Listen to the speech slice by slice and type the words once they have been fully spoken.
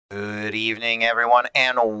Good evening, everyone,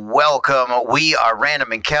 and welcome. We are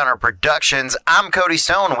Random Encounter Productions. I'm Cody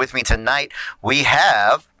Stone. With me tonight, we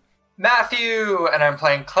have Matthew, and I'm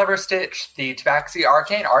playing Clever Stitch, the Tabaxi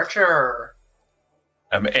Arcane Archer.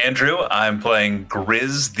 I'm Andrew. I'm playing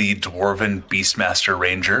Grizz, the Dwarven Beastmaster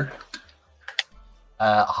Ranger.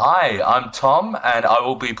 Hi, I'm Tom, and I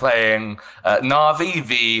will be playing Navi,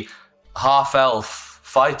 the half-elf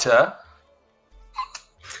fighter.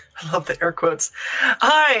 I love the air quotes.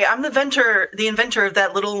 Hi, I'm the inventor of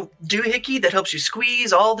that little doohickey that helps you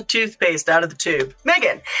squeeze all the toothpaste out of the tube,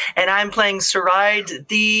 Megan. And I'm playing Saride,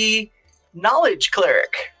 the knowledge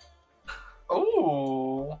cleric.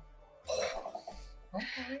 Ooh.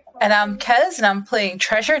 And I'm Kez, and I'm playing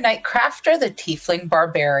Treasure Knight Crafter, the Tiefling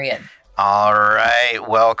Barbarian. All right,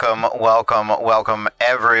 welcome,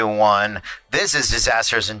 everyone. This is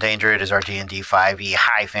Disasters and Danger. It is our D&D 5e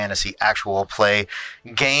high fantasy actual play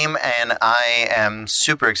game, and I am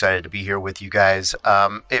super excited to be here with you guys.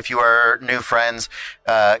 If you are new friends,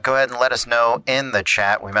 go ahead and let us know in the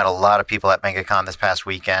chat. We met a lot of people at MegaCon this past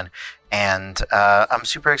weekend, and I'm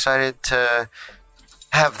super excited to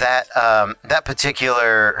have that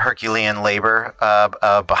particular Herculean labor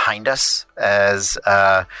behind us as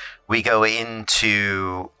we go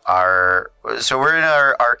into we're in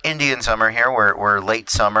our Indian summer here. We're late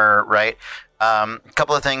summer, right? A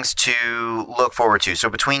couple of things to look forward to. So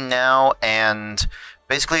between now and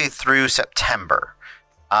basically through September,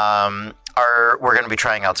 we're going to be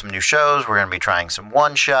trying out some new shows. We're going to be trying some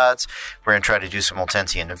one-shots. We're going to try to do some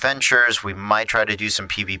Multensian adventures. We might try to do some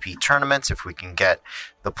PvP tournaments if we can get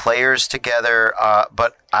the players together.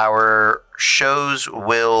 But our shows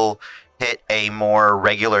will hit a more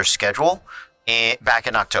regular schedule back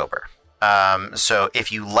in October. So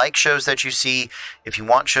if you like shows that you see, if you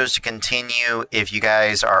want shows to continue, if you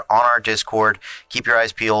guys are on our Discord, keep your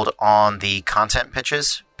eyes peeled on the content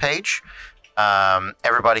pitches page.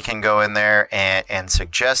 Everybody can go in there and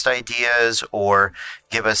suggest ideas or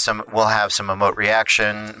give us we'll have some emote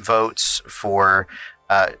reaction votes for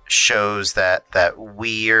shows that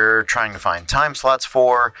we're trying to find time slots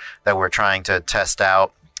for, that we're trying to test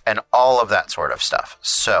out, and all of that sort of stuff.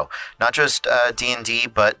 So not just D&D,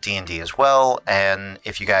 but D&D as well. And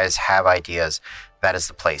if you guys have ideas, that is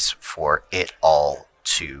the place for it all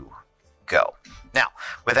to go. Now,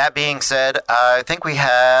 with that being said, I think we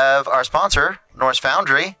have our sponsor, Norse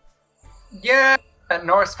Foundry. Yeah,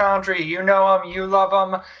 Norse Foundry. You know them, you love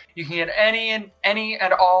them. You can get any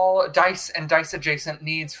and all dice and dice adjacent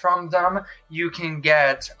needs from them. You can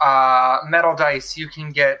get metal dice. You can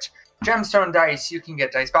get gemstone dice, you can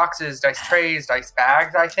get dice boxes, dice trays, dice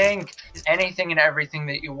bags, I think. Anything and everything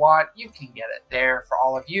that you want, you can get it there for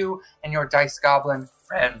all of you and your Dice Goblin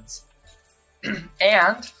friends.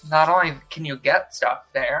 And not only can you get stuff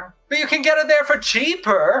there, but you can get it there for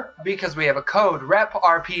cheaper because we have a code,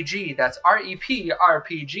 REPRPG. That's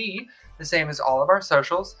REPRPG, the same as all of our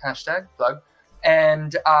socials, #plug.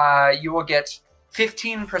 And you will get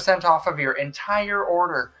 15% off of your entire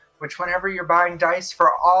order, which whenever you're buying dice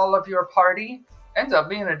for all of your party, ends up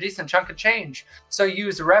being a decent chunk of change. So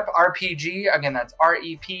use REPRPG, again that's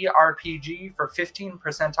REPRPG, for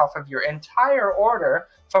 15% off of your entire order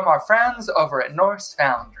from our friends over at Norse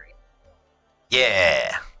Foundry.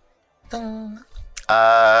 Yeah.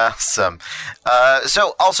 Awesome.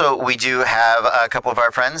 So also we do have a couple of our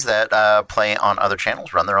friends that play on other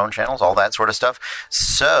channels, run their own channels, all that sort of stuff.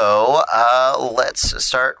 So let's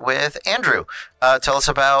start with Andrew. Tell us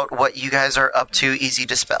about what you guys are up to, Easy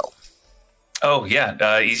to Spell. Oh,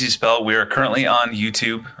 yeah. Easy to Spell. We are currently on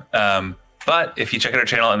YouTube. But if you check out our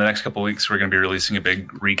channel in the next couple of weeks, we're going to be releasing a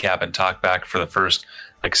big recap and talk back for the first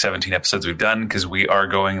 17 episodes we've done, because we are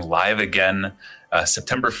going live again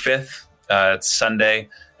September 5th. It's Sunday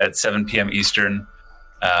at 7 p.m. Eastern.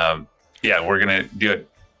 We're going to do it.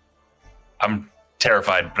 I'm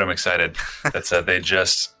terrified, but I'm excited. They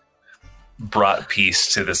just brought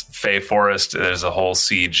peace to this Fey forest. There's a whole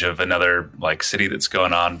siege of another city that's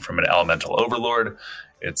going on from an elemental overlord.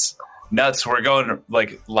 It's nuts. We're going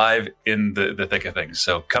live in the thick of things.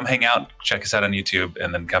 So come hang out, check us out on YouTube,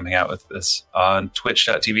 and then come hang out with us on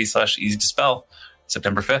twitch.tv/easy to spell,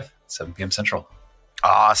 September 5th, 7 p.m. Central.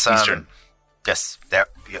 Awesome. Eastern. Yes. There.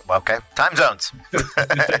 Okay. Time zones.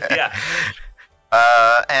 Yeah.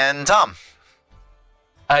 And Tom.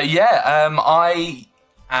 I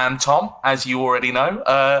am Tom, as you already know.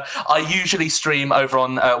 I usually stream over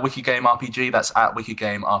on Wicked Game RPG. That's at Wicked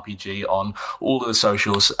Game RPG on all of the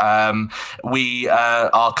socials. We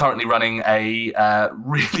are currently running a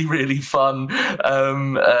really, really fun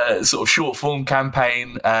sort of short form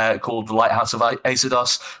campaign called The Lighthouse of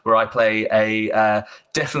Aesodos, where I play a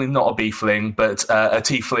definitely not a beefling, but a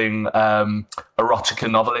tiefling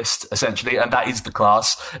erotica novelist, essentially, and that is the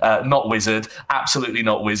class. Not wizard, absolutely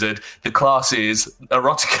not wizard. The class is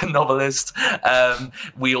erotica novelist.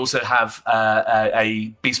 We also have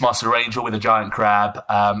a Beastmaster Angel with a giant crab,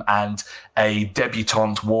 and a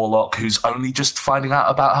debutante warlock who's only just finding out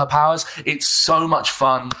about her powers. It's so much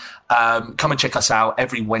fun. Come and check us out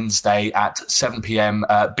every Wednesday at 7 p.m.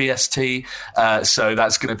 BST. So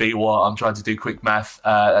that's going to be what I'm trying to do quick math.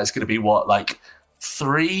 That's going to be like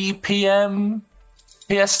 3 p.m.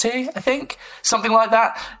 PST, I think, something like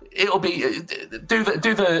that. It'll be do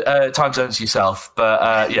the time zones yourself,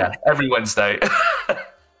 but yeah, every Wednesday.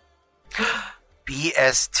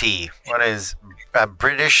 BST. What is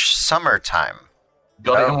British summertime?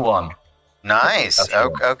 Got it in one. Nice.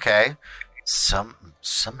 Okay.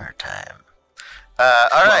 Summertime.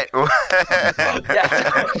 All right.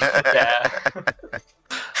 Yeah.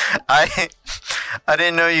 I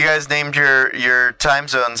didn't know you guys named your time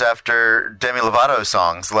zones after Demi Lovato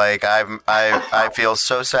songs. Like I feel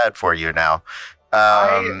so sad for you now.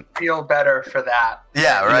 I feel better for that.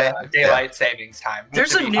 Yeah, right. Daylight savings time.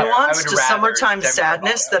 There's a nuance to summertime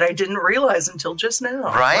sadness that I didn't realize until just now.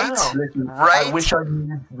 Right? Wow. Right? I wish I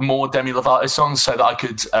knew more Demi Lovato songs so that I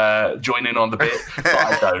could join in on the bit, but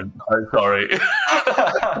I don't. I'm sorry.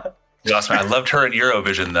 Awesome. I loved her in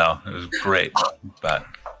Eurovision, though. It was great. But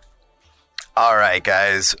All right,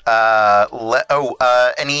 guys.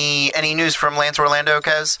 Any news from Lance Orlando,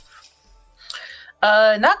 Kez?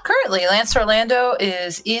 Not currently. Lance Orlando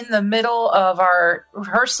is in the middle of our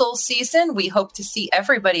rehearsal season. We hope to see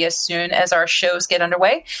everybody as soon as our shows get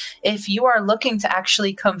underway. If you are looking to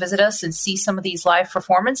actually come visit us and see some of these live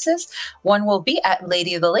performances, one will be at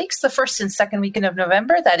Lady of the Lakes the first and second weekend of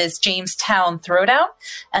November. That is Jamestown Throwdown.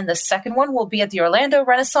 And the second one will be at the Orlando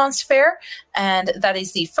Renaissance Fair. And that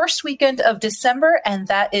is the first weekend of December. And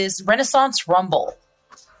that is Renaissance Rumble.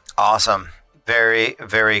 Awesome. Very,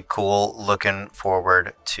 very cool. Looking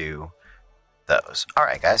forward to those. All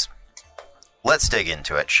right, guys. Let's dig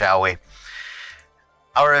into it, shall we?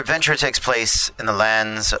 Our adventure takes place in the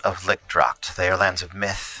lands of Lickdrocht. They are lands of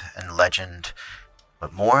myth and legend,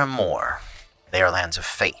 but more and more, they are lands of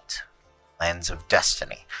fate, lands of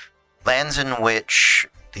destiny, lands in which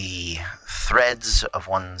the threads of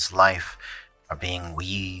one's life are being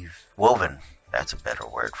woven, that's a better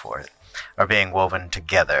word for it, are being woven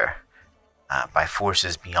together by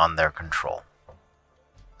forces beyond their control.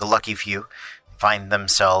 The lucky few find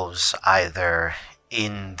themselves either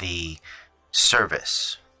in the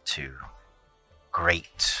service to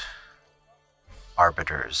great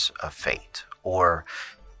arbiters of fate, or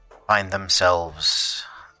find themselves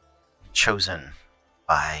chosen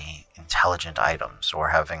by intelligent items, or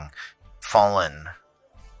having fallen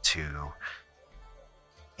to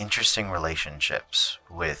interesting relationships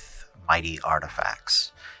with mighty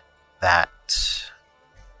artifacts that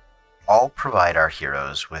all provide our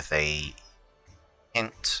heroes with a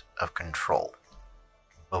hint of control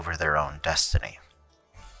over their own destiny.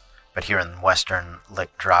 But here in Western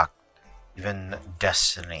Lickdrocht, even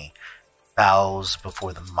destiny bows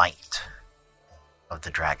before the might of the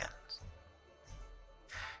dragons.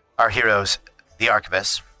 Our heroes, the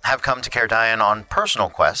Arquebuss, have come to Caerdion on personal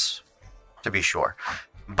quests, to be sure,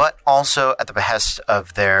 but also at the behest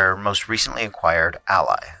of their most recently acquired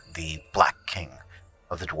ally, the Black King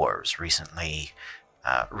of the Dwarves, recently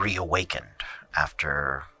reawakened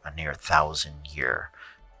after a near 1,000-year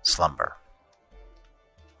slumber.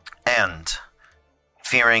 And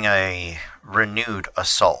fearing a renewed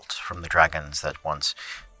assault from the dragons that once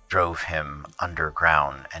drove him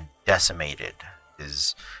underground and decimated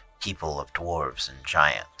his people of dwarves and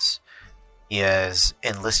giants, he has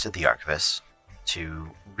enlisted the Arquebuss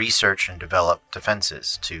to research and develop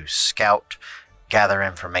defenses, to scout, gather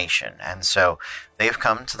information. And so they've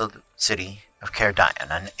come to the city of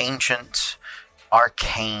Caerdion, an ancient,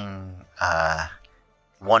 arcane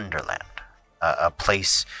wonderland, a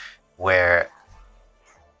place where,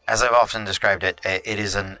 as I've often described it, it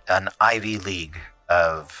is an Ivy League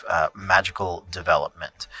of magical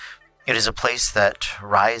development. It is a place that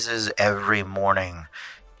rises every morning,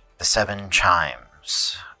 the 7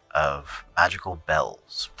 chimes of magical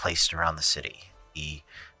bells placed around the city, the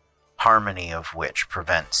harmony of which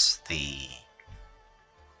prevents the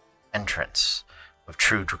entrance of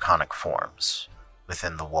true draconic forms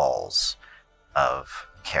within the walls of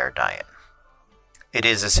Caerdion. It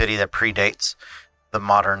is a city that predates the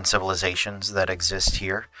modern civilizations that exist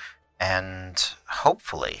here, and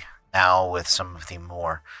hopefully now with some of the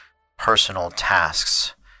more personal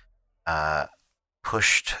tasks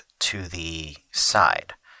pushed to the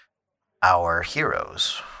side, our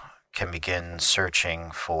heroes can begin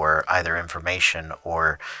searching for either information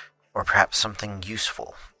or perhaps something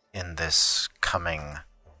useful in this coming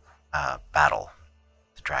battle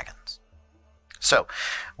with the dragons. So,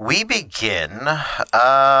 we begin.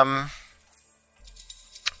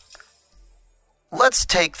 Let's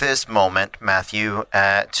take this moment, Matthew,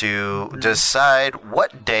 to decide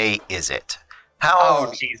what day is it.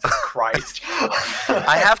 Oh, Jesus Christ.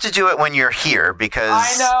 I have to do it when you're here because...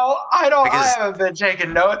 I haven't been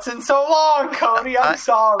taking notes in so long, Cody. I'm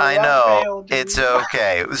sorry. I know. Failed you. It's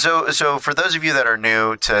okay. So for those of you that are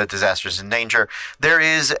new to Disasters in Danger, there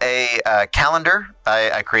is a calendar.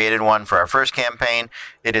 I created one for our first campaign.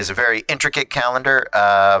 It is a very intricate calendar.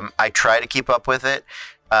 I try to keep up with it,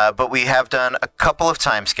 but we have done a couple of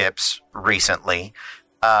time skips recently.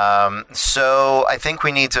 So I think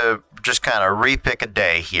we need to just kind of repick a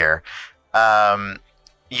day here.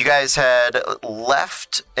 You guys had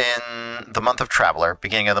left in the month of Traveler,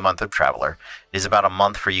 beginning of the month of Traveler. It is about a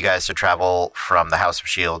month for you guys to travel from the House of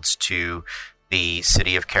Shields to the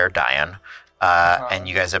city of Cardaeon. And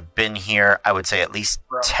you guys have been here, I would say, at least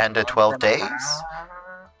 10 to 12 days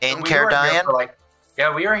in Cardaeon.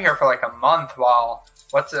 We were here for like a month while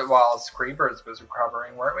Screebers was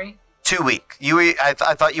recovering, weren't we? 2 weeks. I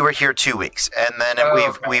thought you were here 2 weeks, and then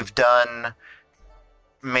we've done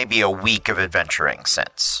maybe a week of adventuring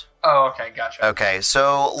since. Oh, okay, gotcha. Okay,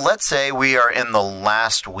 so let's say we are in the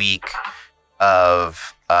last week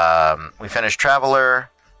of we finished Traveler.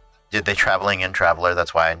 Did they traveling in Traveler?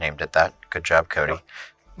 That's why I named it that. Good job, Cody.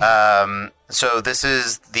 So this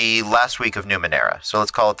is the last week of Numenera. So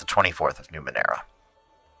let's call it the 24th of Numenera.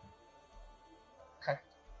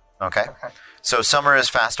 Okay. So summer is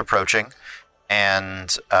fast approaching,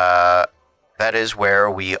 and that is where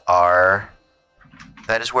we are.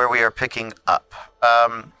 That is where we are picking up.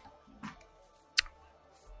 I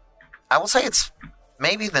will say it's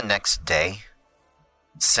maybe the next day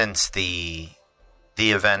since the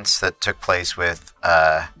events that took place with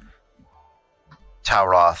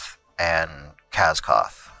Tauroth and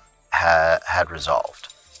Kazkoth had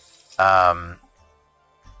resolved.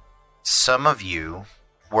 Some of you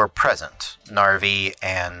were present, Narvi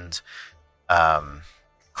and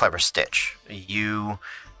Clever Stitch. You,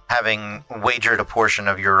 having wagered a portion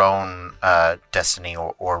of your own destiny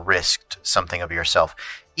or risked something of yourself,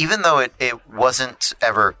 even though it wasn't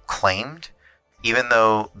ever claimed, even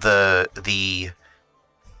though the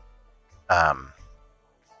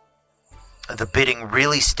bidding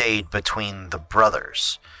really stayed between the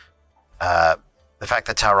brothers, the fact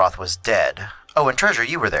that Tauroth was dead. Oh, and Treasure,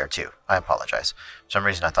 you were there too. I apologize. For some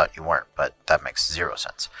reason I thought you weren't, but that makes zero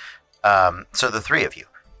sense. So the three of you,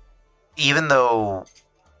 even though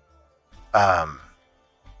none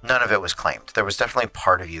of it was claimed, there was definitely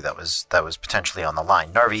part of you that was potentially on the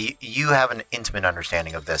line. Narvi, you have an intimate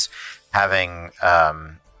understanding of this, having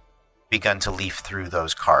begun to leaf through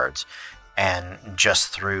those cards, and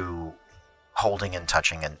just through holding and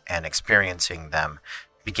touching and experiencing them,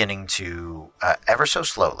 beginning to ever so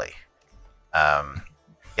slowly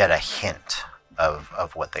get a hint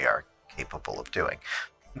of what they are capable of doing.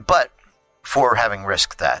 But for having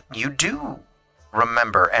risked that, you do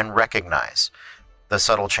remember and recognize the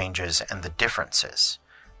subtle changes and the differences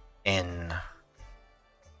in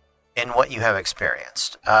what you have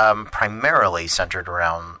experienced, primarily centered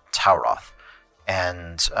around Tauroth,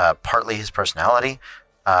 and partly his personality,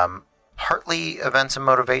 partly events and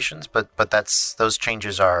motivations, but those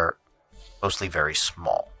changes are mostly very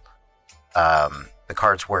small. The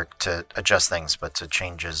cards work to adjust things, but to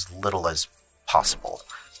change as little as possible,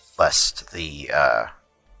 lest the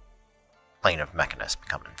plane of Mechanus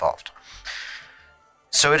become involved.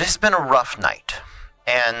 So it has been a rough night,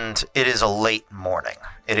 and it is a late morning.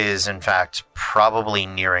 It is, in fact, probably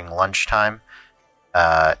nearing lunchtime,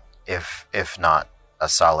 if not a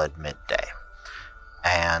solid midday.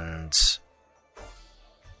 And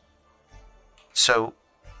so,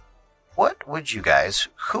 what would you guys,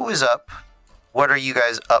 who is up? What are you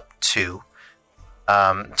guys up to?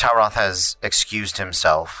 Tauroth has excused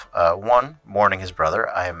himself. One, mourning his brother,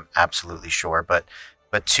 I am absolutely sure, but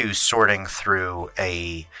two, sorting through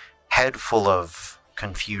a head full of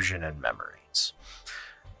confusion and memories.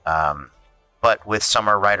 But with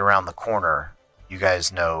summer right around the corner, you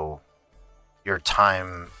guys know your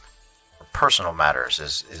time for personal matters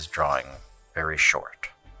is drawing very short.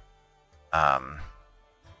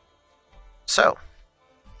 So,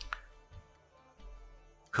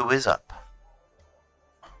 who is up?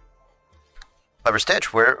 Clever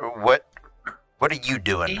Stitch, what are you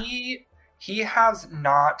doing? He has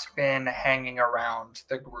not been hanging around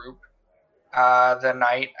the group the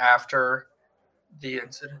night after the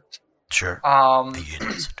incident. Sure. The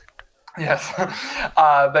incident. Yes.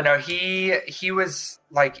 But no, he was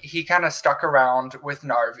like, he kind of stuck around with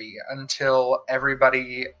Narvi until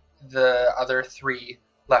everybody, the other three,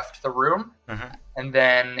 left the room. Mhm. And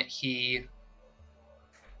then he,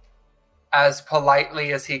 as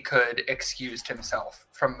politely as he could, excused himself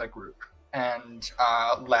from the group and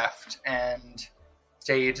left and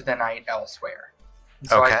stayed the night elsewhere.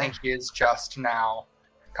 So Okay. I think he is just now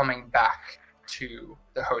coming back to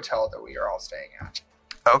the hotel that we are all staying at.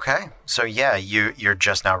 Okay, so yeah, you're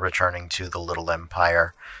just now returning to the Little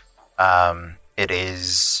Empire. It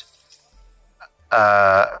is.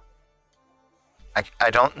 I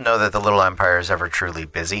don't know that the Little Empire is ever truly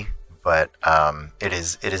busy, but it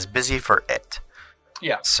is busy for it.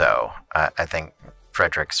 Yeah. So I think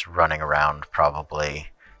Frederick's running around, probably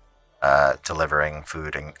delivering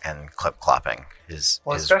food and clip-clopping.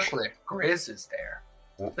 Well, especially Grizz is there.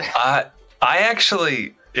 I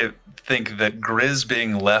actually think that Grizz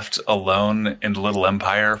being left alone in Little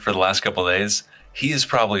Empire for the last couple of days, he has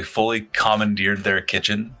probably fully commandeered their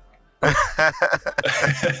kitchen.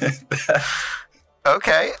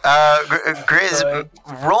 Okay, Grizz,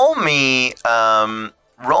 roll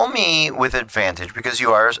me with advantage because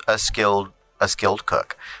you are a skilled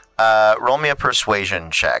cook. Roll me a persuasion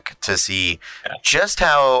check to see just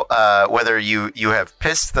how whether you have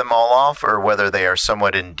pissed them all off or whether they are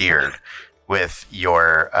somewhat endeared with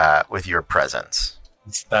your presence.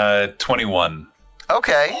 21.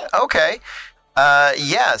 Okay.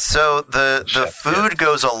 Yeah. So the food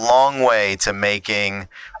goes a long way to making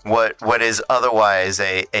what is otherwise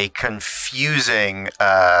a confusing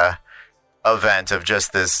event of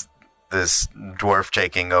just this dwarf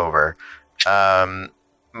taking over.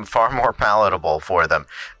 Far more palatable for them.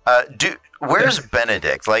 Where's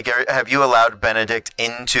Benedict? Like, have you allowed Benedict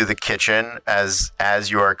into the kitchen as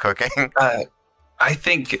you are cooking? I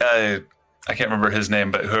think I can't remember his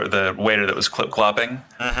name, but the waiter that was clip-clopping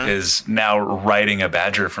is now riding a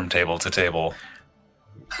badger from table to table.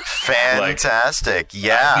 Fantastic! I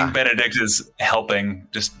Yeah, think Benedict is helping,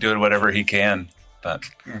 just doing whatever he can. But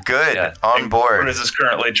good yeah, on board. Grizz is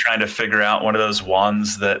currently trying to figure out one of those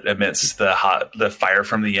wands that emits the fire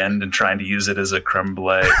from the end and trying to use it as a creme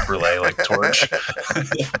brulee like torch.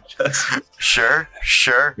 Sure.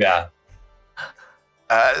 Yeah.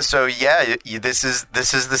 So yeah, this is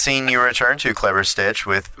the scene you return to, Clever Stitch,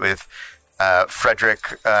 with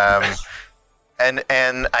Frederick, and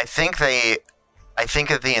I think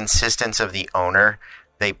at the insistence of the owner,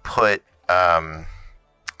 they put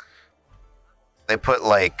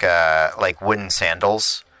like wooden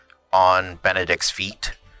sandals on Benedict's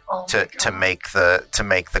feet to make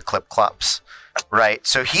the clip clops. Right,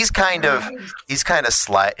 so he's kind of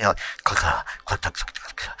slide, you know, clip clop,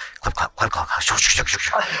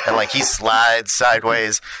 and like he slides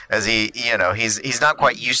sideways as he's not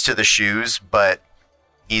quite used to the shoes, but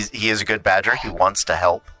he is a good badger. He wants to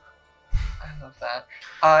help. I love that.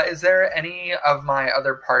 Is there any of my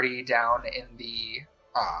other party down in the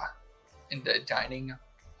dining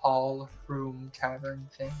hall room tavern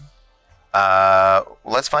thing?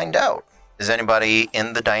 Let's find out. Is anybody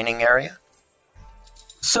in the dining area?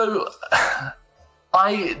 So,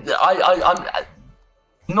 I'm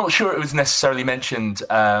not sure it was necessarily mentioned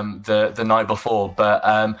the night before, but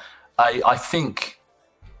I think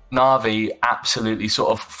Narvi absolutely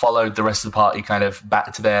sort of followed the rest of the party kind of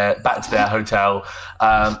back to their hotel.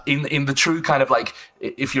 In the true kind of like,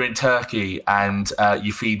 if you're in Turkey and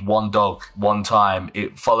you feed one dog one time,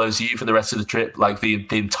 it follows you for the rest of the trip, like the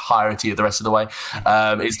entirety of the rest of the way.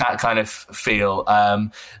 It's that kind of feel.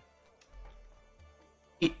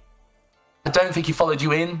 I don't think he followed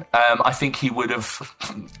you in. I think he would have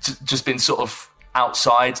just been sort of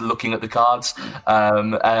outside looking at the cards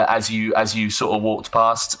as you sort of walked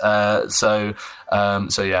past. So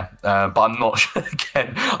yeah. But I'm not sure.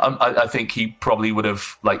 Again, I think he probably would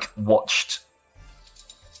have like watched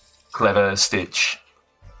Clever Stitch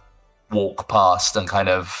walk past and kind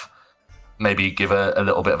of maybe give a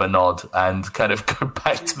little bit of a nod and kind of go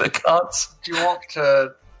back to the cards. Do you want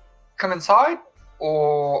to come inside?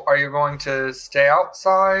 Or are you going to stay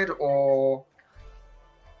outside, or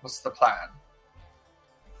what's the plan?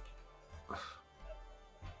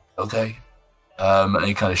 Okay. And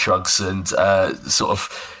he kind of shrugs and sort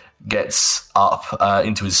of gets up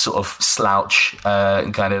into his sort of slouch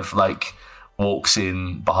and kind of like walks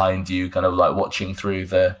in behind you, kind of like watching through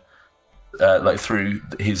through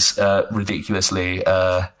his ridiculously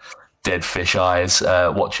dead fish eyes,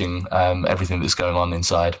 watching everything that's going on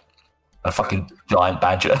inside. A fucking giant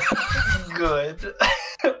badger. Good.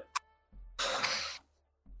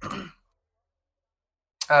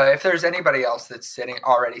 If there's anybody else that's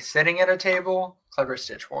already sitting at a table, Clever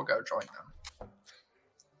Stitch will go join them.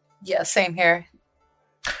 Yeah, same here.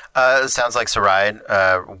 It sounds like Sarai,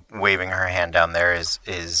 waving her hand down there,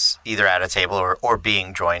 is either at a table or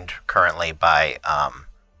being joined currently by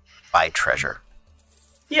Treasure.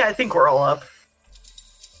 Yeah, I think we're all up.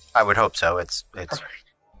 I would hope so. It's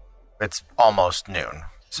almost noon.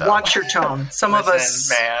 So Watch your tone. Some of us.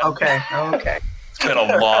 Man. Okay. It's been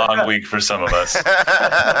a long week for some of us.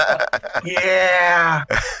 Yeah.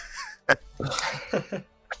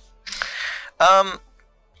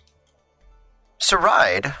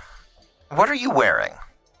 Sarai, what are you wearing?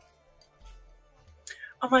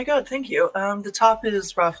 Oh my god, thank you. The top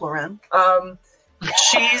is Ralph Lauren.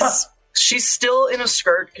 She's still in a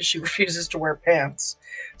skirt because she refuses to wear pants.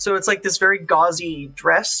 So it's like this very gauzy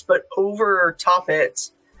dress, but over top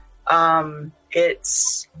it,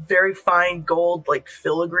 it's very fine gold, like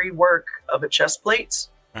filigree work of a chest plate,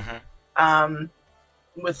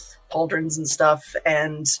 with pauldrons and stuff.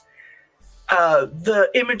 And the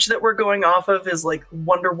image that we're going off of is like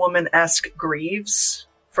Wonder Woman-esque greaves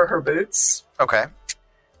for her boots. Okay.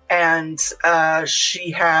 And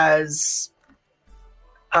she has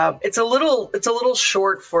it's a little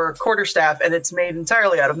short for a quarterstaff, and it's made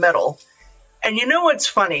entirely out of metal. And you know what's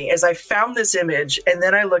funny is I found this image, and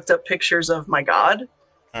then I looked up pictures of my god,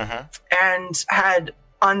 and had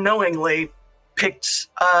unknowingly picked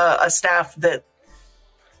a staff that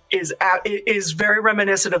is very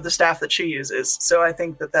reminiscent of the staff that she uses. So I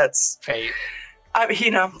think that's Fate.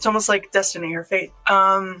 It's almost like destiny or fate.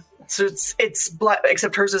 So it's black,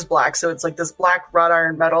 except hers is black. So it's like this black wrought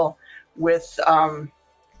iron metal with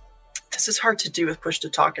this is hard to do with push to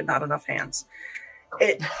talk and not enough hands.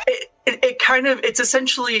 It's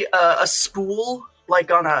essentially a spool,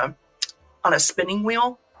 like on a spinning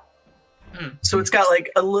wheel. So it's got like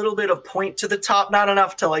a little bit of point to the top, not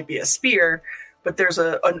enough to like be a spear, but there's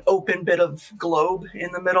an open bit of globe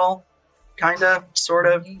in the middle, kind of, sort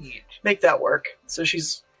of. Make that work. So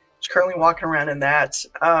she's currently walking around in that.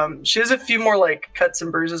 She has a few more like cuts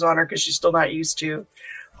and bruises on her because she's still not used to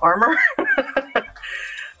armor.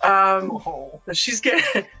 But she's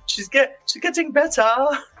getting better.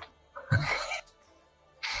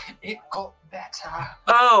 It got better.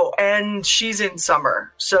 Oh, and she's in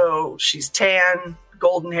summer, so she's tan,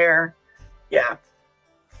 golden hair. Yeah.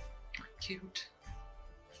 Cute.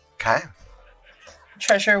 Okay.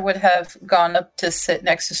 Treasure would have gone up to sit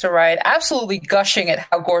next to Sarai, absolutely gushing at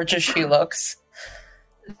how gorgeous she looks.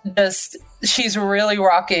 She's really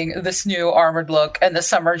rocking this new armored look, and the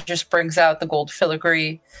summer just brings out the gold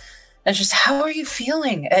filigree. And just, how are you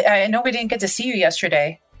feeling? I know we didn't get to see you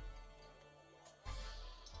yesterday.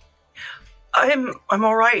 I'm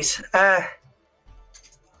all right. I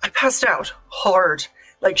passed out hard.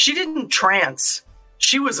 Like, she didn't trance.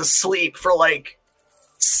 She was asleep for like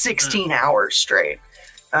 16 hours straight.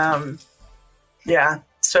 Yeah.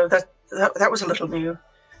 So that was a little new.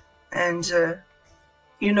 And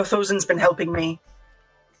Thozin's been helping me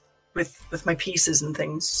with my pieces and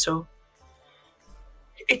things. So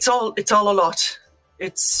it's all a lot.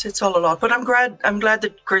 It's all a lot. But I'm glad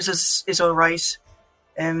that Grizz is all right.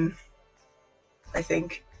 I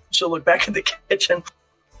think she'll look back in the kitchen.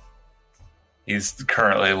 He's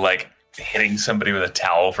currently like hitting somebody with a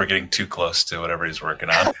towel for getting too close to whatever he's working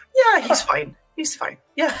on. Yeah, he's fine. He's fine.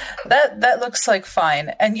 Yeah. That looks like fine.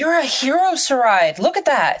 And you're a hero, Sarai. Look at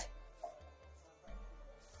that.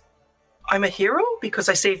 I'm a hero because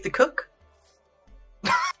I saved the cook?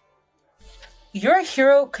 You're a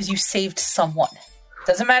hero because you saved someone.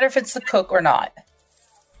 Doesn't matter if it's the cook or not.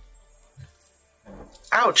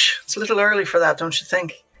 Ouch. It's a little early for that, don't you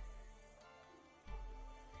think?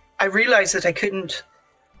 I realized that I couldn't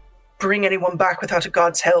bring anyone back without a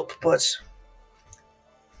god's help, but...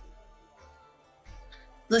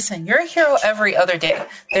 Listen, you're a hero every other day.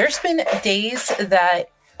 There's been days that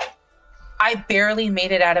I barely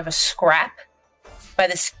made it out of a scrap by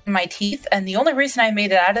the skin of my teeth, and the only reason I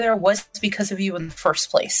made it out of there was because of you in the first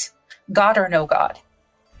place. God or no God.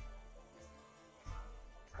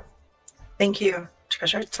 Thank you,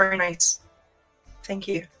 Treasure. It's very nice. Thank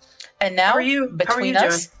you. And now, between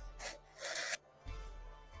us,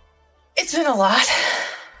 it's been a lot.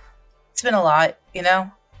 It's been a lot,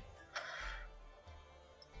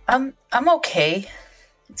 I'm okay.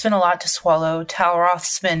 It's been a lot to swallow.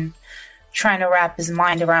 Talroth's been trying to wrap his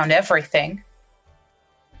mind around everything.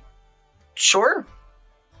 Sure.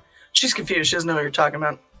 She's confused. She doesn't know what you're talking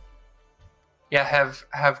about. Yeah, have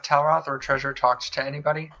Talroth or Treasure talked to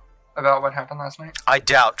anybody about what happened last night? I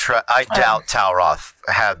doubt Talroth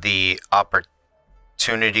had the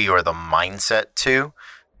opportunity or the mindset to.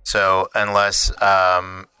 So unless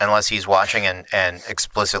he's watching and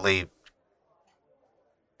explicitly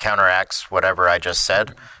counteracts whatever I just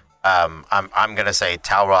said, I'm gonna say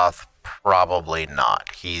Talroth probably not.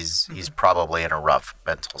 He's probably in a rough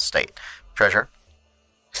mental state. Treasure?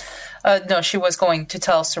 No, she was going to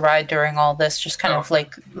tell Sarai during all this, just kind of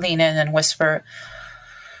like lean in and whisper,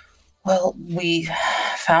 well, we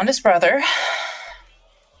found his brother,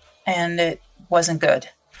 and it wasn't good.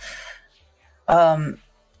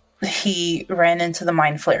 He ran into the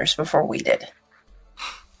mind flayers before we did.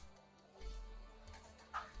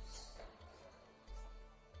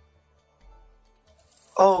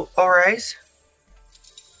 Oh, all right.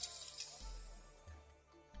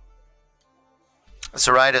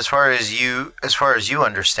 Sarai, as far as you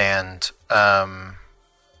understand, that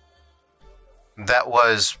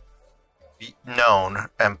was known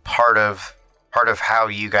and part of how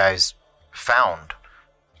you guys found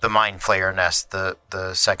the Mind Flayer nest the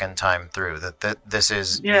second time through. That this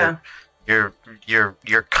is you're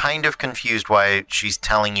kind of confused why she's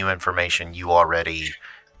telling you information you already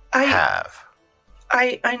have.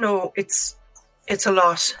 I know it's a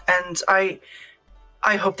lot, and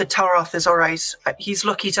I hope that Talroth is all right. He's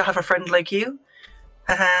lucky to have a friend like you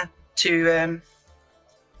to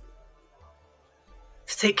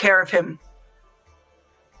take care of him.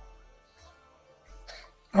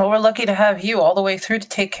 Well, we're lucky to have you all the way through to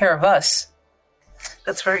take care of us.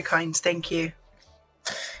 That's very kind, thank you.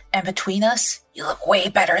 And between us, you look way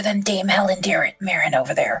better than Dame Helen Mirren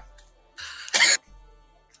over there.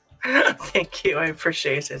 Thank you, I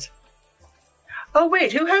appreciate it. Oh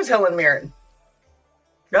wait, who has Helen Mirren?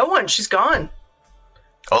 No one, she's gone.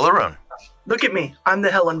 Olaroon. Look at me, I'm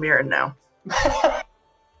the Helen Mirren now.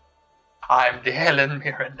 I'm the Helen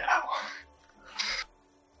Mirren now.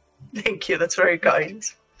 Thank you, that's very kind.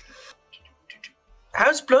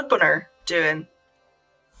 How's Bloodbunner doing?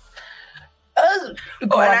 Oh,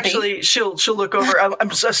 and actually, she'll look over.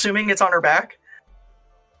 I'm assuming it's on her back.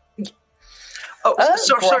 Oh,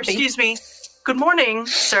 sorry, excuse me. Good morning,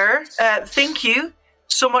 sir. Thank you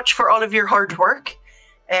so much for all of your hard work.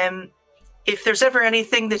 If there's ever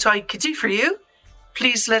anything that I could do for you,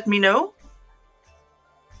 please let me know.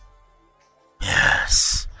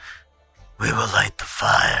 Yes. We will light the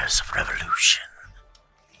fires of revolution,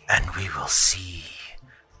 and we will see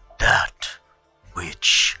that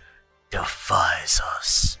which defies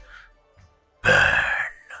us burn.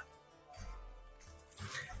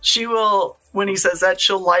 She will, when he says that,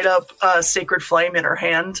 she'll light up a sacred flame in her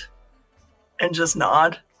hand and just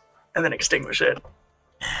nod and then extinguish it.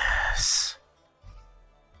 Yes.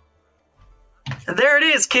 And there it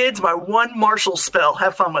is, kids, my one martial spell.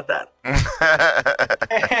 Have fun with that.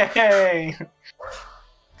 Hey.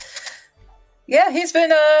 Yeah, he's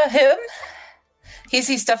been him.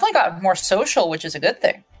 He's definitely got more social, which is a good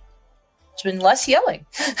thing. There's been less yelling.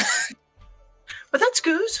 But that's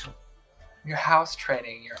good. You're house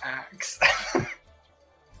training your axe.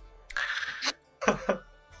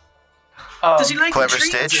 Does he like Clever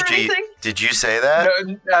treats Stitch? or anything? Did you say that?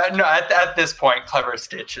 No. At this point, Clever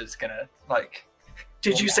Stitch is gonna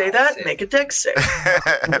Did you say that? Make a dex save.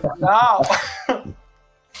 No.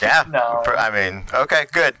 Yeah. No. I mean, okay,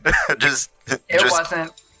 good.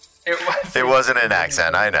 It wasn't an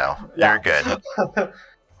accent. I know. Yeah. You're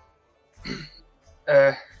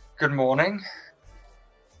good. Good morning.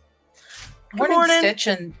 Morning, Stitch.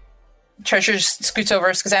 And Treasure scoots over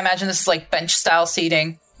because I imagine this is like bench style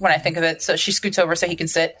seating when I think of it. So she scoots over so he can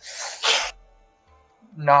sit.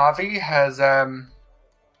 Navi has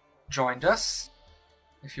joined us,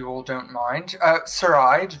 if you all don't mind.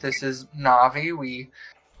 Sarai, this is Navi. We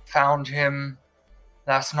found him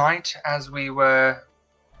last night as we were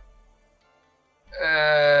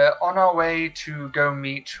on our way to go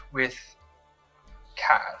meet with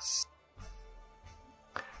Kaz.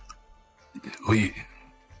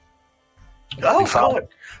 Oh, God.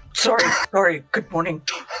 Sorry. Good morning.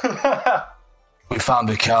 We found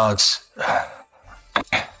the cards.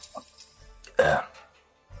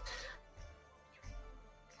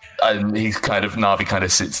 And Navi kind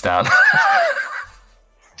of sits down.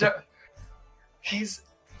 He's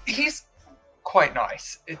quite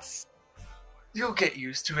nice. You'll get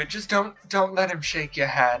used to it. Just don't let him shake your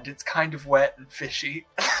hand. It's kind of wet and fishy.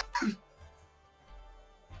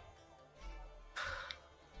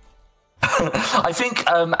 I think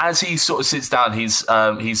as he sort of sits down, he's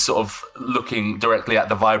sort of looking directly at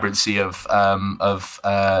the vibrancy of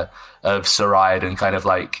Sarai and kind of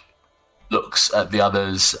like looks at the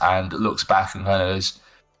others and looks back and kind of goes,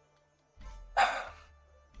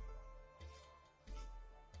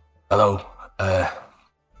 "Hello,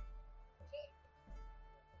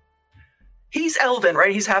 He's Elven,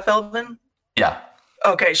 right? He's half Elven. Yeah.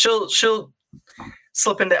 Okay, she'll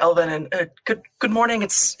slip into Elven and good morning.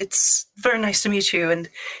 It's very nice to meet you. And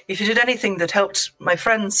if you did anything that helped my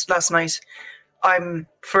friends last night, I'm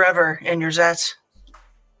forever in your debt.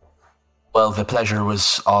 Well, the pleasure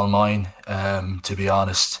was all mine. To be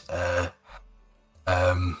honest,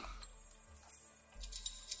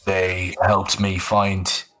 they helped me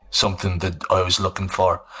find something that I was looking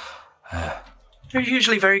for. They're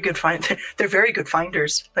usually very good They're very good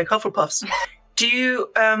finders, like Hufflepuffs. Do you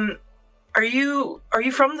are you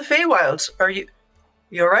from the Feywild? Are you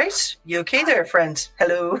all right? You okay there, friend?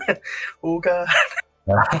 Hello. Oh God.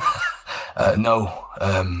 No,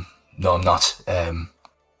 I'm not.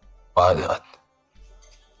 I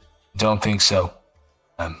don't think so.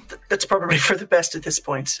 That's probably for the best at this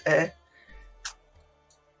point.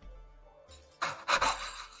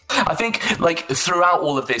 I think, like, throughout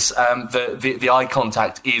all of this, the eye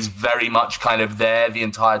contact is very much kind of there the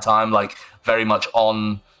entire time, like very much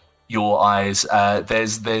on your eyes.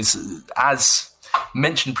 There's as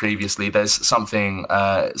mentioned previously, there's something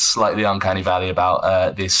slightly uncanny valley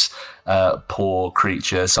about this poor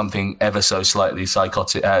creature. Something ever so slightly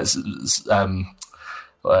psychotic.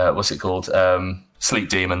 What's it called? Sleep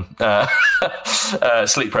demon,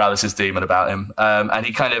 sleep paralysis demon about him, and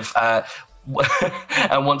he kind of.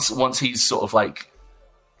 And once he's sort of like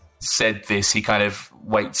said this, he kind of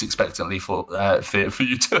waits expectantly for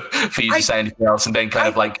you to say anything else, and then kind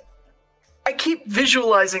of like I keep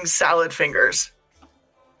visualizing salad fingers.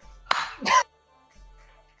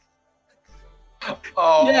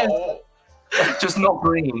 Oh. Yeah. Just not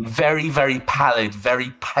green, very, very pallid,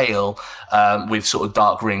 very pale, with sort of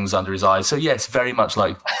dark rings under his eyes. So yes, very much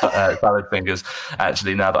like salad fingers.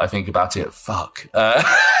 Actually, now that I think about it, fuck. And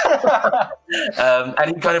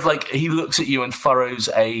he kind of like he looks at you and furrows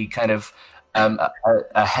a kind of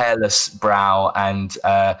a hairless brow and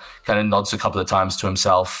kind of nods a couple of times to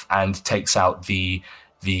himself and takes out the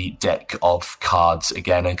deck of cards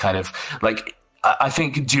again and kind of like. I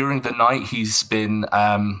think during the night he's been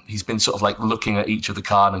sort of like looking at each of the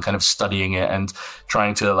card and kind of studying it and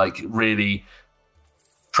trying to like really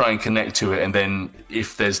try and connect to it. And then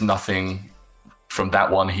if there's nothing from that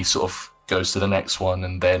one, he sort of goes to the next one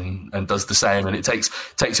and does the same. And it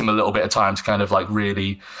takes him a little bit of time to kind of like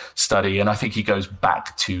really study. And I think he goes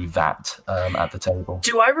back to that at the table.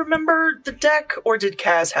 Do I remember the deck, or did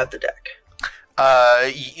Kaz have the deck?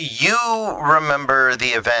 You remember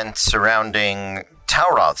the event surrounding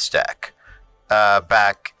Tauroth's deck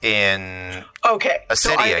back in a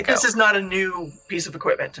city ago. This is not a new piece of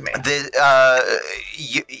equipment to me.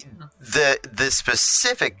 The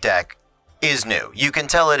specific deck is new. You can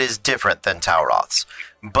tell it is different than Tauroth's,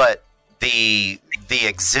 but the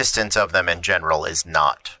existence of them in general is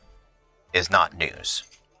not news.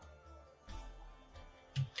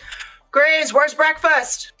 Graves, where's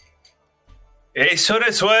breakfast? Hey, so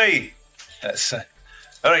this way. That's all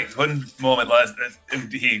right. One moment, lads. And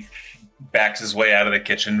he backs his way out of the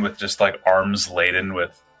kitchen with just like arms laden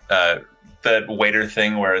with the waiter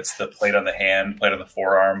thing, where it's the plate on the hand, plate on the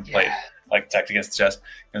forearm, plate like tucked against the chest.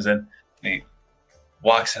 Comes in and he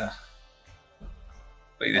walks out.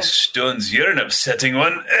 Like this stones, you're an upsetting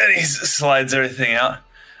one. And he slides everything out.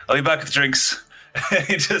 I'll be back with drinks.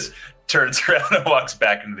 He just turns around and walks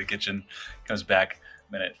back into the kitchen. Comes back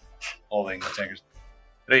a minute. Holding the tankers.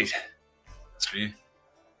 Right. That's for you.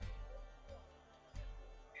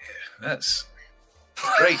 Yeah, that's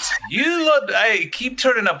great. I keep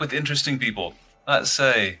turning up with interesting people. Let's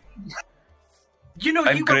say. You know,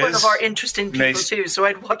 I'm you were one Grizz. of our interesting people Nice. too, so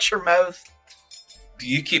I'd watch your mouth.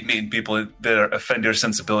 You keep meeting people that offend your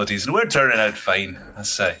sensibilities, and we're turning out fine.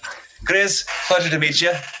 Let's say. Grizz, pleasure to meet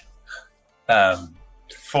you.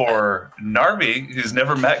 For Narvi, who's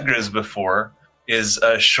never met Grizz before, is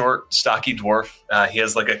a short, stocky dwarf. He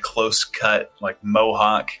has like a close cut, like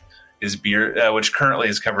mohawk. His beard, which currently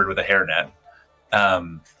is covered with a hairnet.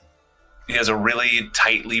 He has a really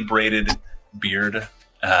tightly braided beard.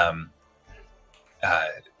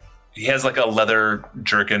 He has like a leather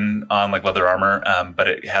jerkin on, like leather armor, but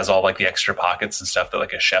it has all like the extra pockets and stuff that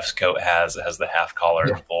like a chef's coat has. It has the half collar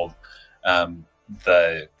and fold.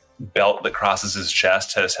 The belt that crosses his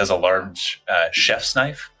chest has a large chef's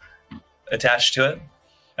knife attached to it.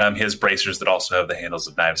 He has bracers that also have the handles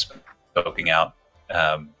of knives poking out.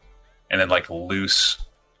 And then like loose,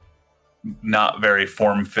 not very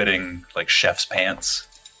form-fitting like chef's pants.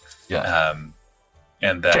 Yeah.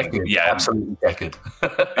 And then, Checkered. Absolutely checkered.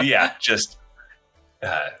 yeah, just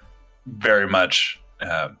very much.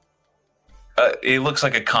 It looks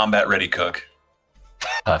like a combat-ready cook.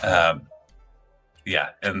 Perfect. Yeah,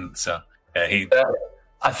 and so he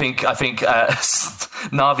I think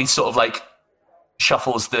Navi sort of like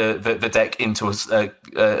shuffles the deck into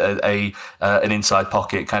an inside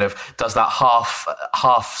pocket, kind of does that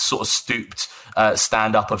half sort of stooped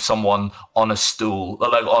stand up of someone on a stool,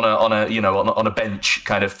 like on a bench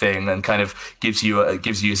kind of thing, and kind of gives you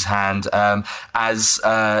his hand as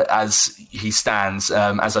he stands.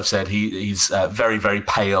 As I've said, he's very, very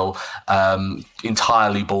pale,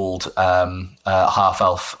 entirely bald, half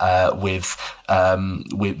elf with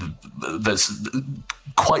that's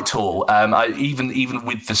quite tall. Even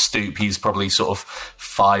with the stoop, he's probably sort of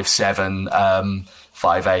 5'7",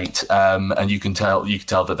 5'8", and you can tell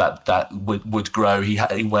that would grow.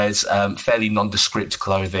 He wears fairly nondescript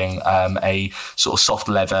clothing, a sort of soft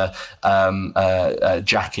leather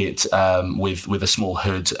jacket with a small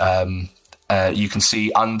hood. You can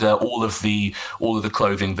see under all of the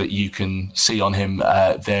clothing that you can see on him,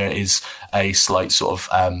 there is a slight sort of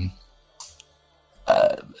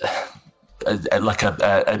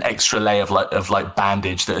an extra layer of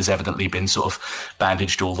bandage that has evidently been sort of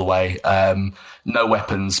bandaged all the way. No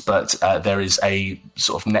weapons, but there is a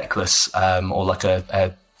sort of necklace or like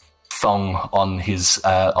a thong on his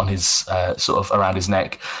sort of around his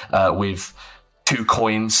neck with 2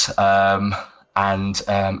 coins and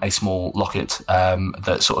a small locket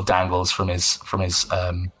that sort of dangles from his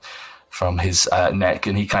neck,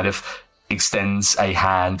 and he kind of extends a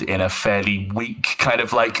hand in a fairly weak kind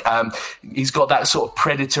of like he's got that sort of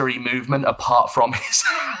predatory movement apart from his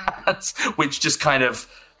hands, which just kind of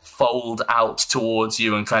fold out towards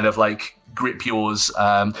you and kind of like grip yours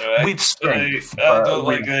with strength. I don't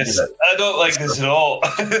like this. I don't like this at all.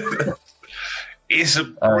 It's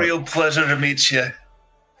a real pleasure to meet you.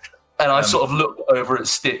 And I sort of look over at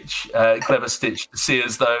Stitch, clever Stitch, to see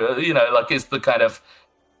as though, like it's the kind of.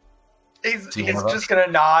 He's just going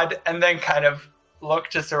to nod and then kind of look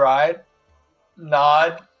to Sarai,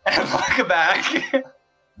 nod, and look back.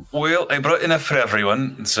 Well, I brought enough for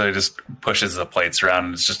everyone, and so he just pushes the plates around,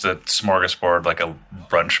 and it's just a smorgasbord, like a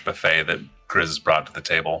brunch buffet that Grizz has brought to the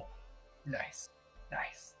table. Nice.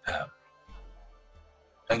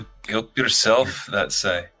 And help yourself, that's,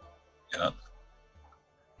 yeah.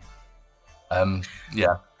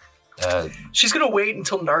 She's going to wait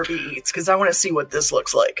until Narvi eats, because I want to see what this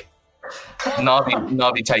looks like.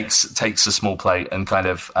 Narvi takes a small plate and kind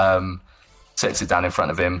of sets it down in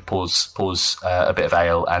front of him, pours a bit of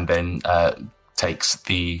ale, and then takes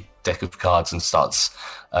the deck of cards and starts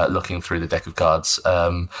looking through the deck of cards,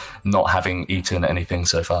 not having eaten anything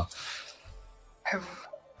so far.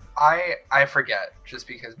 I forget, just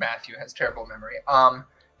because Matthew has terrible memory.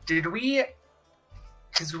 Did we...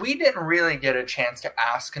 Because we didn't really get a chance to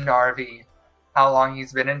ask Narvi how long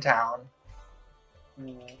he's been in town,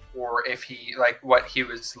 or if he, like, what he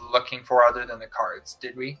was looking for other than the cards.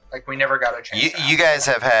 Did we? Like, we never got a chance. You guys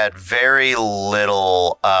have had very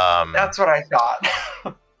little. That's what I thought.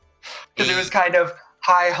 Because it was kind of,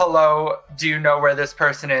 hi, hello, do you know where this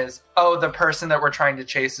person is? Oh, the person that we're trying to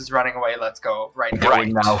chase is running away. Let's go right now.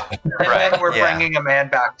 Right now. And then we're bringing a man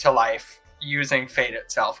back to life using fate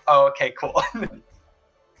itself. Oh, okay, cool.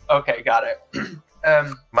 Okay, got it.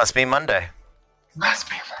 Must be Monday.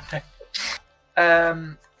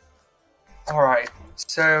 Alright,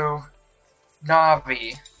 so,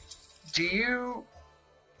 Navi,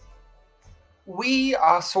 we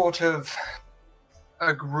are sort of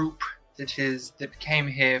a group that came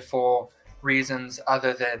here for reasons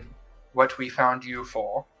other than what we found you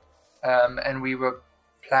for, and we were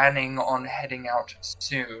planning on heading out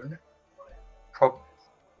soon,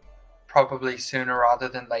 probably sooner rather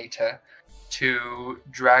than later, to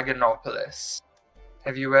Dragonopolis.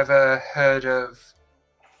 Have you ever heard of,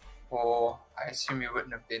 or I assume you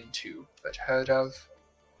wouldn't have been to, but heard of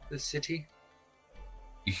the city?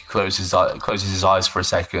 He closes his eyes for a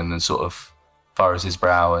second and sort of furrows his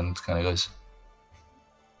brow and kind of goes,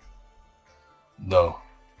 no.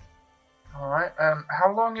 All right.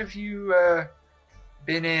 How long have you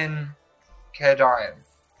been in Kerdaian?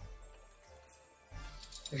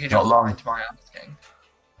 If you don't mind my asking.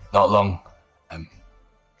 Not long.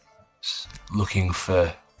 Just looking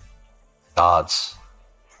for guards.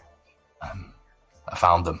 I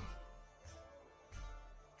found them.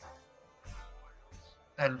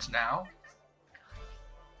 And now?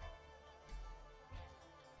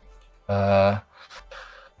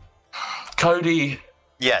 Cody.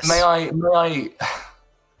 Yes.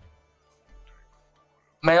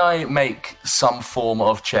 May I make some form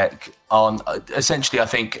of check on? Essentially, I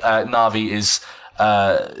think Navi is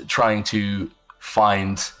trying to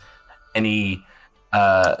find any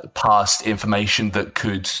past information that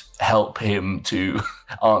could help him to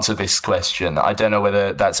answer this question. I don't know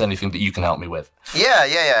whether that's anything that you can help me with.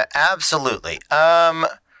 Yeah, absolutely.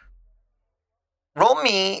 Roll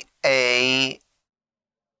me a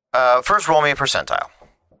first. Roll me a percentile.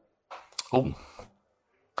 Oh,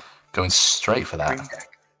 going straight for that. Stream Deck.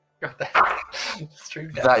 Got that.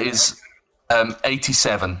 Stream Deck. That is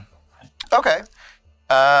 87. Okay.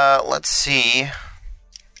 Let's see.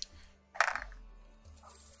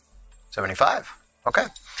 75. Okay.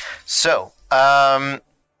 So, as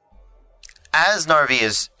Narvi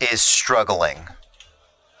is struggling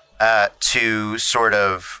to sort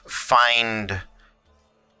of find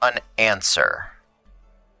an answer,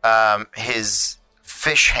 his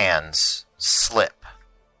fish hands slip,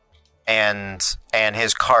 and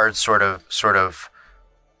his cards sort of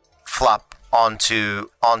flop onto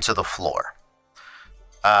the floor.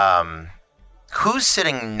 Who's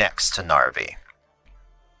sitting next to Narvi?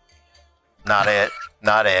 Not it.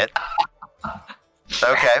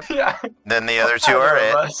 Okay. Yeah. Then the other two are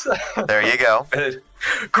it. There you go.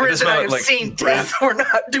 Grizz and I have seen death. We're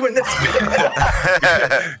not doing this.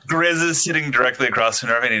 Grizz is sitting directly across from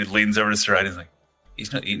Narvi, and he leans over to Sarai and he's like,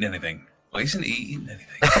 he's not eating anything. Well, he's not eating anything.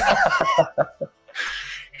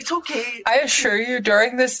 It's okay. I assure you,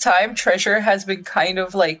 during this time, Treasure has been kind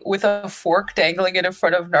of like with a fork dangling it in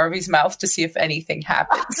front of Narvi's mouth to see if anything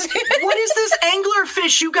happens. What is this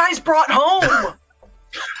anglerfish you guys brought home?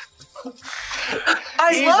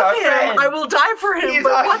 I He's love our him. friend. I will die for him. He's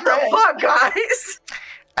But our what friend. the fuck, guys?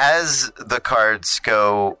 As the cards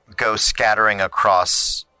go scattering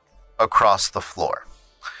across the floor,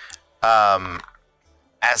 as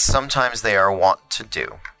sometimes they are wont to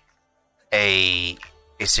do, a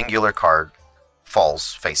singular card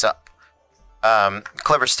falls face up.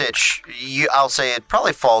 Clever Stitch, I'll say it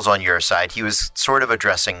probably falls on your side. He was sort of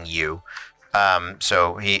addressing you,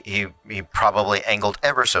 so he probably angled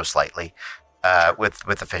ever so slightly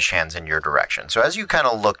with the fish hands in your direction. So as you kind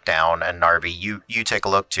of look down, and Narvi, you take a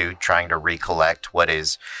look too, trying to recollect what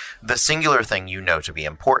is the singular thing you know to be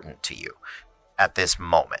important to you at this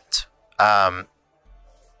moment.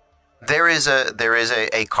 There is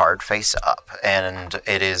a card face up, and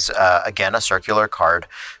it is again a circular card.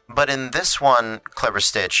 But in this one, Clever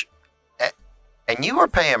Stitch, and you were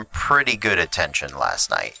paying pretty good attention last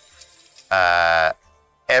night.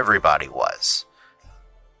 Everybody was.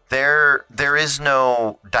 There is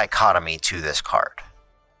no dichotomy to this card.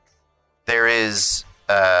 There is,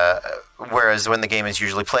 whereas when the game is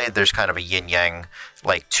usually played, there's kind of a yin yang,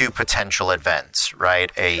 like two potential events,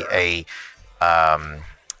 right? A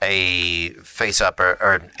face up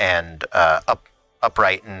and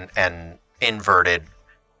upright and inverted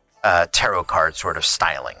tarot card sort of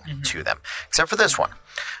styling to them. Except for this one.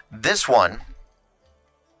 This one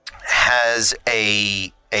has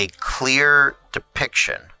a clear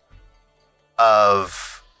depiction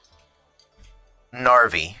of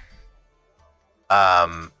Narvi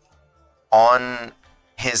on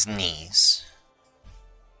his knees,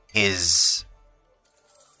 his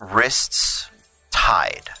wrists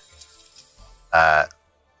tied out,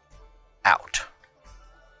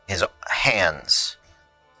 his hands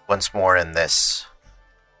once more in this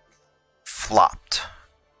flopped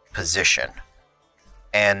position,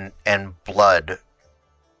 and blood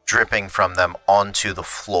dripping from them onto the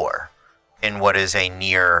floor in what is a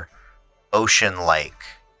near ocean-like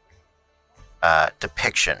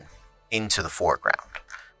depiction into the foreground.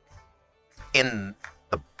 In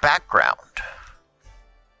the background,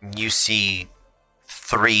 you see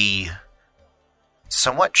three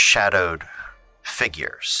somewhat shadowed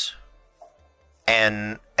figures,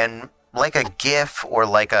 and like a GIF or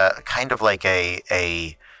like a kind of like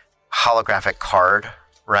a holographic card,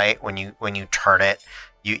 right? When you turn it,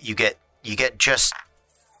 you get just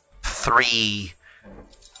three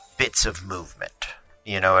bits of movement.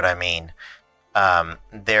 You know what I mean?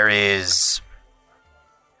 There is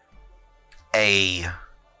a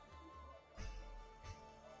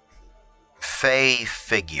fey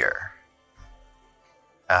figure,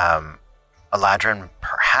 Eladrin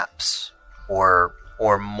perhaps, or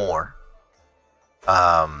more,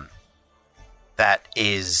 that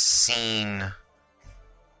is seen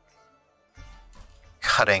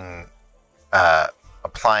cutting,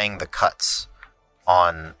 applying the cuts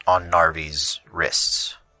on Narvi's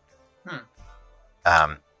wrists.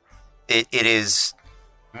 It is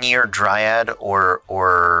near Dryad,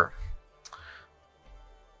 or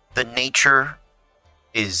the nature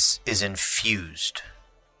is infused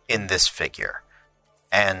in this figure,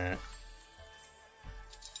 and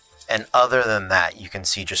other than that, you can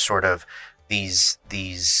see just sort of these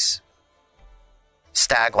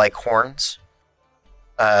stag-like horns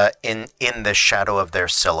in the shadow of their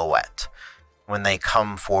silhouette. When they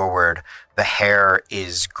come forward, the hair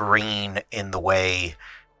is green in the way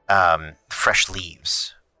fresh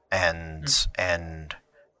leaves and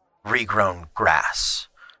regrown grass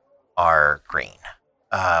are green.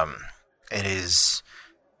 It is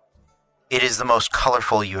the most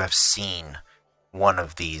colorful you have seen one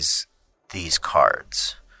of these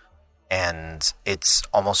cards, and it's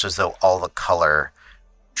almost as though all the color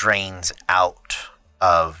drains out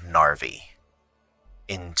of Narvi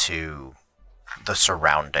into the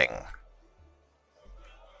surrounding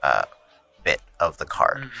bit of the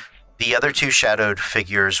card. The other two shadowed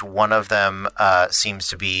figures, one of them seems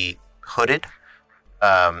to be hooded,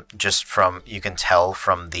 just from, you can tell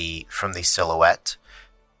from the silhouette,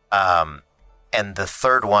 and the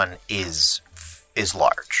third one is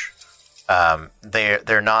large.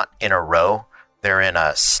 They're not in a row; they're in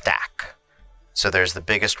a stack. So there's the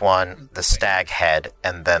biggest one, the stag head,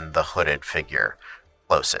 and then the hooded figure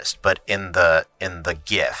closest. But in the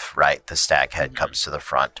GIF, right, the stag head comes to the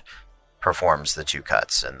front, performs the two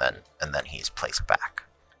cuts, and then he's placed back.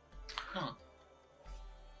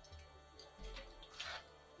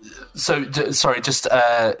 So, sorry, just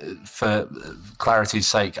for clarity's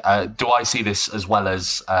sake, do I see this as well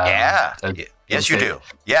as? Yes, you do.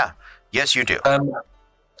 Yeah, yes, you do.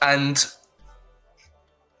 And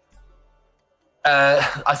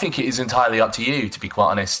I think it is entirely up to you, to be quite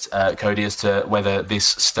honest, Cody, as to whether this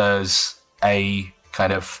stirs a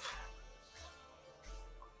kind of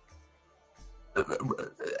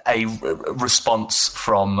a response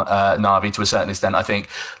from Na'vi to a certain extent. I think,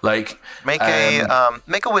 like, make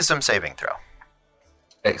a wisdom saving throw.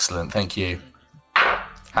 Excellent, thank you.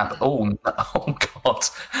 Oh God!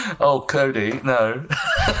 Oh, Cody, no.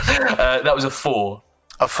 That was a 4.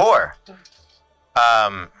 A 4.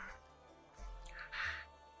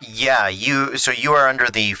 Yeah, you are under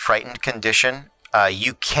the frightened condition.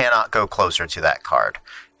 You cannot go closer to that card.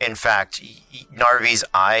 In fact, Narvi's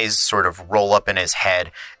eyes sort of roll up in his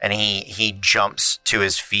head, and he jumps to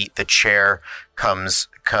his feet. The chair comes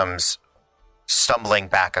stumbling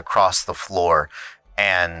back across the floor,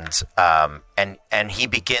 and he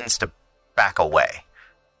begins to back away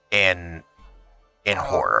in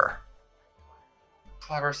horror.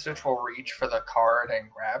 Clever Stitch will reach for the card and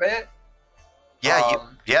grab it. Yeah,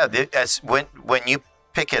 when you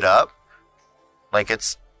pick it up, like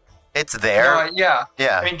it's there. Yeah.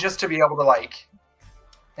 Yeah. I mean, just to be able to, like,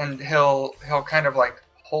 and he'll kind of like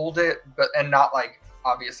hold it, and not, like,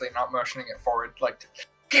 obviously not motioning it forward, like,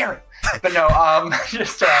 Gary. But no,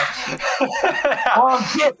 just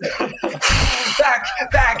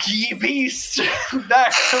back, ye beast,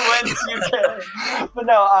 back to whence you came. But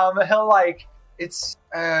no, he'll, like, it's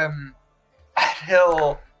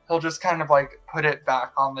he'll just kind of, like, put it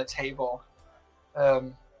back on the table.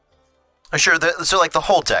 Sure. So, like, the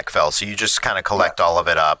whole deck fell, so you just kind of collect all of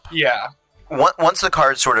it up. Yeah. Once the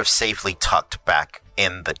card's sort of safely tucked back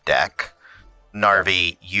in the deck,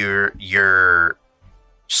 Narvi, you're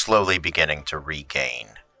slowly beginning to regain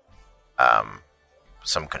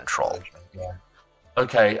some control. Yeah.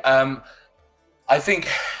 Okay. I think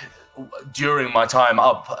during my time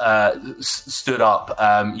up, stood up,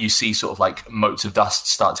 you see sort of like motes of dust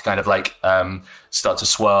start to kind of like start to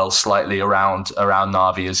swirl slightly around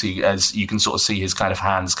Na'vi as you can sort of see his kind of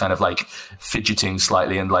hands kind of like fidgeting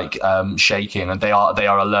slightly and like shaking, and they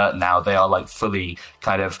are alert now. They are like fully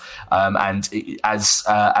kind of and as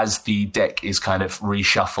the deck is kind of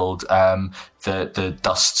reshuffled, the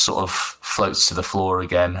dust sort of floats to the floor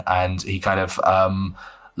again, and he kind of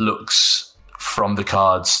looks from the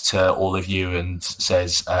cards to all of you and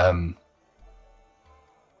says, I'm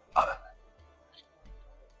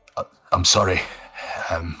sorry.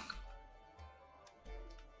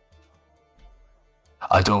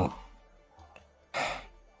 I don't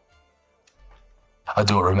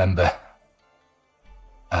remember.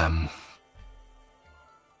 I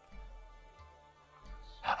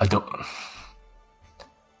don't.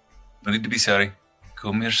 No need to be sorry.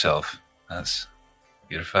 Calm yourself.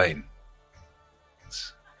 You're fine.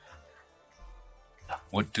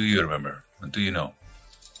 What do you remember? What do you know?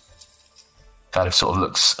 Kind of sort of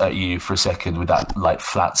looks at you for a second with that like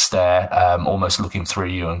flat stare, almost looking through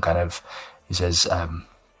you, and kind of he says,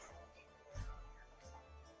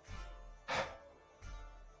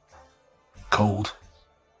 cold.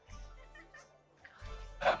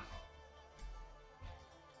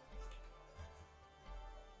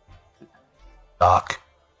 Dark.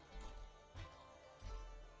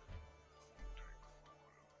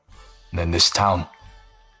 And then this town.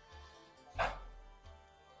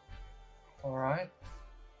 All right.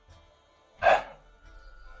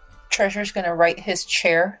 Treasure's going to right his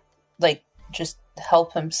chair, like just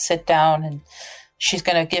help him sit down, and she's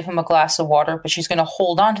going to give him a glass of water, but she's going to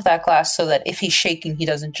hold on to that glass so that if he's shaking, he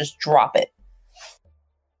doesn't just drop it.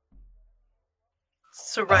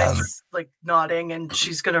 So Ryan's like nodding, and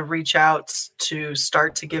she's going to reach out to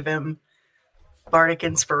start to give him bardic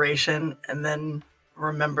inspiration, and then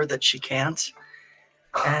remember that she can't.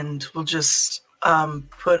 And we'll just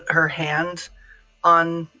put her hand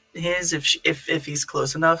on his if he's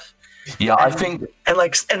close enough. Yeah, I think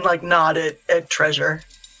and nod at Treasure.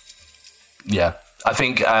 Yeah, I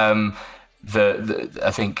think I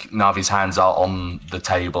think Navi's hands are on the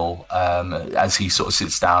table. As he sort of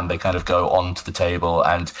sits down, they kind of go onto the table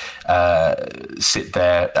and sit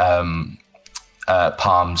there,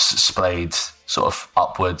 palms splayed sort of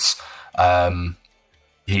upwards.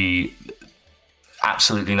 He,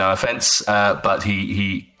 absolutely no offense, but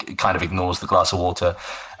he kind of ignores the glass of water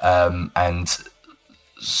and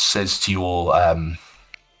says to you all, I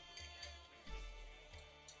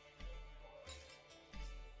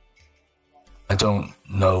don't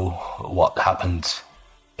know what happened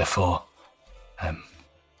before. I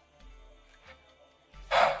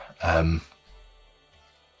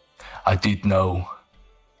did know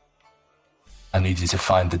I needed to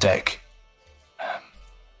find the deck.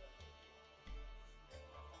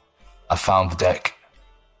 I found the deck.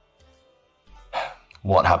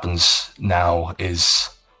 What happens now is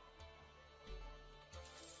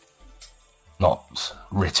not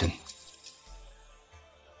written.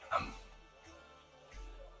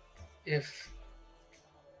 If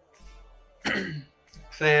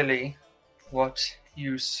clearly what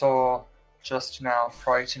you saw just now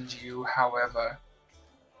frightened you, however,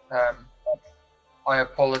 I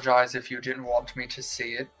apologize if you didn't want me to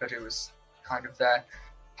see it, but it was kind of there.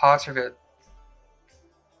 Part of it.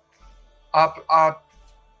 Our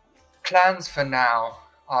plans for now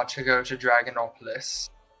are to go to Dragonopolis,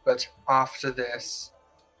 but after this,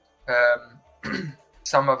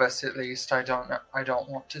 some of us at least, I don't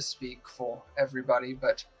want to speak for everybody,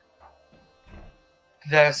 but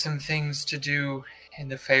there's some things to do in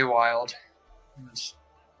the Feywild and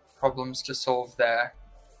problems to solve there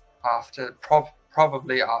after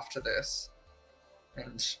probably after this.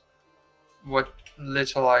 And what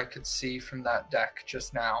little I could see from that deck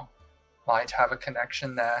just now might have a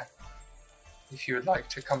connection there. If you would like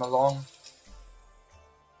to come along.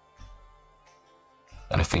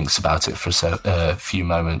 And he thinks about it for a few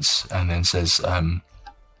moments and then says,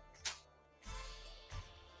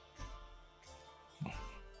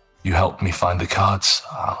 you helped me find the cards.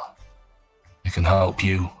 I can help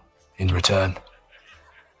you in return.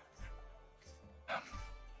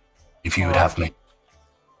 If you would have me.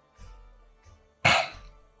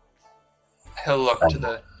 He'll look to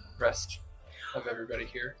the rest of everybody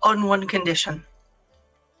here. On one condition.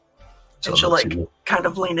 And she'll kind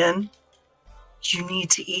of lean in. You need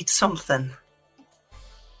to eat something.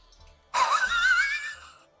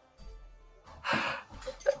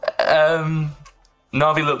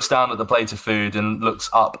 Navi looks down at the plate of food and looks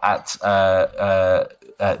up at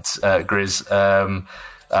Grizz,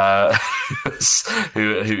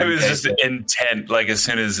 who it was just intent. Like as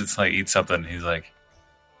soon as it's like eat something, he's like,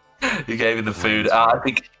 he gave me the food. I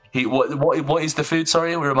think he what is the food?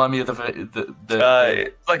 Sorry, remind me of the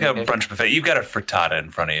like a brunch buffet. You've got a frittata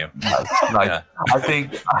in front of you. Nice. Yeah.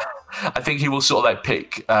 I think he will sort of like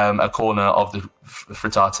pick a corner of the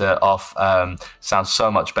frittata off. Sounds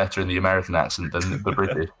so much better in the American accent than the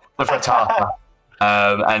British. The frittata,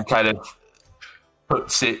 and kind of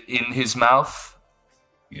puts it in his mouth.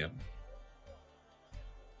 Yeah.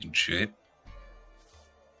 Enjoy it.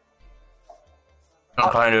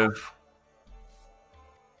 And kind of.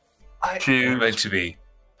 I'm about to be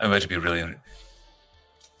really.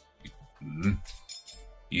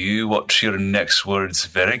 You watch your next words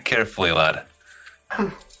very carefully, lad.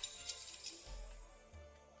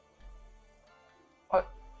 What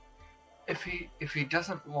if he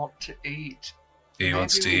doesn't want to eat? He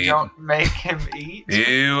wants to eat. Don't make him eat.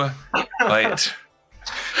 You wait.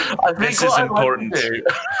 This is important.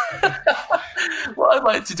 What I'd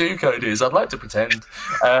like to do, Cody, is I'd like to pretend.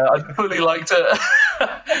 I'd fully like to.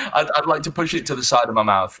 I'd like to push it to the side of my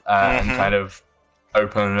mouth and kind of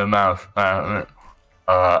open the mouth.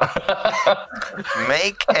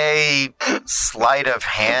 Make a sleight of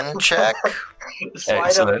hand check.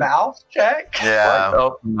 Sleight of mouth check? Yeah. Sleight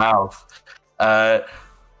of mouth.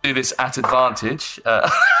 Do this at advantage.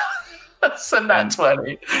 That's a nat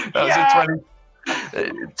 20. That was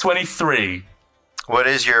a 23. What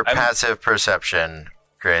is your passive perception,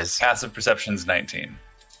 Grizz? Passive perception's 19.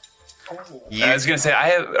 I was gonna say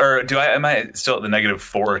am I still at the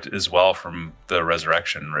 -4 as well from the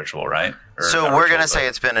resurrection ritual, right? So we're gonna say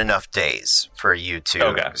it's been enough days for you to.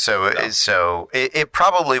 Okay. So it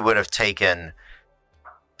probably would have taken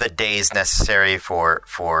the days necessary for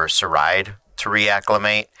Saride to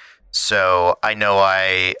reacclimate. So I know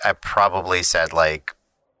I probably said like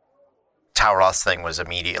Tauros thing was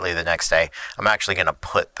immediately the next day. I'm actually gonna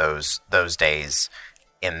put those days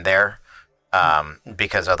in there.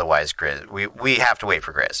 Because otherwise, Grizz, we have to wait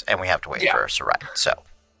for Grizz, and we have to wait for Saride. So,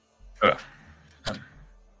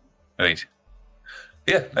 right,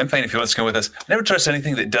 yeah, I'm fine if he wants to come with us. Never trust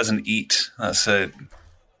anything that doesn't eat. That's everything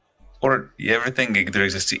either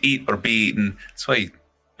exists to eat or be eaten. That's why,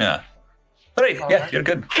 yeah. All right, yeah, you're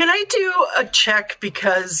good. Can I do a check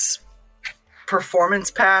because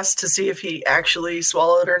performance pass to see if he actually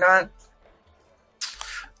swallowed or not?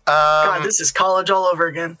 God, this is college all over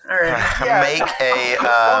again. All right. Yeah. Make a.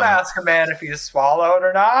 Don't ask a man if he's swallowed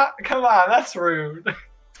or not. Come on, that's rude.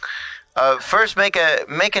 First, make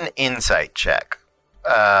an insight check,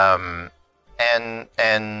 and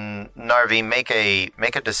Narvi make a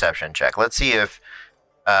deception check. Let's see if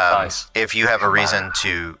if you have a reason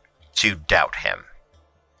to doubt him.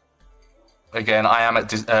 Again, I am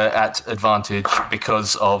at advantage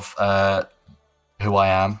because of who I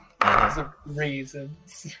am. There's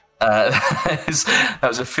reasons. That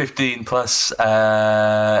was a 15 plus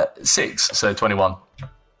 6, so 21.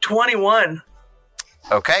 21.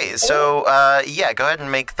 Okay, so yeah, go ahead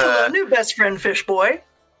and make Hello, the new best friend, Fish Boy.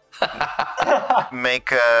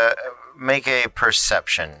 make a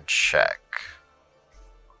perception check.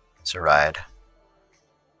 Saride.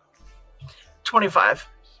 25.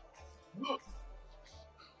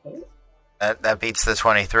 That beats the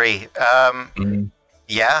 23.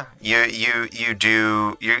 Yeah, you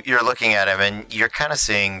do. You're looking at him, and you're kind of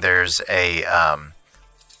seeing there's a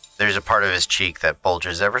part of his cheek that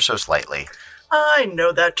bulges ever so slightly. I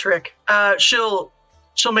know that trick. She'll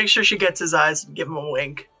make sure she gets his eyes and give him a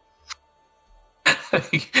wink.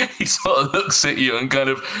 He sort of looks at you and kind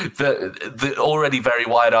of the already very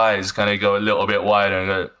wide eyes kind of go a little bit wider and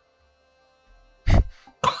go.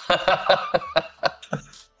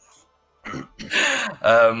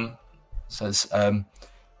 Says,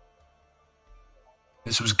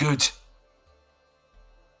 this was good.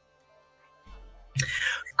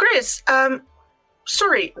 Grace,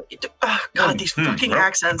 sorry. Oh, God, these fucking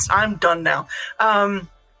accents. I'm done now.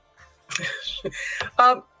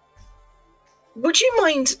 Would you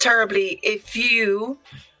mind terribly if you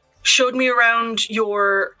showed me around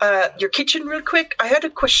your kitchen real quick? I had a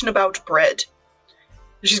question about bread.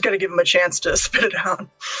 She's got to give him a chance to spit it out.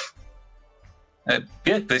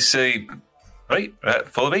 Yeah, they say, right,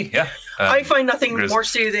 follow me, yeah. I find nothing Grizz, more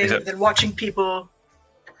soothing than watching people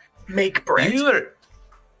make bread.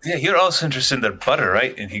 You're also interested in their butter,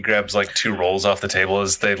 right? And he grabs like 2 rolls off the table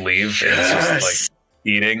as they leave, and he's just like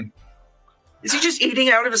eating. Is he just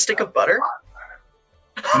eating out of a stick of butter?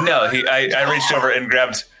 No, I reached over and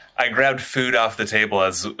grabbed food off the table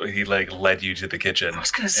as he like led you to the kitchen. I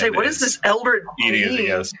was gonna say, what is this elder eating as he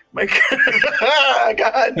goes? My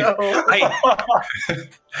God, no.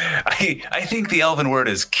 I think the elven word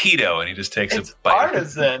is keto, and he just takes a bite.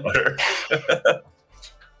 Artisan.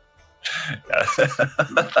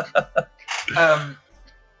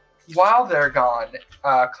 While they're gone,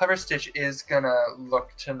 Clever Stitch is gonna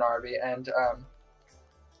look to Narvi and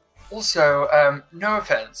also, no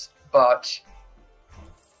offense, but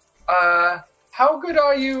how good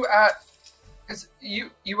are you at? Because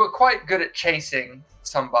you were quite good at chasing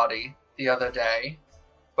somebody the other day,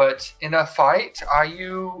 but in a fight, are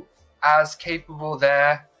you as capable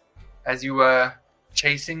there as you were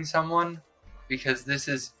chasing someone? Because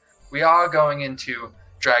we are going into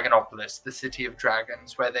Dragonopolis, the city of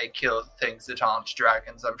dragons, where they kill things that aren't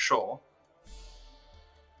dragons, I'm sure.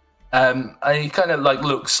 And he kind of like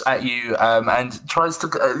looks at you and tries to.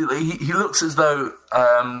 He looks as though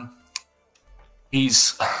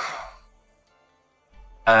he's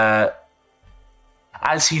as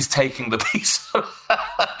he's taking the piece of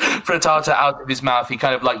frittata out of his mouth. He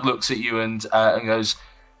kind of like looks at you and goes,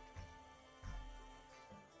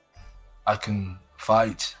 "I can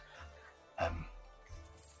fight.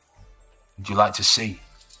 Would you like to see?"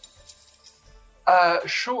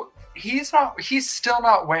 Sure. He's still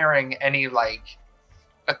not wearing any, like,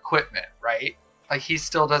 equipment, right? Like, he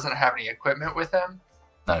still doesn't have any equipment with him?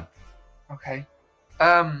 No. Okay.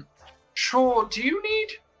 Sure. Do you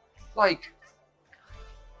need, like,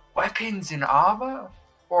 weapons and armor?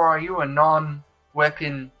 Or are you a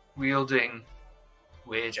non-weapon wielding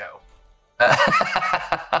weirdo?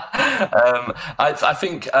 I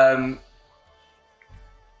think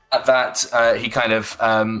At that, he kind of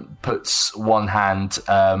puts one hand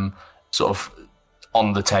sort of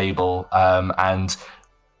on the table, and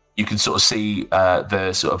you can sort of see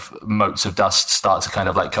the sort of motes of dust start to kind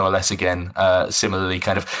of like coalesce again. Similarly,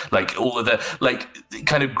 kind of like all of the like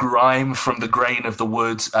kind of grime from the grain of the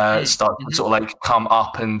wood starts to sort of like come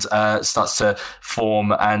up and starts to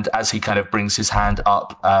form. And as he kind of brings his hand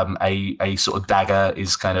up, a sort of dagger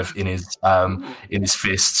is kind of in his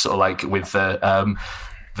fist, sort of like with the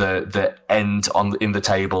end in the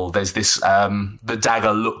table. There's this the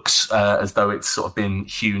dagger looks as though it's sort of been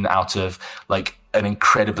hewn out of like an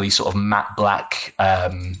incredibly sort of matte black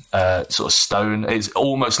sort of stone. It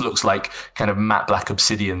almost looks like kind of matte black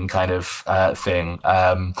obsidian kind of thing,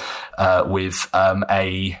 with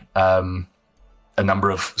a number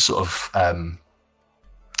of sort of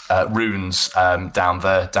runes down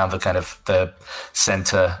the kind of the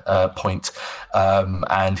center point,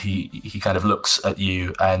 and he kind of looks at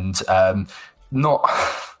you and not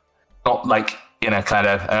like, you know, kind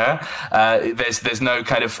of there's no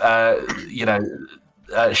kind of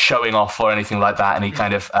showing off or anything like that, and he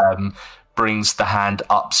kind of brings the hand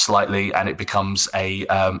up slightly, and it becomes a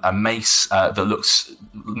mace that looks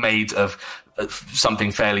made of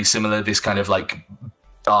something fairly similar, this kind of like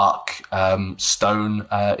dark stone,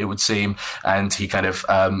 it would seem, and he kind of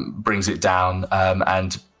brings it down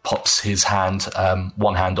and pops his hand,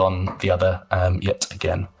 one hand on the other, yet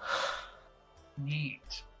again.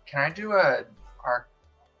 Neat. Can I do a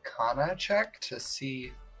Arcana check to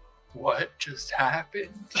see what just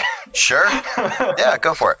happened? Sure. Yeah,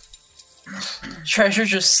 go for it. Treasure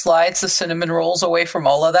just slides the cinnamon rolls away from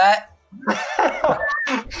all of that.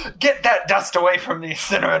 Get that dust away from these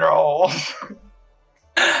cinnamon rolls.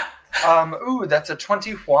 Ooh, that's a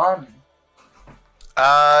 21.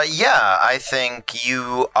 Yeah, I think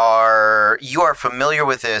you are familiar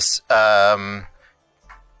with this.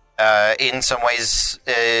 In some ways,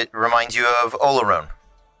 it reminds you of Olaroon.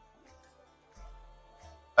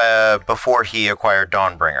 Before he acquired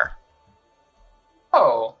Dawnbringer.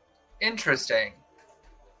 Oh, interesting.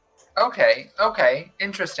 Okay,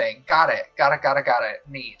 interesting. Got it.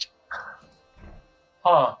 Neat.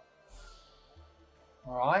 Huh.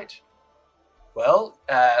 Alright. Well,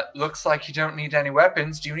 looks like you don't need any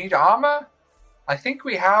weapons. Do you need armor? I think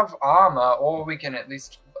we have armor, or we can at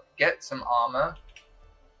least get some armor.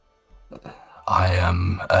 I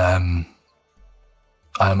am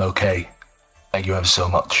okay. Thank you ever so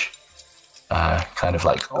much. Kind of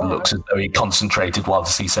like looks as though he concentrated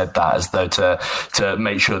whilst he said that, as though to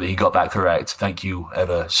make sure that he got that correct. Thank you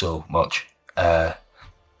ever so much. Right.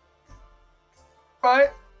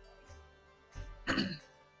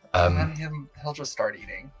 And then he'll just start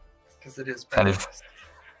eating, because it is kind of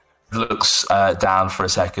looks down for a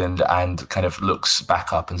second and kind of looks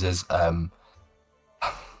back up and says,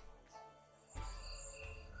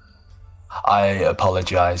 I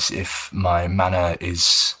apologize if my manner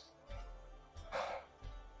is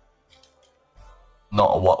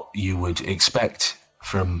not what you would expect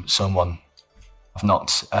from someone. I've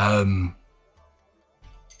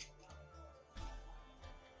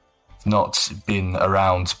not been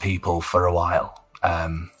around people for a while.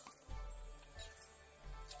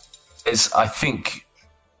 I think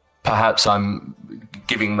perhaps I'm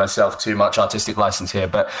giving myself too much artistic license here,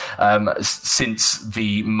 but since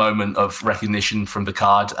the moment of recognition from the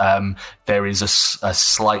card, there is a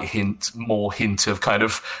slight hint of kind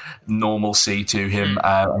of normalcy to him.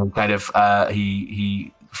 And kind of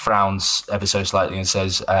he frowns ever so slightly and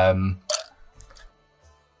says,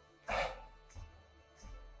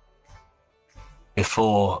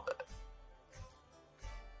 before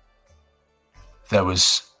there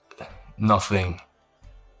was nothing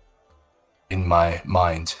in my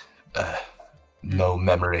mind, no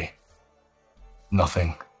memory,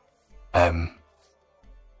 nothing.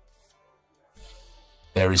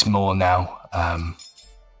 There is more now.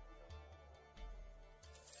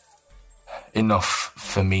 Enough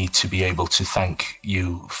for me to be able to thank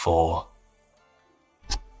you for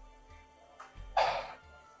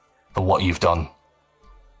what you've done.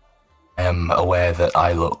 I am aware that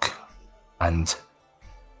I look and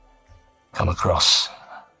come across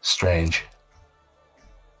strange.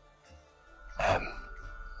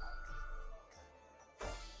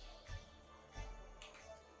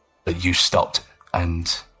 But you stopped and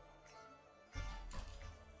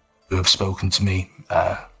you have spoken to me.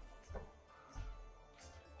 And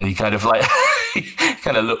he kind of like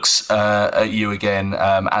kind of looks at you again,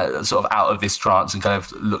 sort of out of this trance, and kind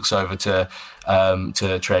of looks over to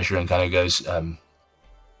Treasure and kind of goes,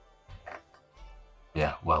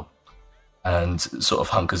 yeah, well, and sort of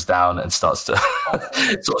hunkers down and starts to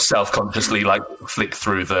sort of self-consciously like flick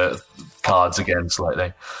through the cards again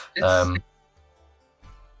slightly.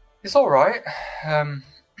 It's all right.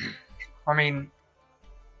 I mean,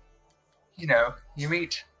 you know, you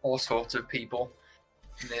meet all sorts of people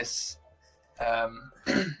in this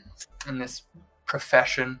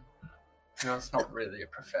profession. You know, it's not really a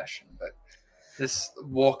profession, but this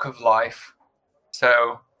walk of life.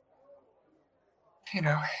 So, you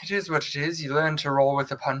know, it is what it is. You learn to roll with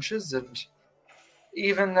the punches, and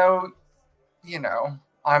even though, you know,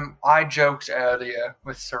 I joked earlier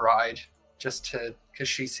with Saride because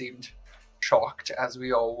she seemed shocked, as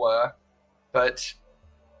we all were, but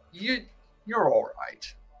you're all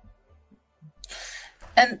right.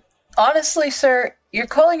 And honestly, sir, you're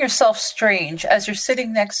calling yourself strange as you're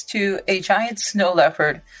sitting next to a giant snow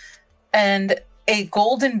leopard and a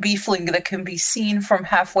golden beefling that can be seen from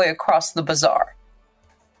halfway across the bazaar.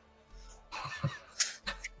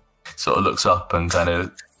 Sort of looks up and kind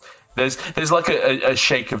of there's like a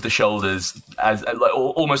shake of the shoulders as like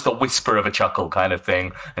almost a whisper of a chuckle kind of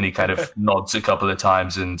thing, and he kind of nods a couple of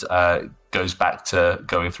times and goes back to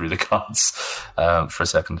going through the cards for a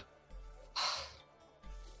second.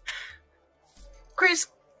 Chris,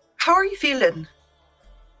 how are you feeling?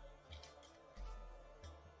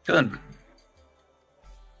 Feeling.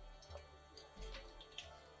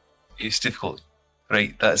 It's difficult.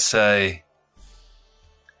 Right, that's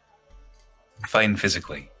fine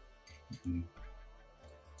physically.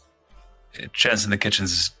 A chance in the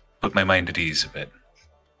kitchen's put my mind at ease a bit.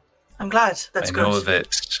 I'm glad. That's good.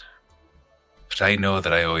 I know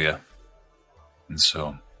that I owe you. And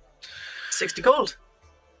so... 60 gold.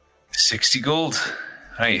 60 gold.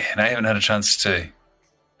 Right, and I haven't had a chance to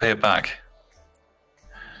pay it back.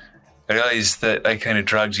 I realised that I kind of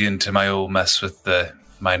dragged you into my old mess with the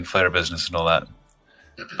Mind Flayer business and all that.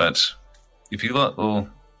 But if you lot will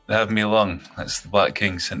have me along, that's the Black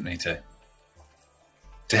King sent me to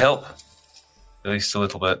help, at least a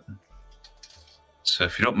little bit. So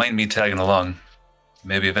if you don't mind me tagging along,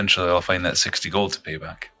 maybe eventually I'll find that 60 gold to pay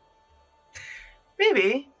back.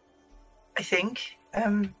 Maybe. I think.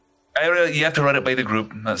 You have to run it by the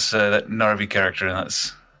group. That's that Narvi character, and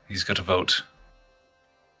he's got a vote.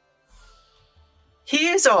 He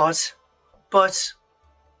is odd, but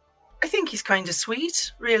I think he's kind of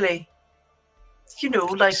sweet, really. You know,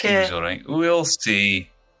 like... Seems all right. We'll see.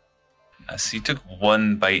 He took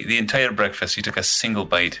one bite. The entire breakfast, he took a single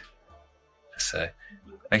bite. So,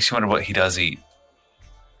 makes you wonder what he does eat.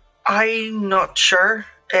 I'm not sure.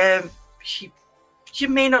 You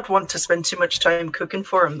may not want to spend too much time cooking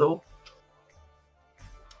for him, though.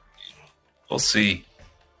 We'll see.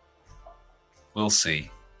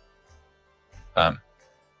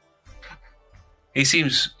 He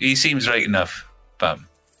seems right enough. I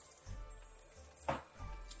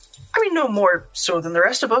mean, no more so than the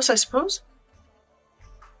rest of us, I suppose.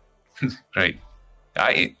 Right.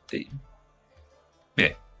 Yeah,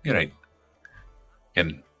 you're right.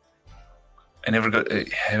 And I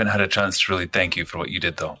haven't had a chance to really thank you for what you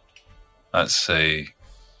did, though. That's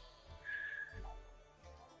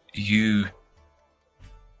you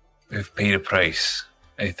have paid a price,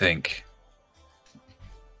 I think.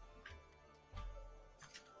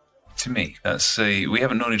 To me, that's we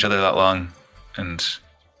haven't known each other that long, and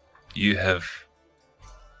you have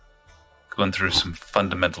gone through some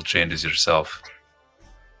fundamental changes yourself.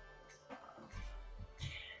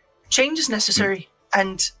 Change is necessary,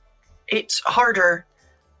 and it's harder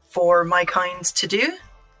for my kind to do.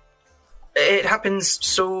 It happens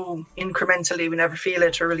so incrementally, we never feel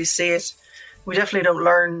it or really see it. We definitely don't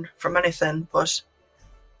learn from anything, but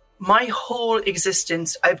my whole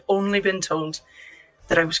existence, I've only been told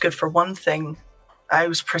that I was good for one thing. I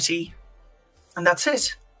was pretty, and that's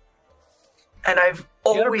it. And I've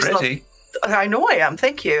always You're pretty. I know I am,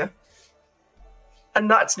 thank you. And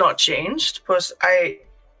that's not changed, but I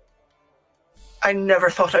never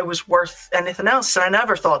thought I was worth anything else, and I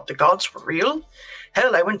never thought the gods were real.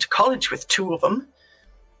 Hell, I went to college with 2 of them.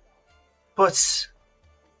 But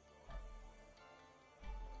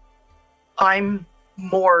I'm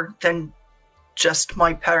more than just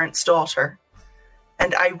my parents' daughter.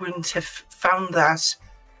 And I wouldn't have found that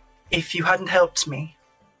if you hadn't helped me.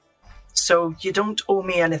 So you don't owe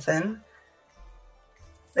me anything.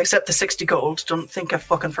 Except the 60 gold. Don't think I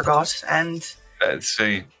fucking forgot. And... and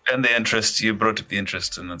the interest, you brought up the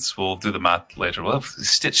interest, and we'll do the math later.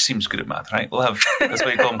 Stitch seems good at math, right? That's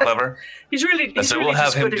why you call him clever. He's really we'll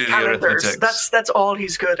have him do the arithmetics. That's all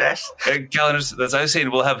he's good at. Calendars, as I was saying,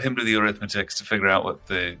 we'll have him do the arithmetics to figure out what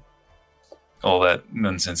all that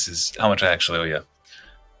nonsense is, how much I actually owe you.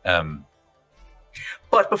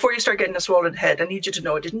 But before you start getting a swollen head, I need you to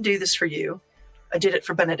know I didn't do this for you. I did it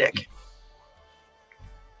for Benedict.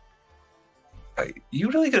 You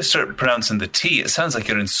really got to start pronouncing the T. It sounds like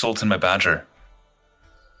you're insulting my badger.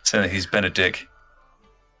 Saying that he's Benedict.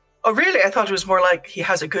 Oh, really? I thought it was more like he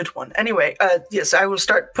has a good one. Anyway, yes, I will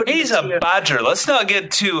start putting... He's a badger. Let's not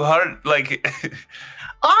get too hard. Like,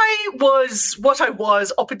 I was what I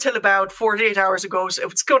was up until about 48 hours ago, so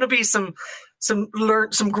it's going to be some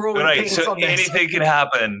growing pains so on this. anything can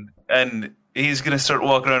happen, and he's going to start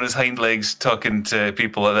walking around his hind legs talking to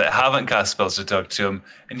people that haven't cast spells to talk to him,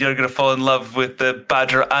 and you're going to fall in love with the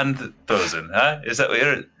badger and Thousand, huh? Is that what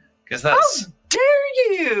you're... Because that's... How dare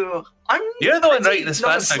you? You're the one writing this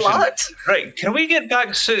not fan a fiction. slut. Right, can we get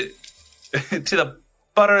back to the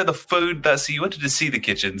butter of the food? That's you wanted to see the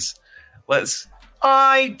kitchens. Let's...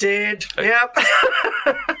 I did, yep.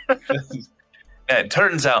 It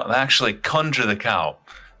turns out they actually conjure the cow,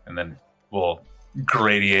 and then we'll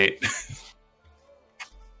gradiate.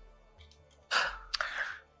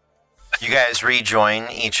 You guys rejoin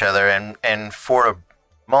each other, and for a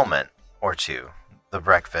moment or two, the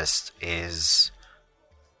breakfast is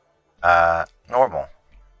normal,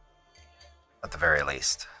 at the very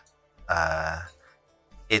least.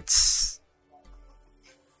 It's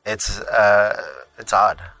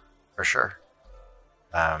odd, for sure.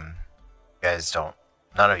 You guys don't,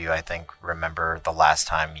 none of you, I think, remember the last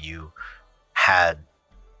time you had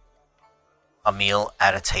a meal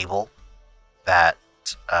at a table that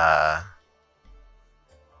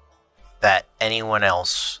that anyone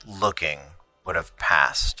else looking would have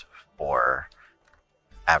passed for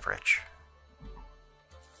average.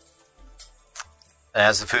 And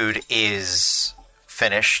as the food is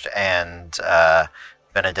finished and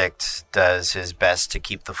Benedict does his best to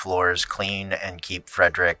keep the floors clean and keep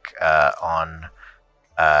Frederick on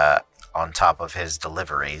top of his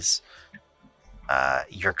deliveries,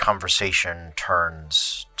 your conversation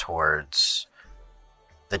turns towards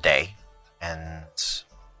the day and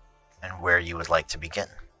where you would like to begin.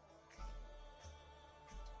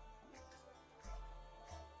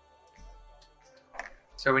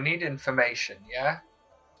 So we need information, yeah?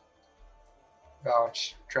 About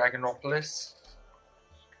Dragonopolis.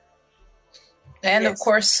 And Yes. of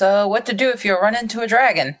course, what to do if you run into a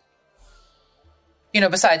dragon.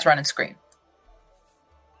 Besides run and scream.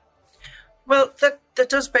 Well, that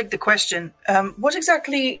does beg the question. What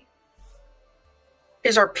exactly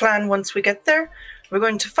is our plan once we get there? We're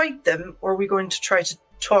going to fight them, or are we going to try to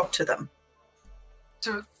talk to them?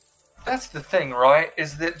 So that's the thing, right?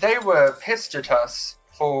 Is that they were pissed at us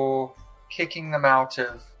for kicking them out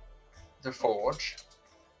of the forge,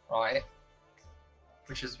 right?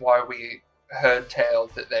 Which is why we heard tale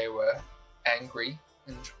that they were angry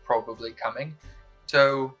and probably coming.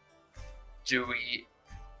 So do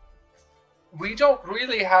we don't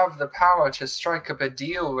really have the power to strike up a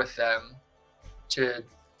deal with them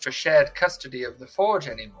for shared custody of the forge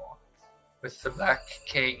anymore, with the Black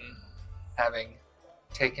King having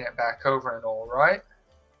taken it back over and all, right?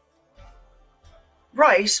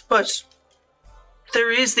 Right, but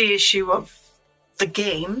there is the issue of the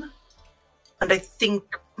game, and I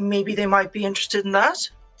think maybe they might be interested in that.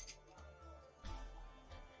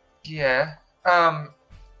 Yeah.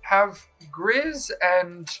 Have Grizz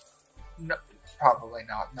and... No, probably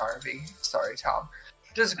not Narvi. Sorry, Tom.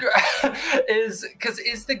 Is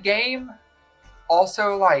the game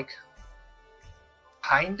also, like,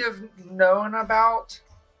 kind of known about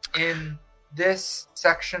in this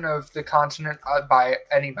section of the continent by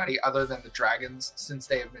anybody other than the dragons, since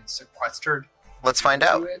they have been sequestered? Let's find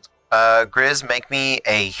out. Grizz, make me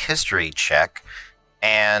a history check.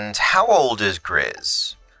 And how old is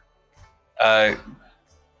Grizz?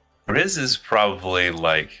 Grizz is probably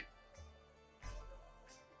like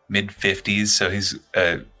mid-50s, so he's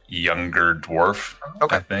a younger dwarf,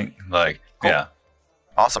 Okay. I think. Like, Cool. yeah.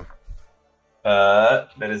 Awesome. That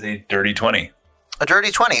is a dirty 20. A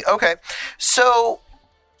dirty 20. Okay. So,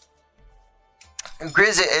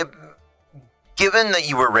 Grizz, given that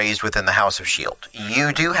you were raised within the House of Shield,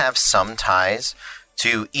 you do have some ties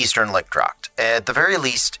to Eastern Lickdrocht. At the very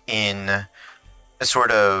least in a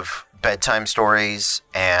sort of bedtime stories,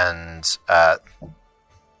 and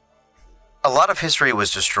a lot of history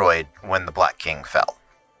was destroyed when the Black King fell.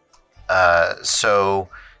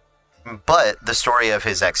 But the story of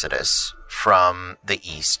his exodus from the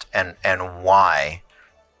East and why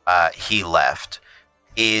he left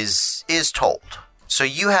is told. So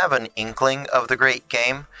you have an inkling of the Great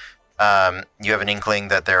Game. You have an inkling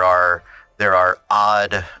that there are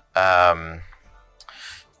odd,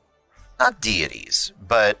 not deities,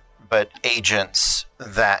 but agents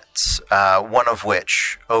that one of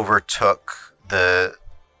which overtook the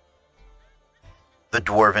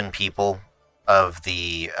dwarven people of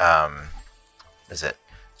the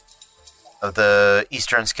of the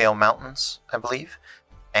Eastern Scale Mountains, I believe,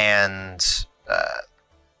 and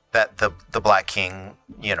that the Black King,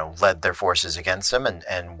 led their forces against them,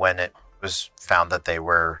 and when it was found that they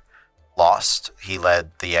were lost, he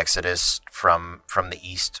led the exodus from the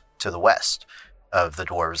east to the west of the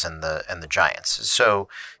dwarves and the giants. So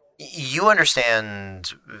you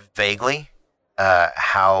understand vaguely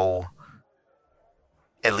how,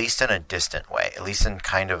 at least in a distant way, at least in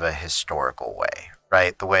kind of a historical way,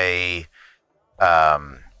 right? The way,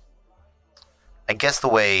 I guess the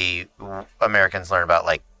way Americans learn about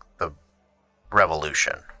like the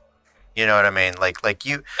Revolution. You know what I mean? Like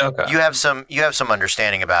you have some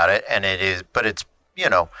understanding about it, and but it's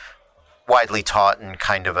widely taught in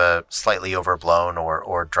kind of a slightly overblown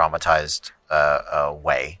or dramatized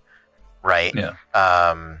way, right? Yeah.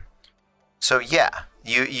 So yeah,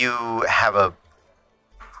 you have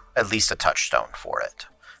at least a touchstone for it.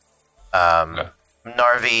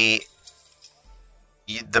 Narvi,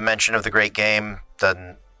 the mention of the Great Game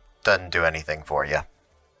doesn't do anything for you.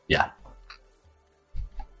 Yeah.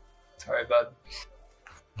 Sorry, bud.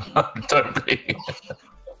 Don't be.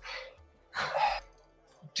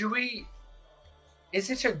 Is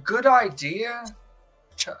it a good idea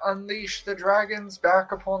to unleash the dragons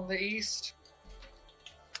back upon the east?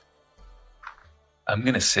 I'm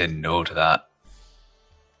going to say no to that.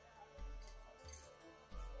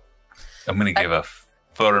 I'm going to give a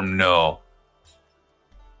firm no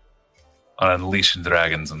on unleashing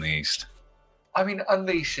dragons in the east. I mean,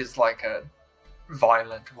 unleash is like a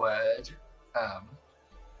violent word.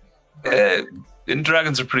 And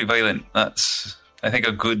dragons are pretty violent. I think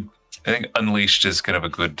unleashed is kind of a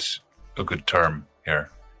good term here.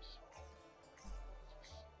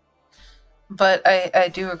 But I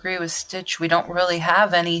do agree with Stitch. We don't really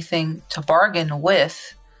have anything to bargain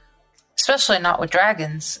with, especially not with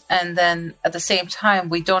dragons. And then at the same time,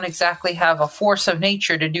 we don't exactly have a force of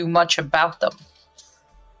nature to do much about them.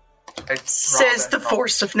 Says the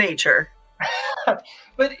force of nature.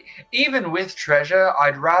 But even with treasure,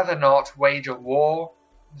 I'd rather not wage a war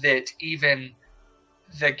that even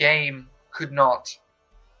the game could not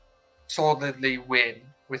solidly win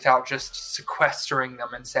without just sequestering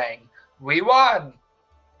them and saying, "We won!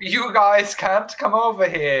 You guys can't come over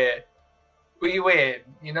here. We win,"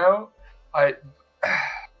 But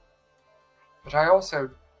I also,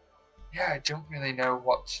 I don't really know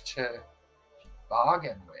what to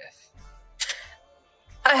bargain with.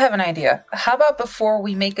 I have an idea. How about before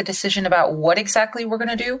we make a decision about what exactly we're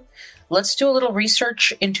going to do, let's do a little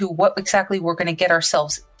research into what exactly we're going to get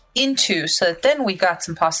ourselves into, so that then we've got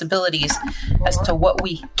some possibilities as to what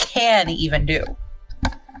we can even do.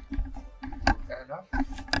 Fair enough.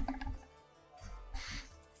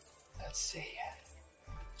 Let's see.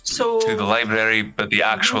 So To the library, but the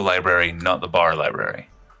actual library, not the bar library.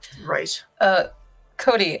 right.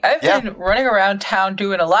 Cody, I've been running around town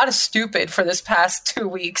doing a lot of stupid for this past 2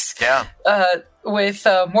 weeks. Yeah. With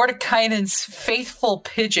Mordekainen's faithful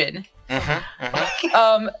pigeon.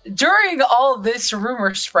 Mm-hmm. During all this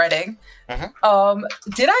rumor spreading,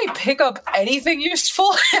 did I pick up anything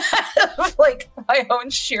useful out of like my own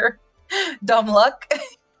sheer dumb luck?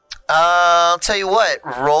 I'll tell you what.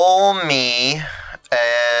 Roll me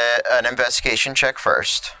an investigation check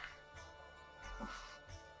first.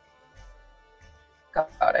 God,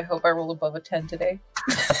 I hope I roll above a 10 today.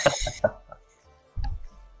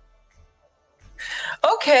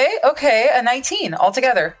 Okay, a 19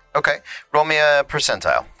 altogether. Okay. Roll me a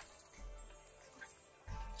percentile.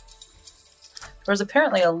 There's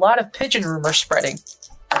apparently a lot of pigeon rumor spreading.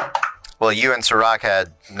 Well, you and Sirach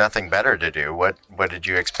had nothing better to do. What did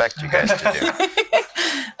you expect you guys to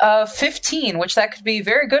do? 15, which that could be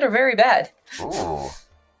very good or very bad. Ooh.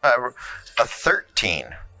 A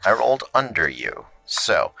 13. I rolled under you.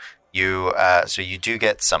 So you do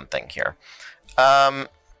get something here.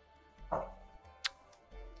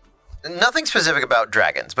 Nothing specific about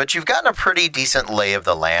dragons, but you've gotten a pretty decent lay of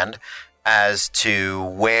the land as to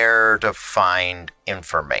where to find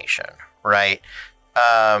information, right?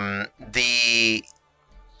 The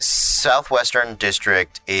southwestern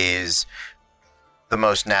district is the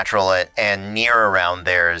most natural, and near around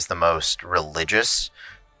there is the most religious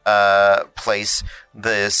place.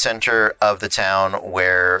 The center of the town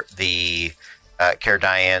where the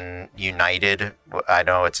Cardaean United, I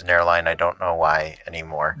know it's an airline, I don't know why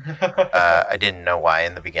anymore. I didn't know why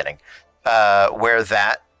in the beginning. Where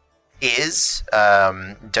that is,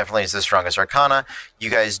 definitely is the strongest arcana. You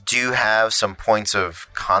guys do have some points of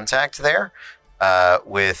contact there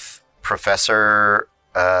with Professor,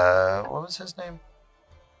 what was his name?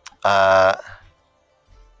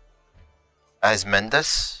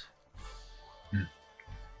 Asmendus?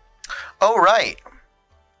 Oh, right.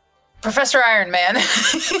 Professor Iron Man.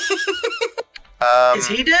 Is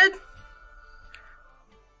he dead?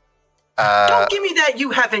 Don't give me that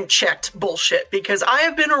you haven't checked bullshit, because I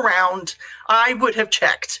have been around. I would have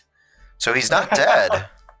checked. So he's not dead.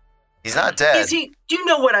 He's not dead. Is he? Do you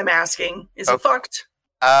know what I'm asking? Is he fucked?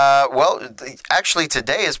 Well, actually,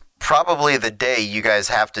 today is probably the day you guys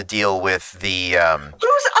have to deal with the.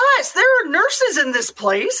 Who's us? There are nurses in this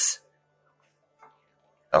place.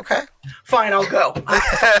 Okay. Fine, I'll go.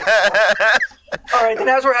 All right, and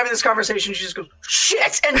as we're having this conversation, she just goes,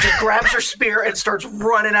 shit, and just grabs her spear and starts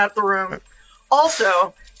running out the room.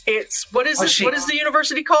 Also, it's, what is the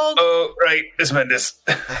university called? Oh, right, Asmendus.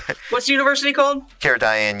 What's the university called?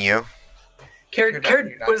 Caradian U.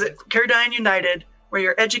 Caradian United, where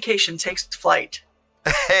your education takes flight.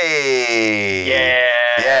 Hey.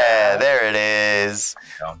 Yeah, there it is.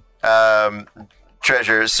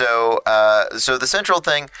 Treasure. So the central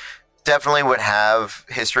thing definitely would have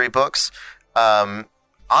history books.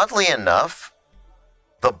 Oddly enough,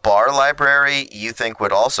 the bar library you think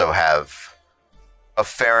would also have a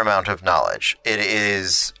fair amount of knowledge. It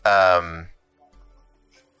is,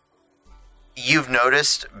 you've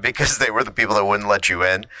noticed, because they were the people that wouldn't let you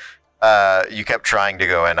in, you kept trying to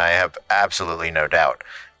go in. I have absolutely no doubt.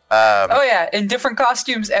 Oh yeah, in different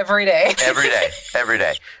costumes every day. Every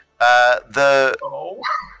day.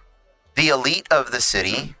 The elite of the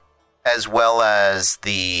city, as well as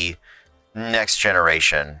the next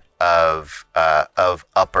generation of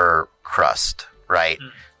upper crust, right,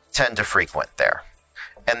 tend to frequent there,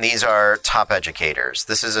 and these are top educators.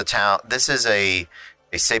 This is a town. This is a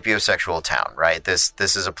sapiosexual town, right? This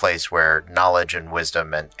is a place where knowledge and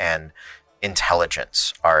wisdom and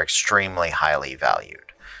intelligence are extremely highly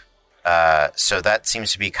valued. So that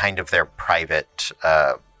seems to be kind of their private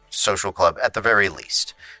social club at the very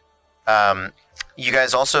least. You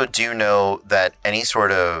guys also do know that any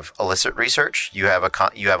sort of illicit research, you have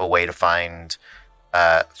a way to find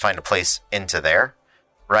a place into there,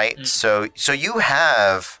 right? So you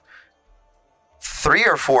have 3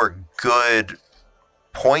 or 4 good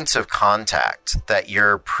points of contact that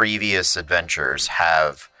your previous adventures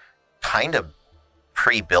have kind of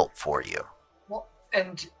pre-built for you. Well,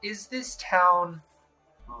 and is this town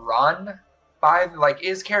run by,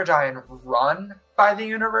 is Caradian run by the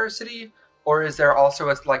university? Or is there also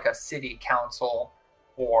a city council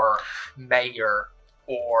or mayor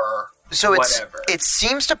or whatever? It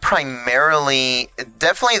seems to primarily,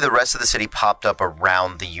 definitely the rest of the city popped up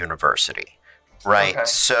around the university, right? Okay.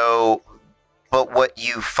 So, but what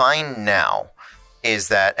you find now is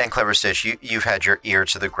that, and Clever Stitch, you've had your ear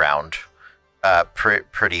to the ground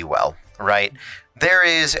pretty well, right? There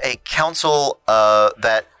is a council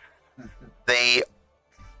that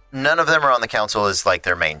none of them are on the council as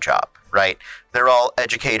their main job, right? They're all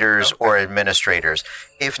educators or administrators.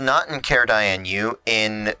 If not in Caradian U,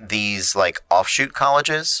 in these offshoot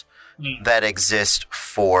colleges that exist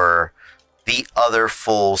for the other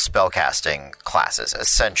full spellcasting classes,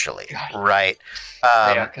 essentially, right?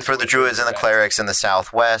 For the druids and the clerics in the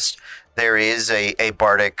southwest, there is a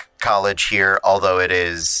bardic college here, although it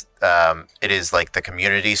is the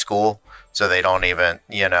community school, so they don't even,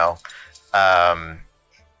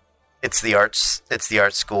 it's the arts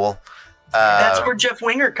school. That's where Jeff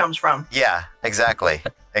Winger comes from. Yeah, exactly.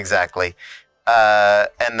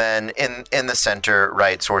 And then in the center,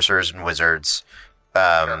 right, sorcerers and wizards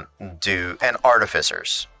and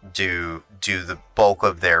artificers do the bulk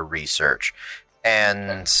of their research,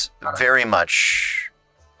 and very much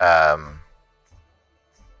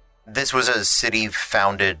this was a city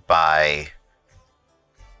founded by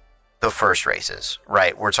the first races,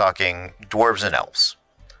 right? We're talking dwarves and elves.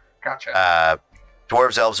 Gotcha.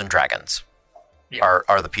 Dwarves, elves, and dragons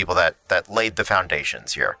are the people that laid the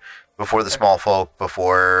foundations here. Before the small folk,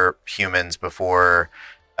 before humans, before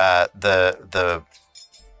the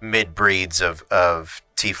mid breeds of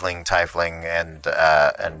tiefling, tiefling, and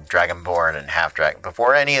dragonborn and half dragon.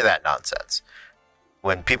 Before any of that nonsense,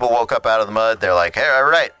 when people woke up out of the mud, they're like, "Hey, all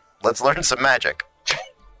right, let's learn some magic."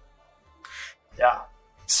 Yeah.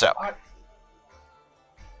 So.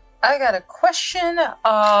 I got a question.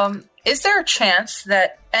 Is there a chance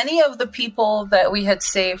that any of the people that we had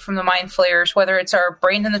saved from the Mind Flayers, whether it's our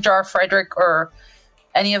Brain in the Jar Frederick or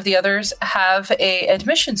any of the others, have a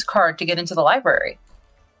admissions card to get into the library?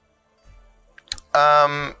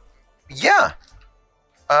 Yeah.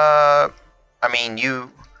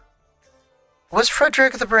 Was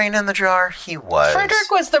Frederick the Brain in the Jar? He was. Frederick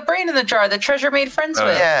was the brain in the jar that Treasure made friends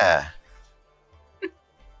with. Yeah.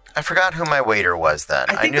 I forgot who my waiter was then.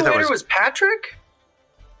 I think the waiter was Patrick.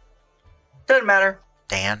 Doesn't matter.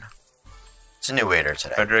 Dan. It's a new waiter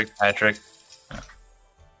today. Frederick, Patrick.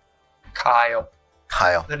 Kyle.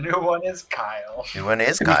 Kyle. The new one is Kyle. New one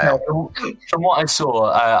is Kyle. From what I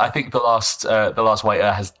saw, I think the last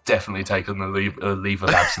waiter has definitely taken the leave of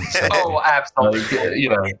absence. Oh, absolutely. You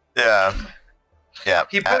know, Yeah. Yeah.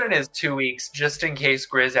 He put in his 2 weeks just in case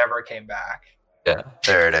Grizz ever came back. yeah.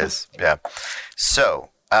 There it is. Yeah. So,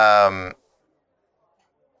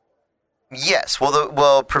 yes.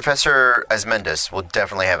 Well, Professor Asmendis will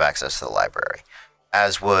definitely have access to the library,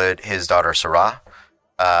 as would his daughter Sarah.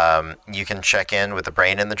 You can check in with the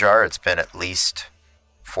brain in the jar. It's been at least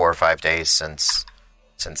 4 or 5 days since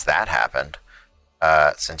that happened.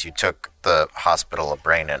 Since you took the hospital a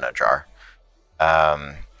brain in a jar.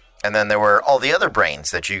 And then there were all the other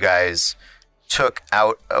brains that you guys took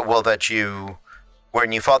out.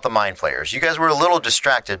 When you fought the Mind Flayers, you guys were a little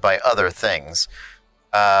distracted by other things.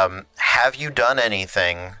 Have you done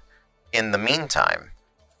anything in the meantime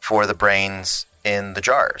for the brains in the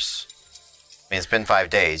jars? I mean, it's been 5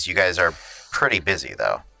 days. You guys are pretty busy,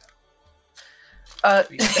 though.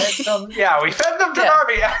 We fed them to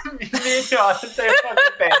Narvi. Me and you on the same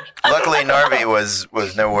fucking page. Luckily, Narvi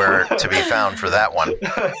was nowhere to be found for that one.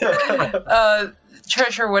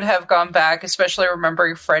 Treasure would have gone back, especially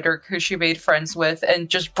remembering Frederick, who she made friends with, and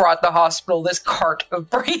just brought the hospital this cart of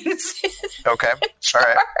brains. Okay. All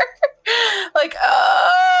right. Like,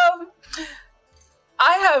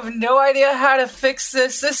 I have no idea how to fix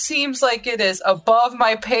this. This seems like it is above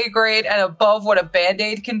my pay grade and above what a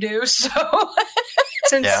Band-Aid can do, so...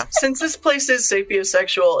 Since this place is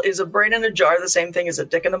sapiosexual, is a brain in a jar the same thing as a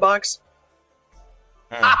dick in a box?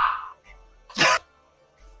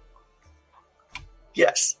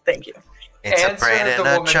 Yes, thank you. It's a Answer brain the in a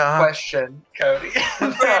woman's jar. question, Cody.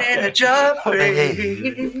 Brain in a jar,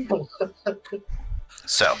 Hey.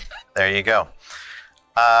 So, there you go.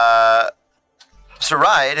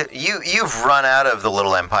 Saride, you've run out of the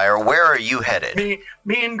Little Empire. Where are you headed?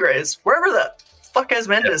 Me and Grizz, wherever the fuck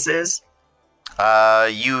Asmendis is.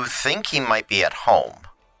 You think he might be at home.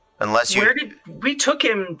 Unless you... We took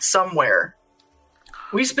him somewhere.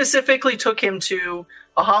 We specifically took him to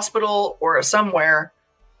a hospital or a somewhere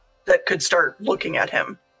that could start looking at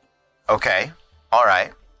him. Okay. All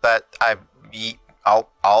right. I'll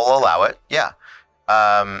allow it. Yeah.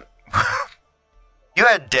 You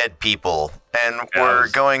had dead people and were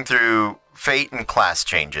going through fate and class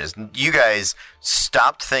changes. You guys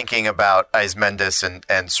stopped thinking about Asmendis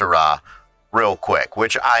and Sarah real quick,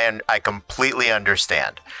 which I completely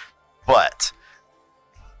understand. But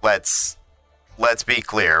let's be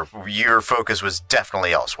clear. Your focus was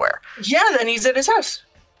definitely elsewhere. Yeah, then he's at his house.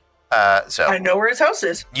 So I know where his house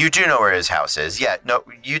is. you do know where his house is. Yeah, no,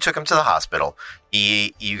 you took him to the hospital.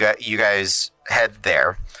 You guys head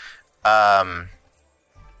there.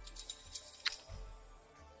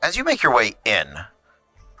 As you make your way in,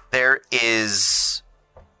 there is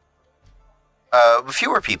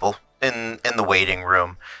fewer people in the waiting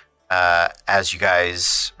room. As you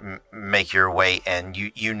guys make your way in,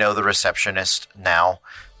 you know the receptionist now,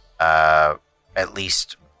 at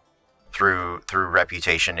least through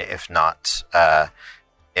reputation, if not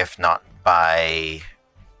by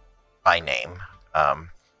name.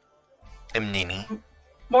 Imnini.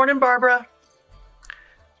 Morning, Barbara.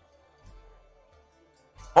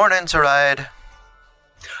 Morning, Saride.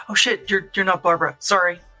 Oh shit, you're not Barbara.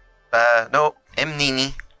 Sorry. No,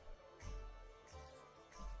 Imnini.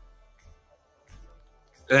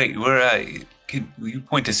 Hey, will you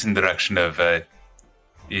point us in the direction of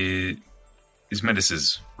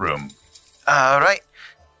Asmendis' room? Right.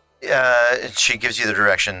 She gives you the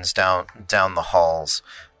directions down the halls.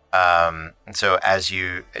 So as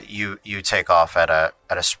you take off at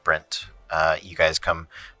a sprint, you guys come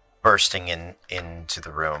bursting into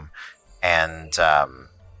the room, and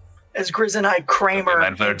As Grizz and I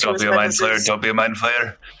Kramer. Don't be a mind flayer. Don't be a mind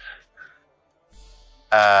flayer.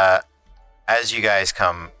 As you guys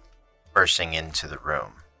come bursting into the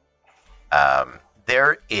room,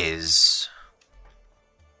 there is...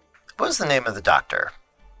 What was the name of the doctor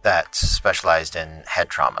that specialized in head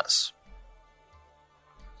traumas?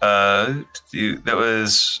 That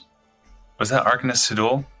was that Arcanus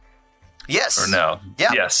Sidul? Yes. Or no?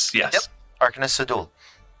 Yeah. Yes. Yep. Arcanus Sidul.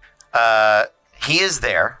 He is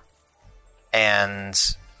there, and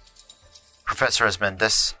Professor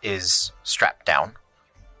Asmendis is strapped down.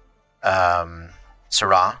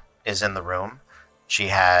 Sarah is in the room. She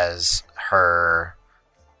has her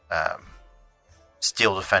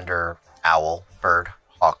Steel Defender owl, bird,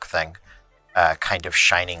 hawk thing, kind of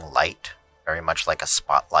shining light, very much like a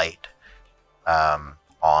spotlight, on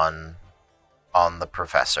the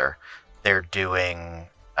professor. They're doing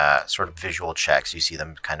sort of visual checks. You see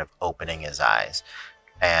them kind of opening his eyes,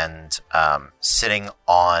 and sitting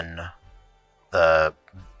on the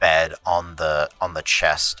bed on the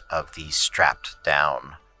chest of the strapped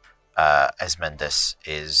down Asmendis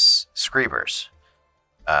is Screebers,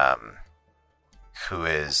 who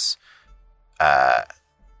is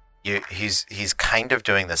he's kind of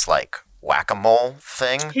doing this like whack-a-mole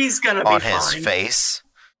thing. He's gonna be on fine. his face.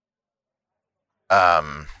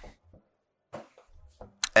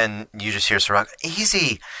 And you just hear Sirach,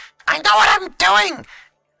 easy. I know what I'm doing.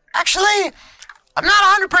 Actually, I'm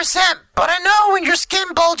not 100%, but I know when your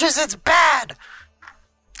skin bulges, it's bad.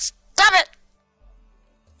 Stop it.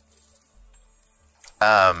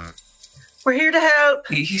 We're here to help.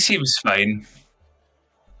 He seems fine.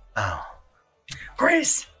 Oh,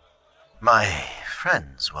 Grace. my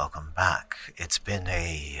friends, welcome back. It's been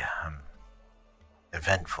a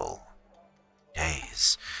eventful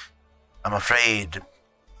days. I'm afraid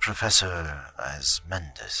Professor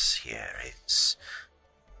Asmendis here is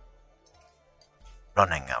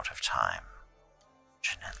running out of time.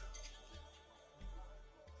 Jeanette.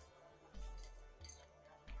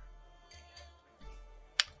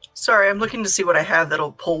 Sorry, I'm looking to see what I have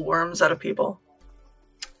that'll pull worms out of people.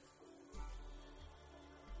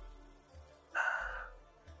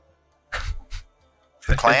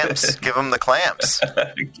 The clamps. Give him the clamps.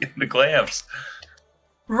 Get the clamps.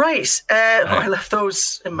 Right. I left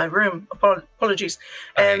those in my room. Apologies.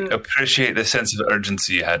 I appreciate the sense of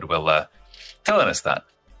urgency you had while telling us that.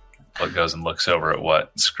 What goes and looks over at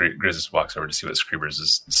what Grizz walks over to see what Screebers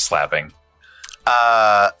is slapping.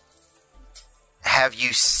 Have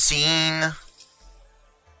you seen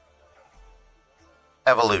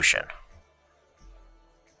Evolution?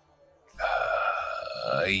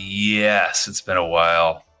 Yes, it's been a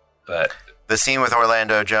while, but The scene with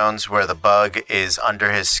Orlando Jones where the bug is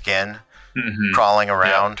under his skin, crawling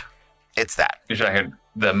around. Yeah. It's that. You're talking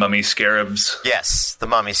the mummy scarabs? Yes, the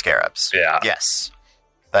mummy scarabs. Yeah. Yes.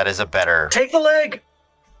 That is a better... Take the leg!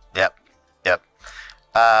 Yep.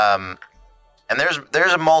 And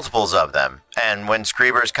there's multiples of them. And when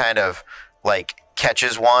Screebers kind of, like,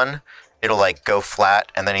 catches one, it'll, like, go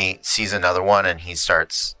flat, and then he sees another one, and he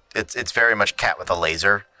starts... It's very much cat with a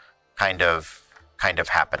laser kind of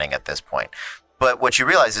happening at this point. But what you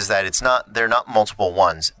realize is that they're not multiple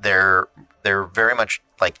ones. They're very much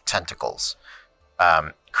like tentacles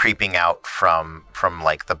creeping out from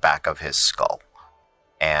like the back of his skull.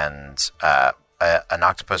 And an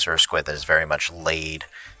octopus or a squid that is very much laid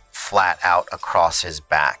flat out across his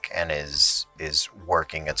back and is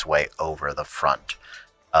working its way over the front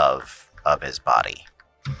of his body.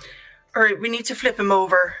 All right, we need to flip him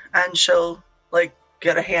over, and she'll, like,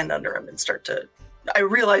 get a hand under him and start to... I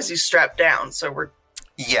realize he's strapped down, so we're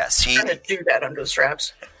Yes, trying to do that under the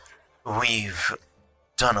straps. We've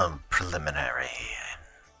done a preliminary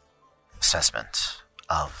assessment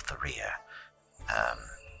of the rear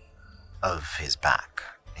of his back.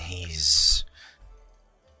 He's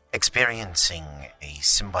experiencing a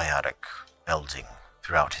symbiotic melding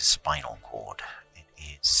throughout his spinal cord. It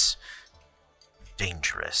is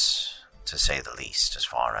dangerous, to say the least, as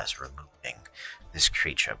far as removing this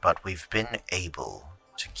creature, but we've been able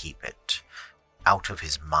to keep it out of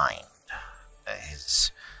his mind.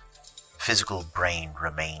 His physical brain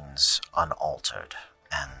remains unaltered,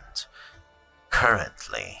 and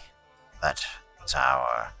currently that is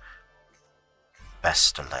our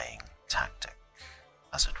best delaying tactic,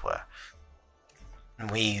 as it were.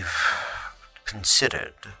 We've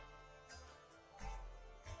considered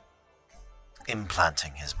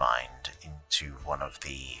implanting his mind into one of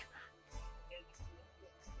the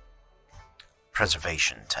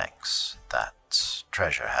preservation tanks that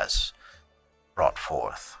Treasure has brought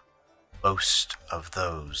forth. Most of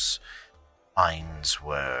those minds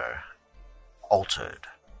were altered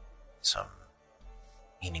in some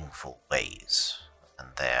meaningful ways,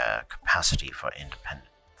 and their capacity for independent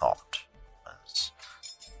thought was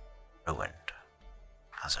ruined,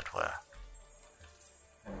 as it were.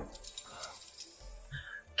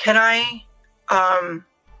 Can I,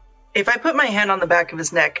 if I put my hand on the back of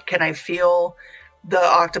his neck, can I feel the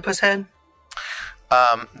octopus head?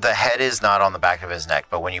 The head is not on the back of his neck,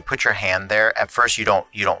 but when you put your hand there, at first you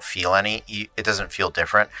don't feel any. It doesn't feel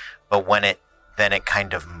different, but when it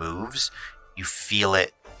kind of moves, you feel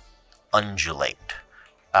it undulate.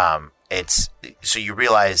 It's so you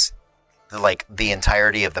realize like the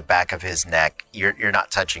entirety of the back of his neck. You're not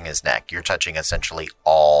touching his neck. You're touching essentially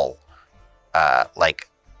all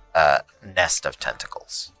nest of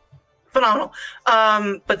tentacles. Phenomenal.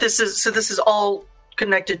 But this is all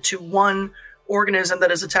connected to one organism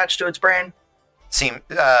that is attached to its brain.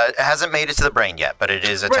 hasn't made it to the brain yet, but it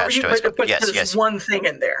is attached to it. But Yes, there's yes. one thing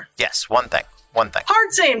in there. Yes, one thing.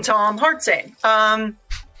 Hard same, Tom. Hard same.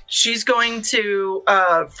 She's going to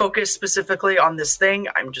focus specifically on this thing.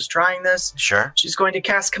 I'm just trying this. Sure. She's going to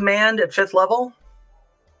cast command at 5th level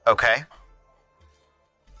Okay.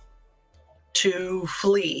 to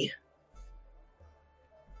flee.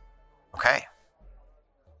 Okay.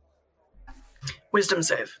 Wisdom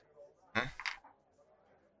save. Hmm.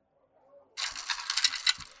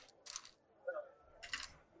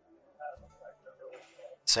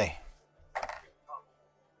 Let's see.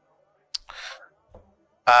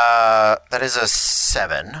 That is a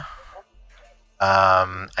 7.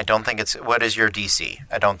 I don't think it's. What is your DC?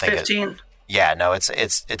 I don't think 15. Yeah, no, it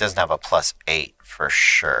doesn't have a +8 for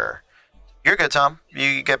sure. You're good, Tom.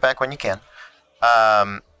 You get back when you can.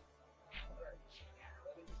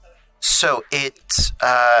 So it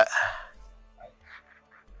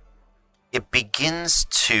begins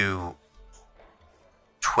to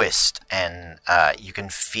twist, and you can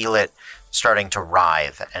feel it starting to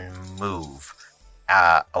writhe and move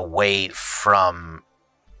away from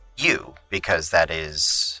you, because that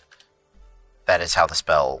is how the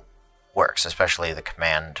spell works, especially the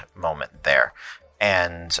command moment there.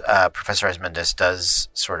 And Professor Asmundus does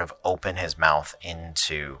sort of open his mouth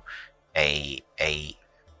into a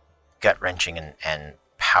gut-wrenching and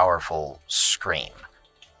powerful scream.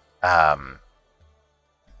 I'm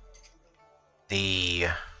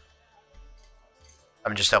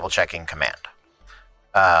just double-checking command.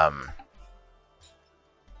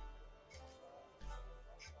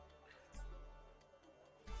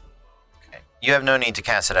 Okay. You have no need to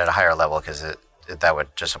cast it at a higher level, because that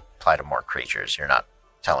would just apply to more creatures. You're not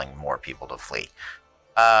telling more people to flee.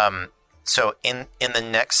 So in the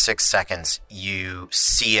next 6 seconds, you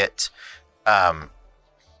see it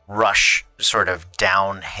rush sort of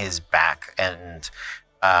down his back, and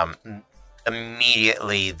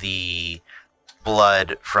immediately the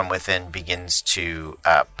blood from within begins to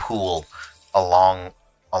pool along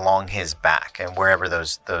his back, and wherever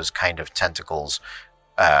those kind of tentacles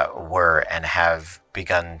were and have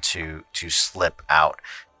begun to slip out,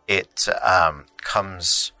 it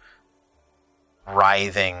comes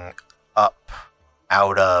writhing up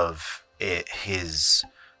out of his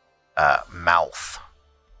mouth.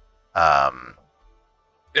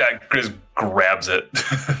 Yeah, Grizz grabs it.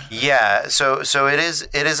 Yeah, so it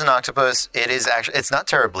is an octopus. It is actually, it's not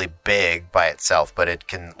terribly big by itself, but it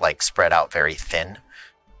can like spread out very thin.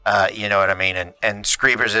 You know what I mean? And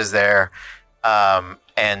Screebers is there,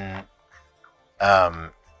 and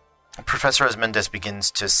Professor Asmundus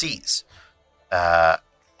begins to seize.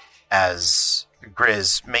 As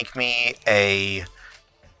Grizz, make me a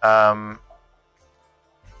I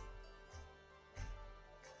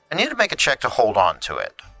need to make a check to hold on to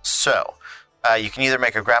it. So, you can either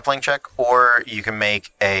make a grappling check, or you can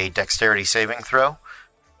make a dexterity saving throw.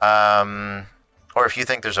 Or if you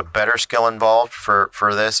think there's a better skill involved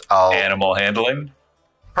for this, I'll... Animal handling.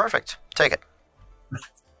 Perfect. Take it.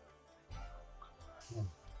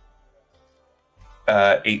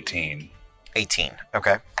 18. 18.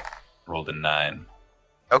 Okay. Rolled a 9.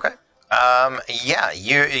 Okay. Yeah,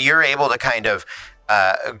 you're able to kind of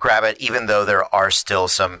grab it, even though there are still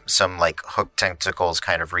some like hook tentacles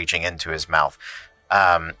kind of reaching into his mouth.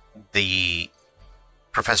 The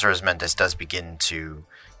Professor Asmundus does begin to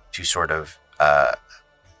sort of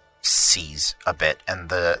seize a bit, and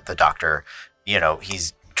the doctor,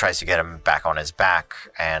 he's tries to get him back on his back,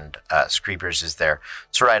 and Screebers is there.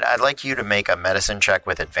 So, right, I'd like you to make a medicine check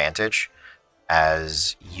with advantage,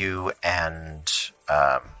 as you and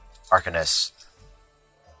Arcanus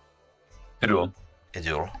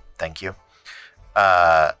Idul, thank you.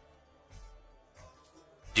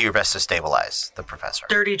 Do your best to stabilize the professor.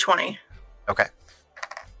 Dirty 20. Okay.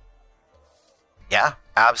 Yeah,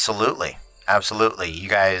 absolutely. Absolutely. You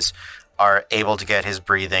guys are able to get his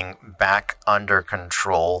breathing back under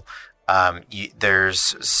control.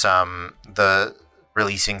 There's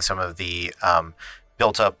releasing some of the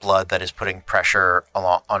built up blood that is putting pressure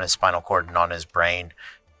on his spinal cord and on his brain,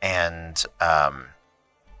 and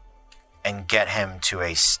get him to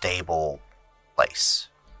a stable place.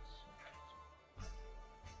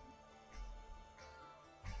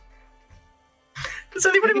 Does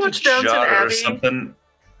anybody watch Downton Abbey? Or something.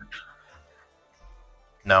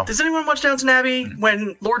 No. Does anyone watch Downton Abbey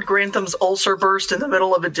when Lord Grantham's ulcer burst in the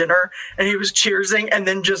middle of a dinner and he was cheersing and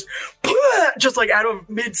then just like out of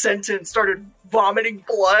mid-sentence started vomiting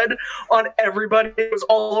blood on everybody? It was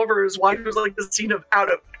all over his wife. It was like the scene of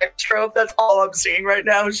Out of Extra. That's all I'm seeing right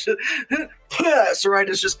now.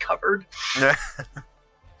 Sarita's just covered.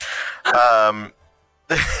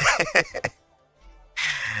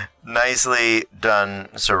 Nicely done,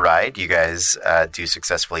 Zoraide. You guys do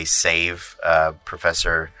successfully save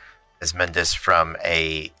Professor Asmendis from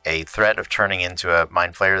a threat of turning into a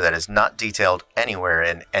mind flayer that is not detailed anywhere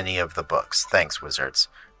in any of the books. Thanks, wizards.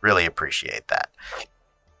 Really appreciate that.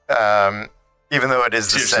 Even though it is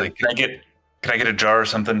Seriously, can I get a jar or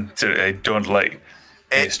something? I don't like.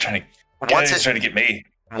 He's trying to get me.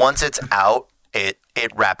 Once it's out, it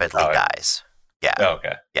rapidly dies. Yeah. Oh,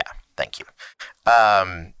 okay. Yeah. Thank you.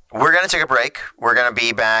 We're going to take a break. We're going to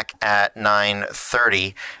be back at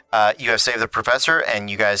 9:30. You have saved the professor, and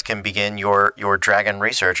you guys can begin your dragon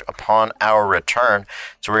research upon our return.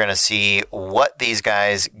 So we're going to see what these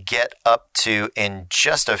guys get up to in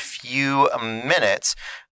just a few minutes.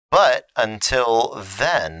 But until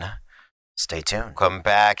then, stay tuned. Welcome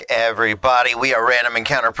back, everybody. We are Random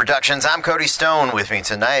Encounter Productions. I'm Cody Stone. With me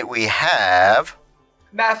tonight, we have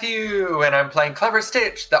Matthew, and I'm playing Clever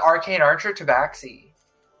Stitch, the arcane archer Tabaxi.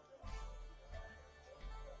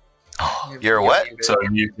 You're what? So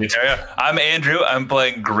I'm Andrew. I'm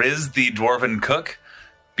playing Grizz, the dwarven cook,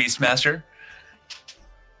 Beastmaster.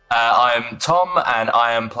 I'm Tom, and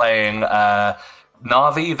I am playing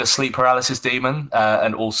Navi, the sleep paralysis demon,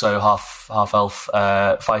 and also half elf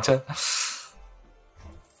fighter.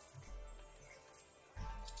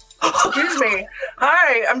 Excuse me.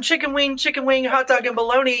 Hi, I'm chicken wing, hot dog, and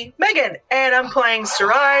bologna, Megan, and I'm playing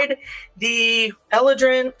Zoraide, the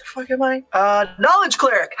Eladrin. The fuck am I? Knowledge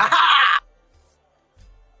cleric. Ha ha!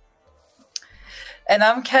 And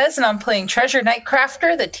I'm Kez, and I'm playing Treasure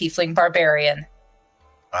Nightcrafter, the Tiefling Barbarian.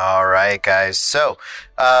 All right, guys. So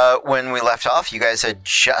when we left off, you guys had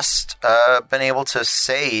just been able to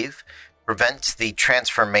prevent the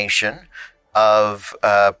transformation of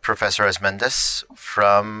Professor Asmendis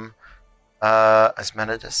from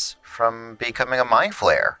becoming a mind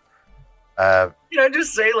flayer. Can I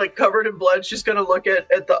just say, like, covered in blood, she's going to look at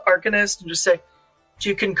the Arcanist and just say, "Do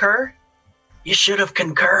you concur? You should have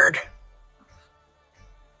concurred."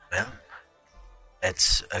 Well,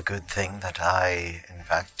 it's a good thing that I, in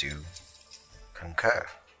fact, do concur.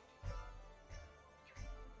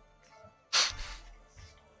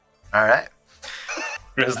 All right.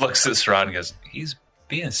 Grizz looks at Sarad and goes, "He's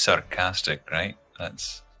being sarcastic, right?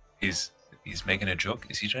 He's making a joke.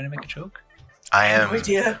 Is he trying to make a joke?" I am. No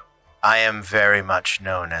idea. I am very much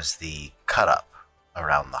known as the cut up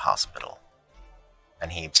around the hospital.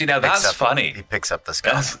 And he See, now picks that's up, funny. He picks up the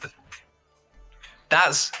skull.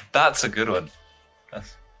 That's a good one.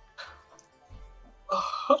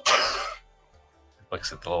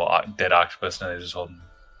 Looks at the little dead octopus, and they just hold him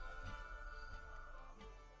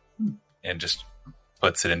and just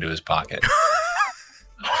puts it into his pocket.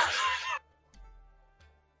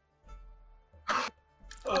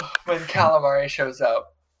 When calamari shows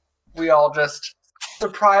up, we all just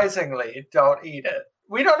surprisingly don't eat it.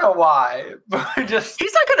 We don't know why, but we just.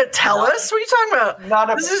 He's not going to tell us. What are you talking about? But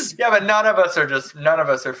none of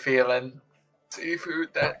us are feeling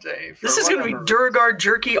seafood that day. This is going to be Durgard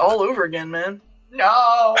jerky all over again, man.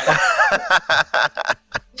 No.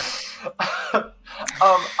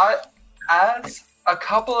 As a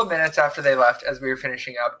couple of minutes after they left, as we were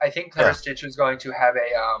finishing up, I think Clever Stitch was going to have an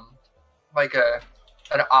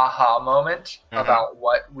aha moment about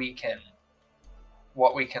what we can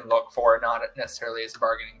look for, not necessarily as a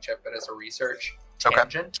bargaining chip, but as a research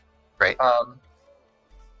tangent. Great.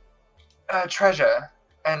 Treasure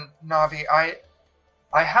and Navi,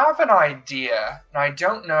 I have an idea, and I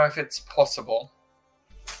don't know if it's possible.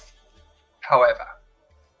 However,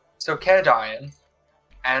 so Kedian,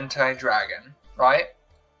 anti-dragon, right?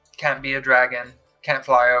 Can't be a dragon, can't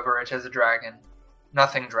fly over it as a dragon,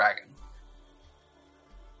 nothing dragon.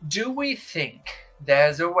 Do we think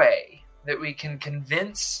there's a way that we can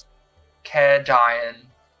convince Kedian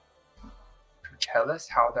to tell us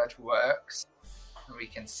how that works, and we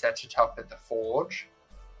can set it up at the forge?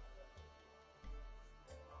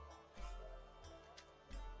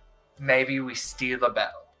 Maybe we steal a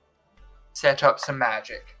bell, set up some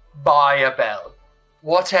magic, buy a bell,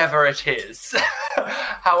 whatever it is,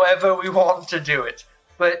 however we want to do it.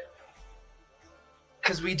 But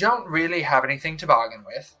because we don't really have anything to bargain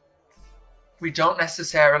with, we don't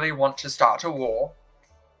necessarily want to start a war.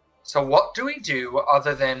 So what do we do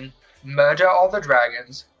other than murder all the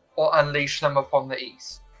dragons or unleash them upon the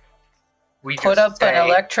east? We Put up an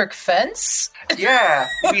electric fence? Yeah,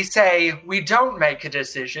 we say we don't make a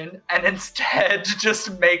decision and instead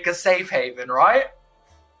just make a safe haven, right?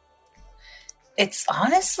 It's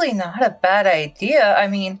honestly not a bad idea. I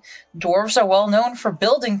mean, dwarves are well known for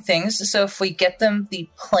building things, so if we get them the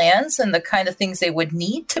plans and the kind of things they would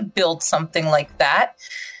need to build something like that.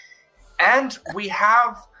 And we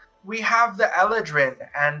have we have the Eladrin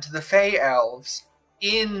and the Fey Elves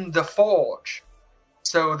in the Forge.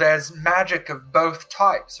 So there's magic of both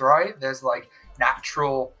types, right? There's like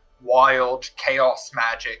natural, wild, chaos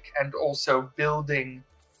magic, and also building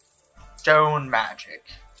stone magic.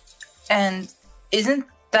 And isn't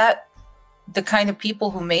that the kind of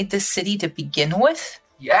people who made this city to begin with?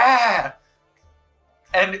 Yeah!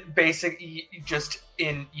 And basically,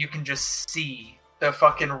 you can just see the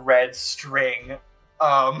fucking red string,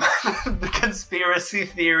 the conspiracy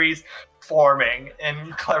theories forming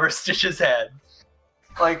in Clever Stitch's head.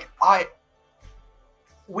 Like,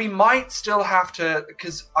 we might still have to,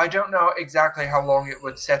 because I don't know exactly how long it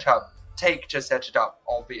would take to set it up,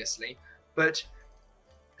 obviously, but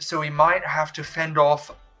so we might have to fend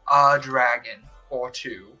off a dragon or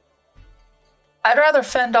two. I'd rather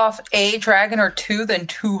fend off a dragon or two than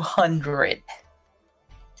 200.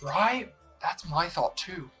 Right? That's my thought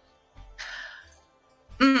too.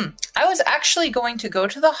 I was actually going to go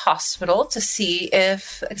to the hospital to see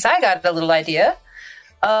if, because I got a little idea,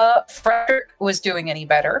 Frederick was doing any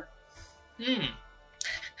better.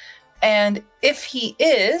 And if he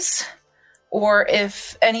is, or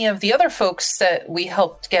if any of the other folks that we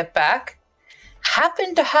helped get back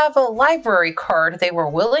happen to have a library card they were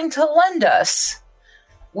willing to lend us,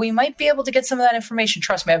 we might be able to get some of that information.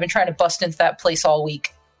 Trust me, I've been trying to bust into that place all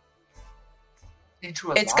week.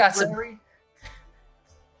 Into a It's library? got some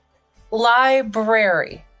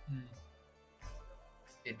library.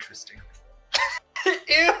 Interesting.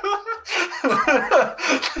 Ew.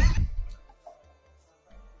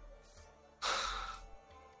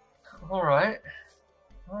 All right.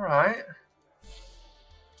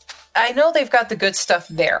 I know they've got the good stuff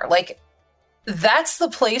there. Like, that's the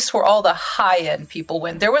place where all the high-end people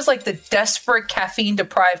went. There was, like, the desperate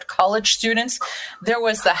caffeine-deprived college students. There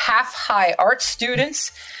was the half-high art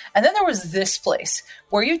students. And then there was this place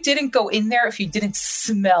where you didn't go in there if you didn't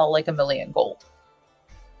smell like $1,000,000 gold.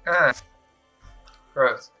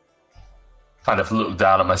 Gross. Kind of look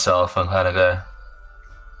down at myself and kind of go,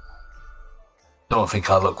 don't think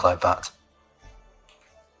I look like that.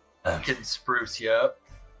 Getting spruce you up.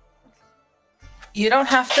 You don't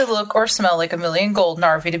have to look or smell like $1,000,000 gold,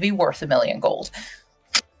 Narvi, to be worth $1,000,000 gold.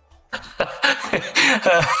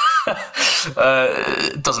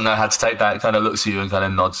 Doesn't know how to take that. Kind of looks at you and kind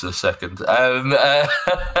of nods a second.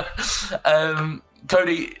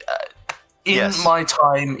 Cody, in Yes. my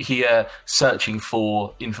time here searching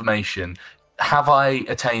for information, have I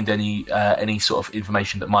attained any sort of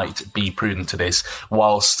information that might be prudent to this?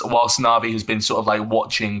 Whilst Navi has been sort of like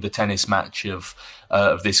watching the tennis match of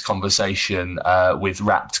this conversation with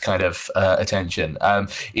rapt kind of attention,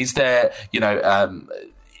 is there,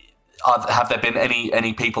 have there been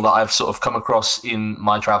any people that I've sort of come across in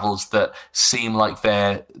my travels that seem like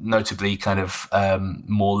they're notably kind of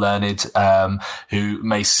more learned, who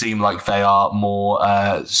may seem like they are more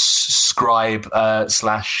scribe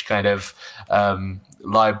slash kind of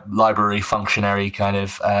library functionary kind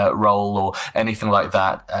of role or anything like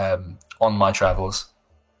that on my travels?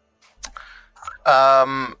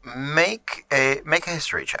 Make a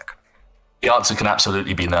history check. The answer can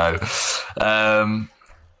absolutely be no.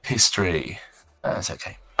 History. That's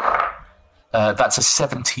okay. That's a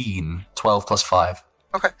 17, 12 plus 5.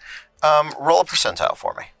 Okay. Roll a percentile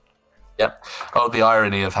for me. Yep. Oh, the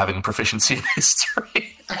irony of having proficiency in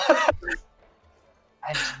history.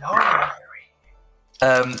 I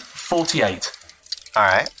know. 48. All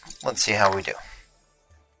right. Let's see how we do.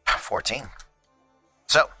 14.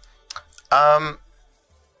 So,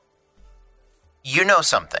 you know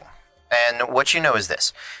something. And what you know is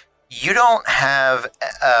this. You don't have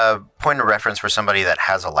a point of reference for somebody that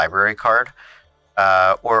has a library card,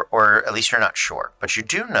 or at least you're not sure. But you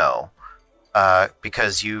do know,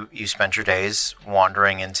 because you spent your days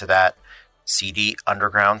wandering into that seedy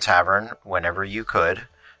underground tavern whenever you could.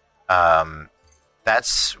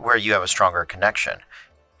 That's where you have a stronger connection.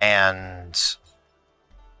 And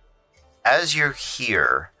as you're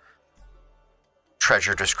here,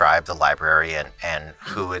 Treasure described the library and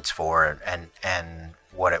who it's for and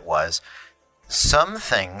what it was. Some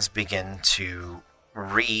things begin to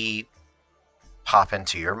pop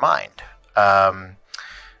into your mind.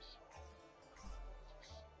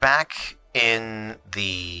 Back in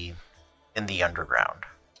the underground,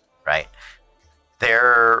 right?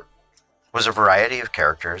 There was a variety of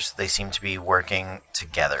characters. They seem to be working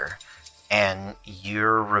together, and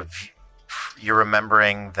you're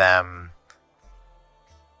remembering them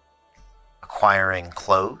acquiring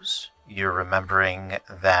clothes. You're remembering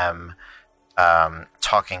them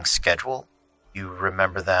talking schedule. You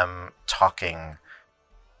remember them talking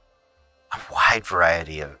a wide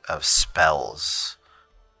variety of spells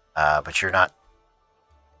but you're not.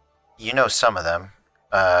 You know some of them.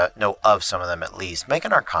 Know of some of them at least. Make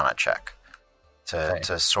an Arcana check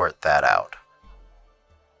to sort that out.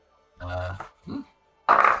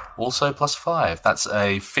 Also +5. That's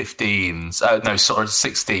a 15.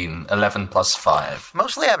 16. 11 +5.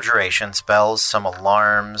 Mostly abjuration spells, some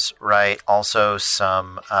alarms, right? Also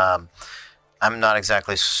some. I'm not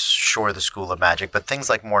exactly sure the school of magic, but things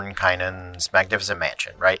like Mordenkainen's Magnificent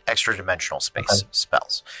Mansion, right? Extra dimensional space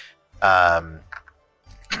spells. And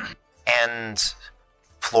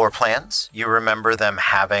floor plans. You remember them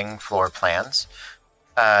having floor plans.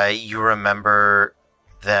 You remember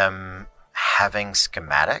them having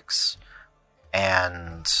schematics.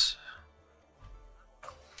 And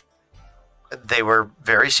they were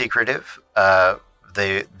very secretive.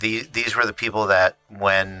 These were the people that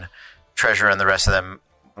when Treasure and the rest of them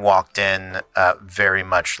walked in, very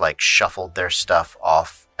much like shuffled their stuff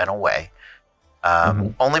off and away.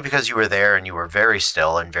 Only because you were there and you were very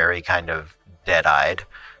still and very kind of dead-eyed,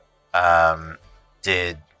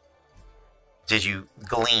 did you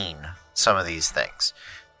glean some of these things.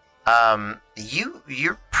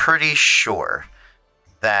 You're pretty sure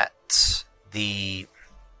that this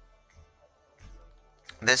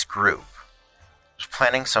group was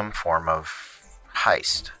planning some form of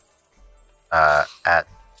heist at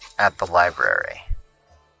the library.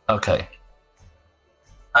 Okay.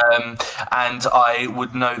 And I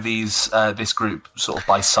would know this group sort of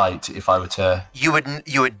by sight if I were to. You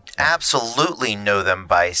would absolutely know them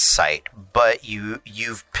by sight, but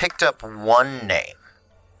you've picked up one name.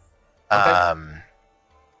 Okay.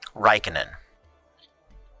 Raikkonen.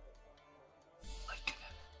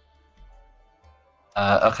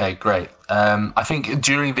 Okay, great. I think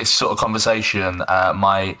during this sort of conversation,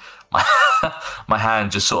 my my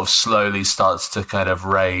hand just sort of slowly starts to kind of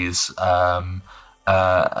raise, and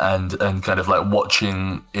kind of like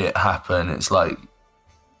watching it happen. It's like,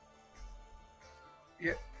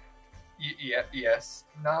 yes,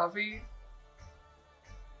 Navi.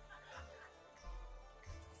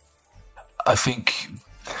 I think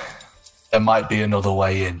there might be another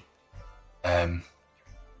way in.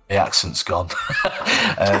 The accent's gone.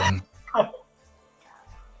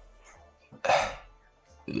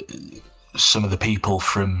 Some of the people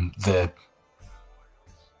from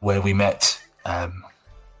where we met,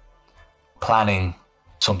 planning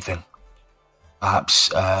something.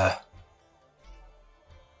 Perhaps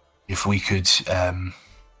if we could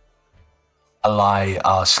ally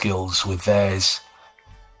our skills with theirs,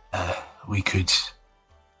 we could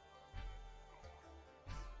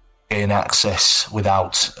gain access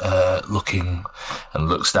without looking, and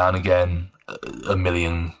looks down again, 1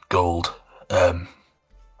 million gold.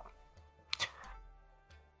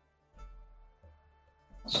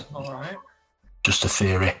 All right. Just a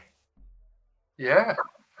theory. Yeah.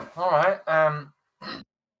 All right.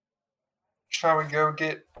 Shall we go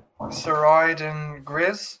get Saride and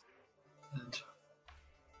Grizz and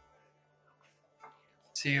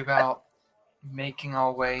see about making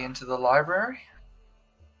our way into the library?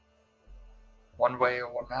 One way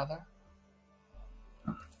or another?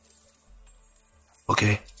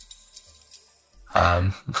 Okay.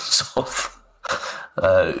 Sort of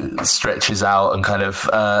stretches out and kind of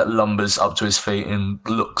lumbers up to his feet and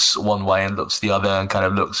looks one way and looks the other and kind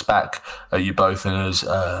of looks back at you both and is,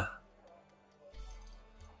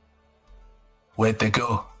 where'd they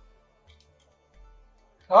go?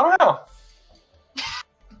 I don't know.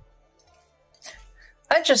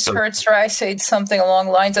 I just heard Sarai say something along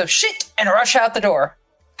the lines of shit and rush out the door,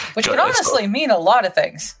 which can honestly mean a lot of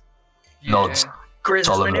things. Nods. Grizz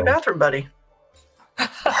is my new bathroom buddy.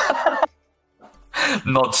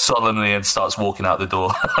 Nods solemnly and starts walking out the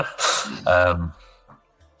door.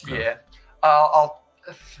 Yeah. I'll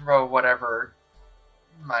throw whatever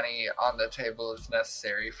money on the table is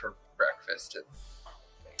necessary for breakfast.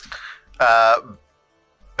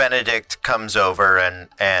 Benedict comes over and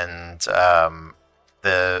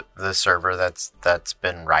the server that's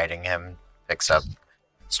been riding him picks up,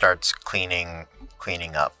 starts cleaning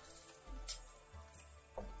up.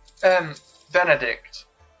 Benedict,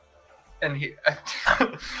 and he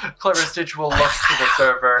Clever Stitch will look to the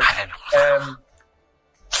server.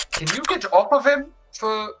 Can you get off of him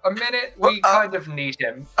for a minute? We kind of need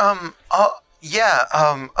him. Yeah.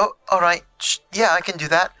 Oh, all right. Yeah, I can do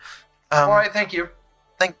that. All right. Thank you.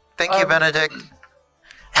 Thank you, Benedict.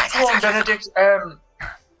 Come on, Benedict.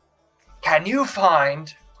 Can you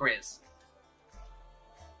find Grizz?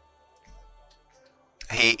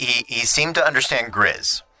 He seemed to understand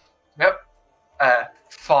Grizz. Yep.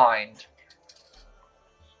 Find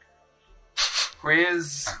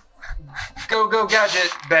Grizz. Go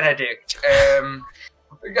gadget, Benedict.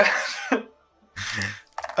 I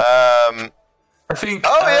think.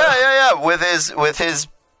 Oh yeah. With his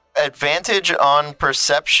advantage on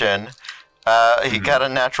perception, he got a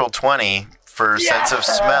natural 20 for sense of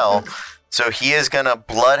smell. So he is gonna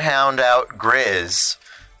bloodhound out Grizz.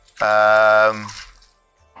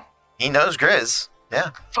 He knows Grizz.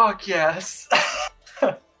 Yeah. Fuck yes.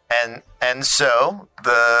 And so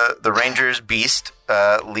the Ranger's beast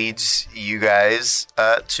leads you guys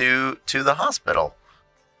to the hospital,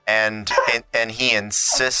 and he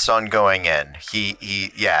insists on going in.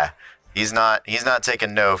 He's not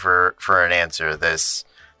taking no for an answer. This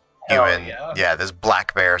human, this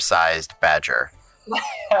black bear sized badger.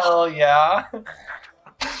 Hell yeah.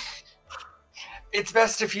 It's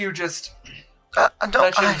best if you just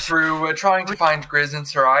let him through. We're trying to find Grizz and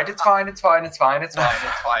Saride. It's fine.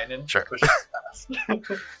 And Sure. push it past.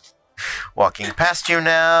 Walking past you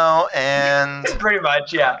now, and Pretty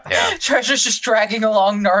much, yeah. Treasure's just dragging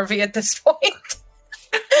along Narvi at this point.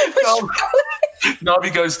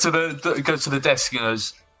 Narvi goes to the desk and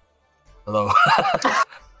goes, "Hello,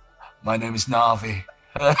 my name is Narvi."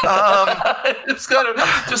 It's kind of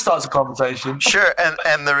just starts a conversation. Sure,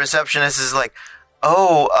 and the receptionist is like,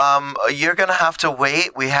 "Oh, you're gonna have to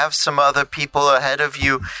wait. We have some other people ahead of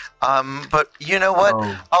you. But you know what?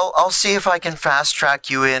 I'll see if I can fast track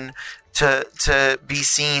you in to be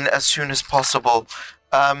seen as soon as possible.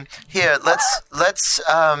 Here, let's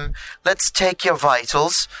take your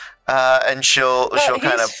vitals." And she'll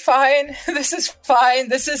kind of fine. This is fine.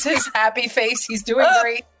 This is his happy face. He's doing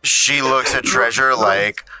great. She looks at Treasure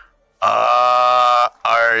like,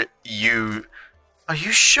 are you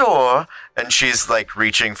sure? And she's like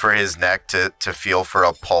reaching for his neck to feel for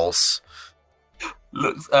a pulse.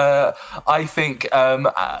 Look, I think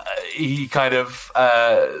he kind of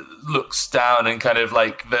looks down and kind of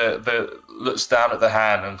like looks down at the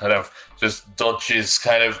hand and kind of just dodges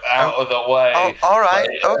kind of out of the way. Oh, all right,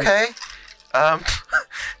 okay.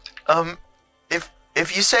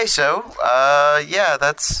 If you say so, yeah,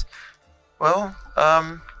 that's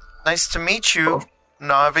nice to meet you,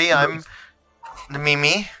 Narvi. I'm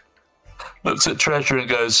Mimi. Looks at Treasure and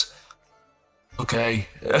goes, "Okay,"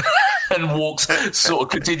 and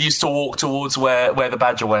continues to walk towards where the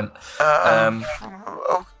badger went. All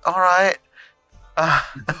right.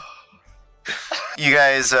 You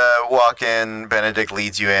guys walk in. Benedict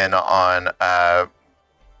leads you in on,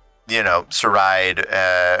 Saride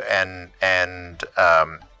and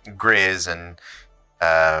Grizz and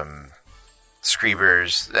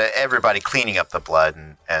Screebers. Everybody cleaning up the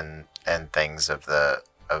blood and things of the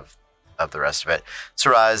rest of it.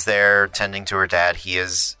 Sarai's there tending to her dad. He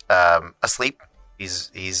is asleep.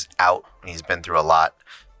 He's out. He's been through a lot.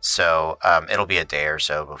 So it'll be a day or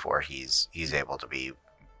so before he's able to be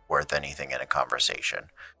worth anything in a conversation.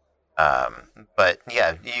 But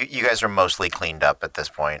yeah, you guys are mostly cleaned up at this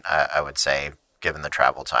point, I would say, given the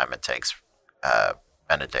travel time it takes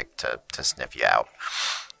Benedict to sniff you out.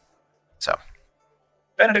 So,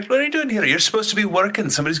 Benedict, what are you doing here? You're supposed to be working.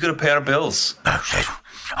 Somebody's going to pay our bills.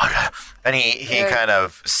 And he kind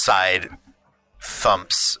of side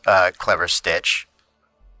thumps Clever Stitch.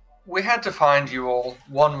 We had to find you all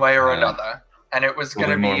one way or another, and it was going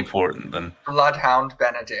to be more important than Bloodhound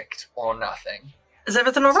Benedict or nothing. Is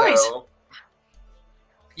everything all right? So,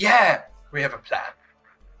 yeah, we have a plan.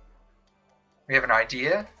 We have an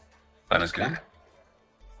idea. Plan is good.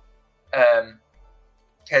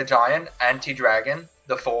 Giant, anti-dragon,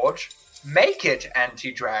 the Forge. Make it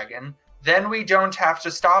anti-dragon, then we don't have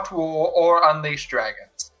to start war or unleash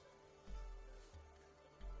dragons.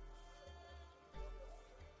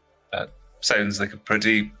 That sounds like a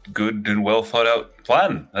pretty good and well thought out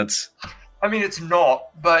plan. I mean, it's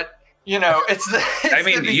not, but, it's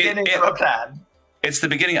the beginning of a plan. It's the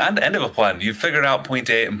beginning and end of a plan. You figured out point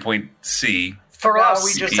A and point C. For Now us,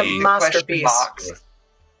 we just it's a masterpiece.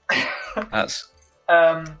 That's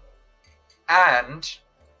and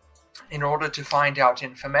in order to find out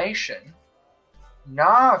information,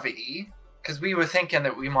 Narvi, because we were thinking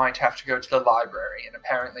that we might have to go to the library, and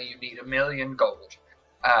apparently you need 1 million gold.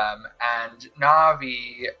 And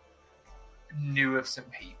Narvi knew of some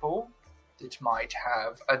people that might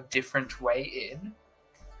have a different way in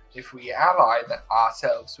if we ally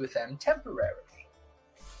ourselves with them temporarily.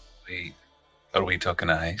 Are we talking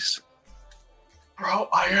ice? Bro,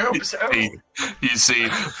 I hope so. You see,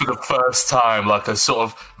 for the first time, like a sort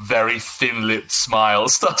of very thin-lipped smile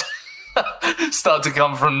start to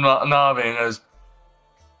come from Narvi and goes,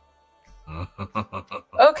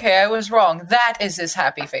 Okay, I was wrong. That is his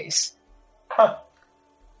happy face.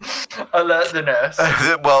 Alert the nurse.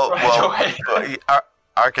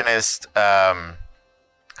 Arcanist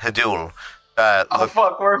Hadul Oh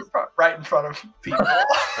fuck, we're right in front of people.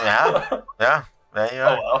 Yeah. There you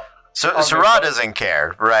are. Oh well. So Okay, Sarah but- doesn't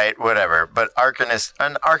care, right? Whatever. But Arcanist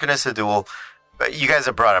Adul, you guys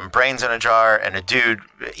have brought him brains in a jar and a dude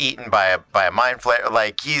eaten by a mind flayer.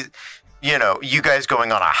 Like you guys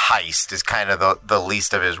going on a heist is kind of the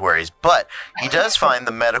least of his worries. But he does find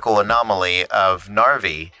the medical anomaly of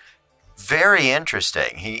Narvi very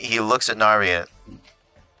interesting. He looks at Narvi and,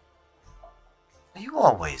 are you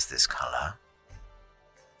always this color?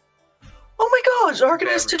 Oh my gosh,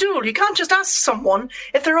 Arcanist Adul, you can't just ask someone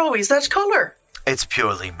if they're always that color. It's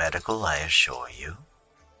purely medical, I assure you.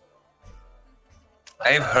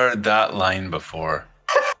 I've heard that line before.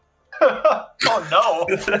 Oh no.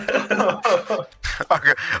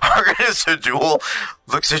 Arcanist Adul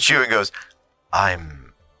looks at you and goes,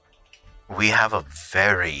 we have a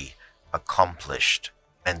very accomplished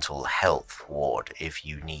mental health ward if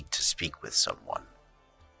you need to speak with someone.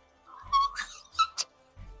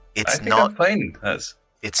 I It's think not I'm fine.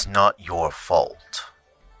 it's not your fault.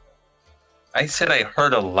 I said I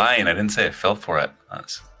heard a line. I didn't say I fell for it.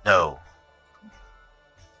 No.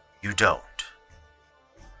 You don't.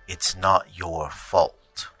 It's not your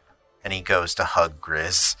fault. And he goes to hug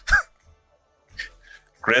Grizz.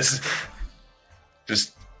 Grizz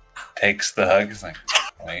just takes the hug. He's like,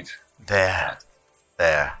 wait. There.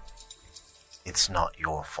 It's not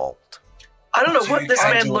your fault. I don't know what this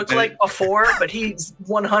I man do- looked like before, but he's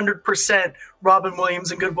 100% Robin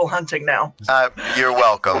Williams in Good Will Hunting now. You're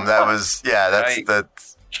welcome. That was, Right.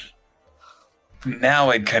 that's Now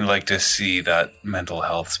I'd kind of like to see that mental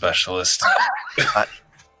health specialist. I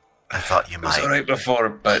thought you It was might. all right before,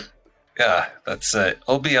 but yeah, that's it.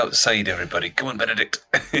 I'll be outside, everybody. Come on, Benedict.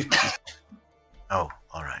 Oh,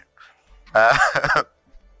 all right.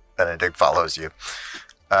 Benedict follows you.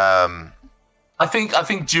 I think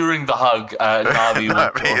during the hug, Navi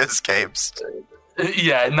Narvi would, escapes.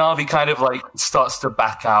 Navi kind of like starts to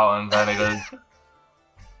back out and kind of goes,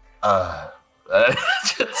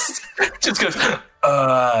 just goes,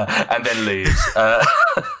 and then leaves.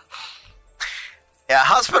 Yeah,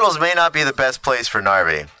 hospitals may not be the best place for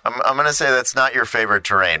Narvi. I'm going to say that's not your favorite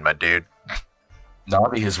terrain, my dude.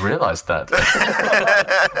 Navi has realized that.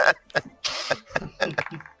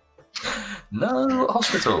 No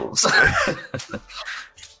hospitals.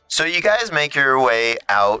 So you guys make your way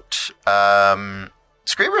out.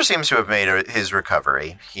 Screamer seems to have made his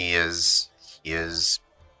recovery. He is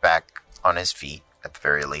back on his feet at the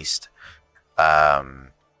very least.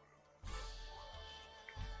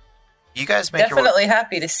 You guys make your way. Definitely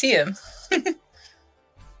happy to see him.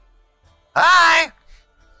 Hi.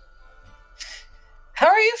 How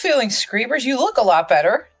are you feeling, Screamers? You look a lot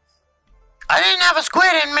better. I didn't have a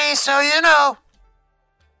squid in me, so you know.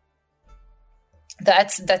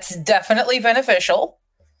 That's definitely beneficial.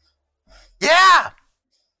 Yeah.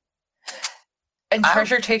 And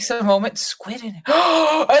Treasure takes a moment, squid in it.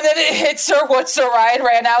 And then it hits her what Sarai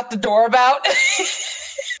ran out the door about.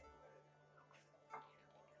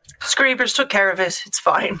 Screamers took care of it. It's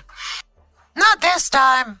fine. Not this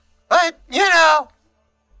time, but you know,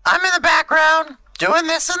 I'm in the background doing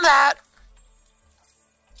this and that.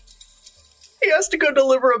 He has to go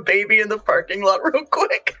deliver a baby in the parking lot real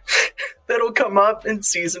quick. That'll come up in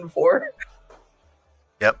season 4.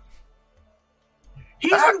 Yep.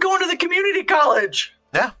 He's been going to the community college.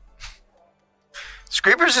 Yeah.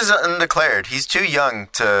 Screepers is undeclared. He's too young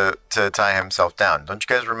to tie himself down. Don't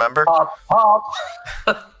you guys remember? Pop.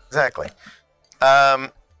 Exactly.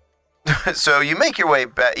 So you make your way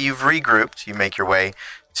back. You've regrouped. You make your way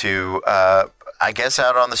to, I guess,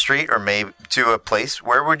 out on the street or maybe to a place.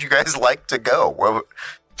 Where would you guys like to go?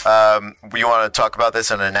 You want to talk about this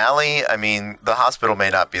in an alley? I mean, the hospital may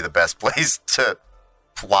not be the best place to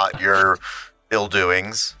plot your ill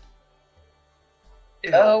doings.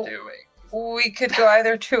 Oh. Doing. We could go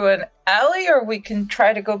either to an alley or we can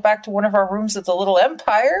try to go back to one of our rooms at the Little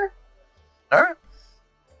Empire. All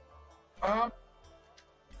right.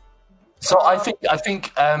 So I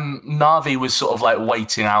think Navi was sort of like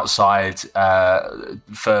waiting outside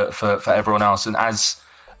for everyone else, and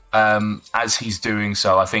as he's doing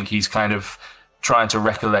so, I think he's kind of trying to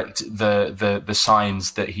recollect the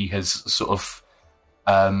signs that he has sort of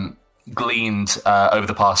gleaned over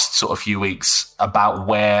the past sort of few weeks about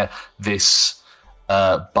where this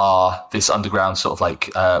bar, this underground sort of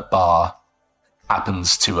like bar,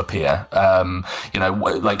 happens to appear.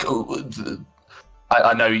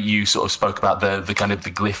 I know you sort of spoke about the kind of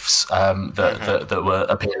the glyphs that were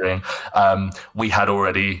appearing. We had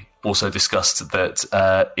already also discussed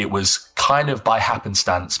that it was kind of by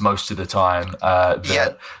happenstance most of the time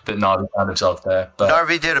that Narvi found himself there. But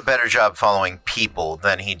Narvi did a better job following people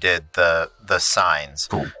than he did the signs.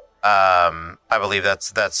 Cool. I believe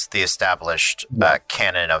that's the established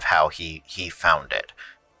canon of how he found it.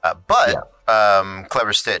 But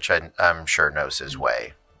Clever Stitch, I'm sure, knows his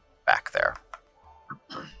way back there.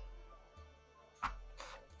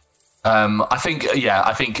 I think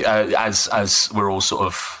as we're all sort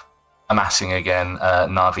of amassing again,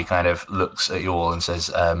 Narvi kind of looks at you all and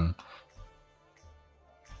says,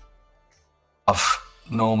 I've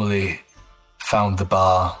normally found the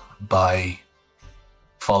bar by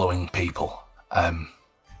following people. And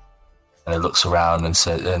it looks around and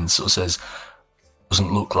sort of says,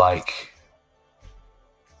 doesn't look like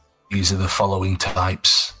these are the following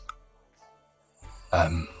types.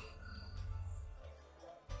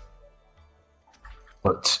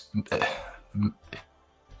 But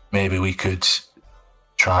maybe we could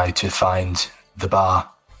try to find the bar.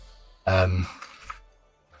 I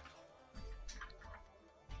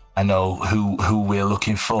know who we're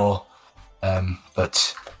looking for,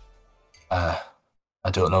 but I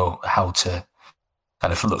don't know how to.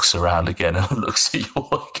 Kind of looks around again and looks at you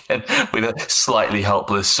all again with a slightly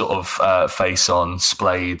helpless sort of face on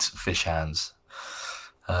splayed fish hands.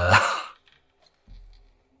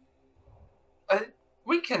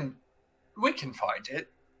 We can find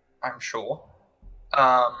it, I'm sure.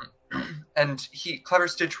 And Clever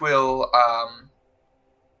Stitch will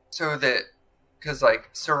so that because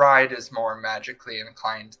like Saride is more magically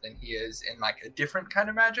inclined than he is in like a different kind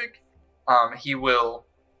of magic. He will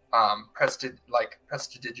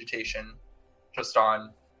prestidigitation just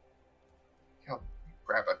on. He'll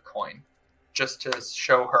grab a coin just to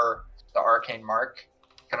show her the arcane mark,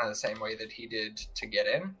 kind of the same way that he did to get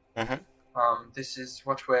in. Mm-hmm. This is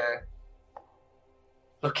what we're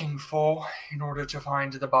looking for in order to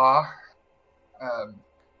find the bar.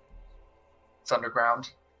 It's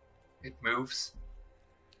underground. It moves.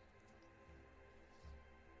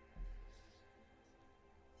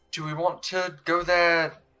 Do we want to go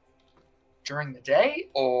there during the day,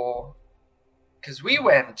 or because we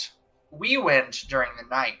went during the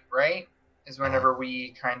night, right? Is whenever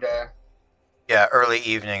we kind of early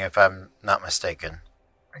evening, if I'm not mistaken.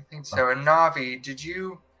 I think so. And Navi,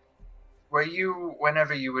 were you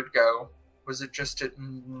whenever you would go? Was it just at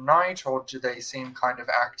night, or do they seem kind of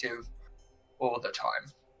active all the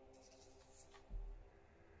time?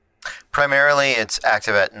 Primarily, it's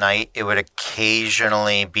active at night. It would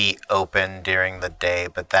occasionally be open during the day,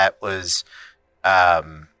 but that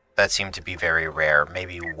seemed to be very rare.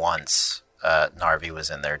 Maybe once Narvi was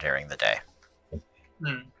in there during the day.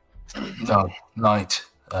 No, night.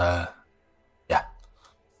 Yeah,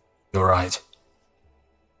 you're right.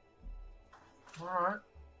 All right.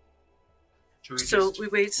 So we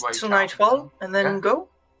wait till nightfall and then go?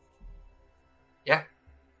 Yeah.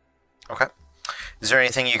 Okay. Is there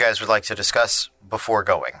anything you guys would like to discuss before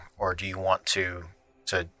going, or do you want to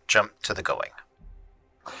jump to the going?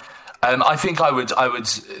 I think I would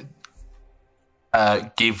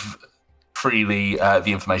give freely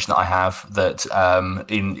the information that I have that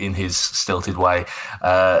in his stilted way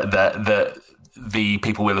that the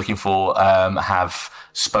people we're looking for have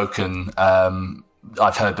spoken.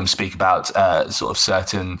 I've heard them speak about sort of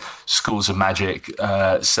certain schools of magic.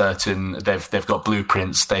 They've got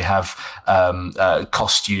blueprints. They have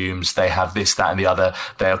costumes. They have this, that, and the other.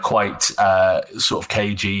 They are quite sort of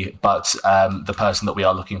cagey. But the person that we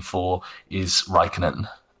are looking for is Raikkonen,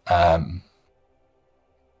 and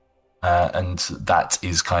that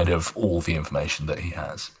is kind of all the information that he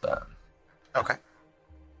has. But okay.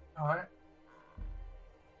 All right.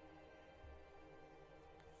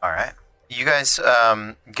 All right. You guys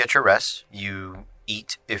get your rest. You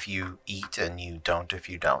eat if you eat, and you don't if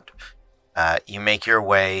you don't. You make your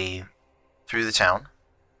way through the town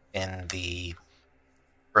in the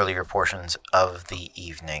earlier portions of the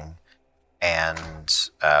evening, and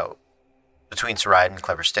between Saride and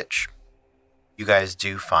Clever Stitch, you guys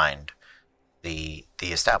do find the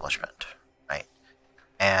establishment, right?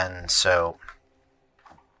 And so,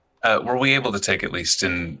 were we able to take at least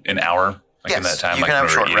an hour? Like yes, in that time, you like can have a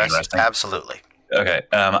short eating, rest. resting? Absolutely. Okay.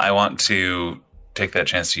 I want to take that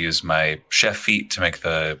chance to use my chef feat to make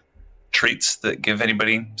the treats that give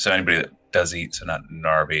anybody. So anybody that does eat, so not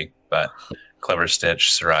Narvi, but Clever Stitch,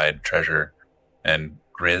 Saride, Treasure, and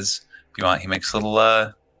Grizz. If you want, he makes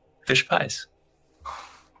little fish pies.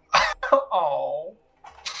 Oh.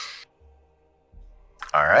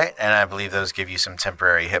 All right, and I believe those give you some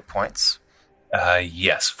temporary hit points.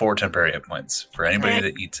 Yes, 4 temporary hit points for anybody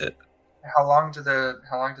that eats it. How long does it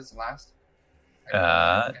last?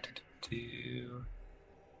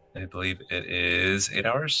 I believe it is 8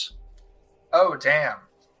 hours. Oh, damn.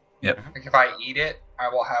 Yep. Like if I eat it, I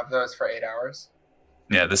will have those for 8 hours.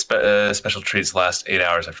 Yeah, the special treats last 8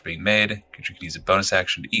 hours after being made. You can use a bonus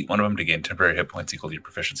action to eat one of them to gain temporary hit points equal to your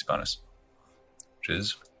proficiency bonus. Which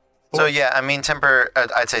is... So yeah, I mean,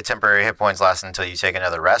 I'd say temporary hit points last until you take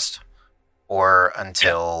another rest, or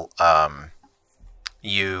until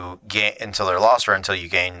you gain until they're lost, or until you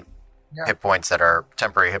gain hit points that are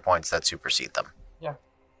temporary hit points that supersede them. Yeah.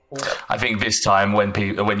 I think this time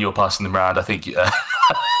when you're passing them around, I think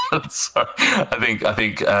sorry, I think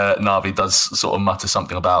Navi does sort of mutter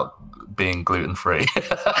something about being gluten free.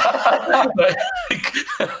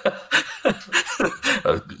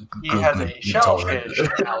 He has a shellfish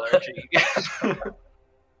allergy.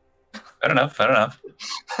 Fair enough.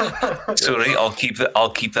 Sorry, I'll keep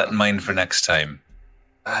that in mind for next time.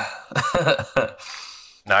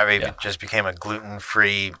 Navi just became a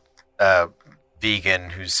gluten-free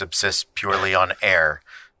vegan who subsists purely on air,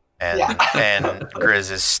 and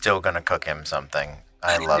Grizz is still going to cook him something.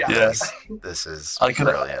 I love this. This is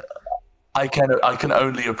brilliant. I can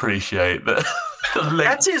only appreciate that.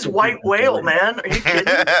 That's his white whale, man. Are you kidding?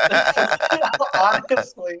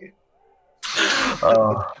 Honestly.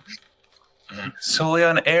 Solely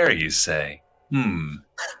on air, you say?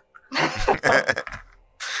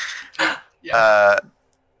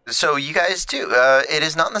 So you guys do. It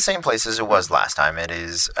is not in the same place as it was last time. It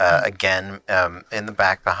is, again, in the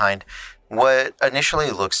back behind what initially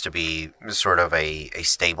looks to be sort of a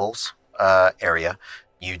stables area.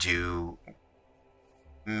 You do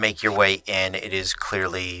make your way in. It is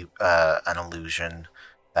clearly an illusion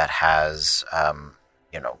that has,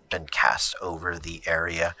 been cast over the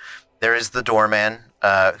area. There is the doorman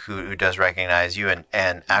who does recognize you and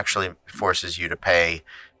actually forces you to pay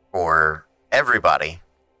for everybody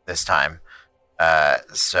this time.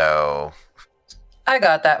 So I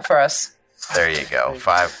got that for us. there you go.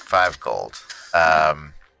 Five gold.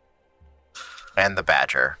 And the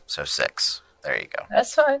badger, so 6. There you go.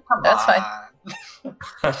 That's fine. That's fine.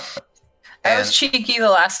 I was cheeky the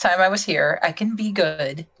last time I was here. I can be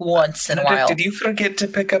good once in a while. Did you forget to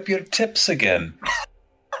pick up your tips again?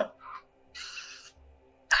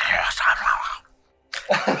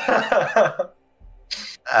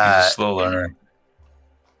 Slow learner.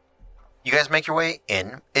 You guys make your way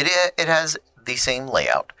in. It has the same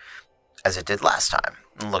layout as it did last time.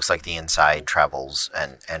 It looks like the inside travels,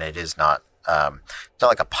 and it is not it's not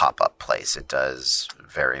like a pop-up place. It does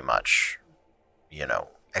very much,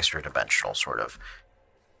 extra dimensional sort of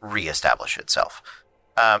reestablish itself.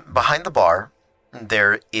 Behind the bar,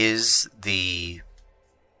 there is the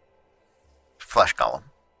flesh golem,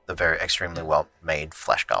 the very extremely well-made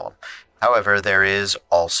flesh golem. However, there is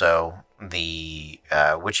also the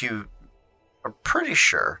which you are pretty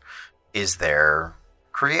sure is their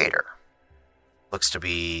creator. Looks to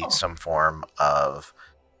be some form of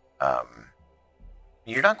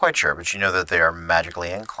you're not quite sure, but you know that they are magically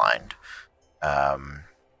inclined.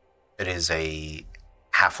 It is a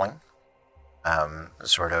halfling,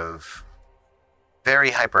 sort of very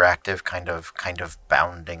hyperactive, kind of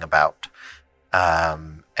bounding about,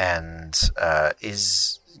 and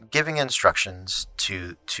is giving instructions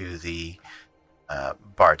to the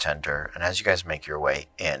bartender. And as you guys make your way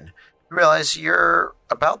in, you realize you're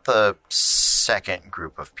about the second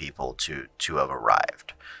group of people to have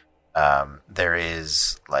arrived. There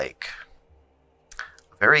is like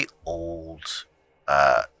a very old,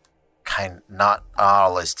 not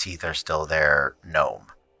all his teeth are still there, gnome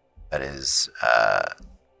that is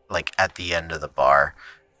like at the end of the bar,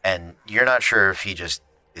 and you're not sure if he just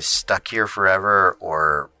is stuck here forever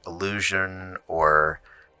or illusion, or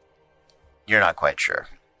you're not quite sure.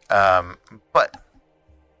 But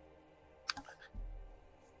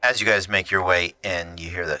as you guys make your way in, you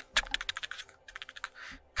hear the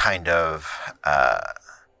kind of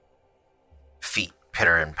feet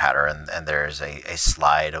pitter and patter, and there's a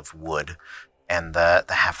slide of wood, and the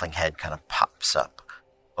halfling head kind of pops up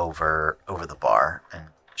over the bar, and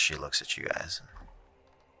she looks at you guys.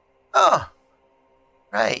 Oh,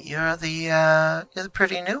 right, you're the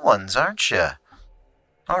pretty new ones, aren't you?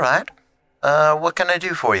 All right. What can I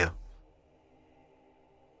do for you?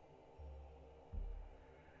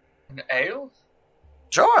 An ale?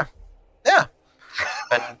 Sure. Yeah.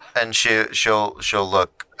 and she'll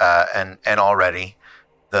look and already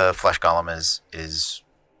the flesh golem is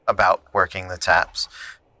about working the taps,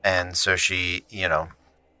 and so she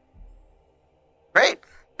great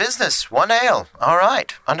business, 1 ale, all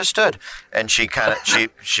right, understood. And she kind of she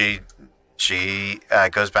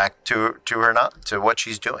goes back to what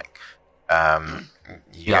she's doing.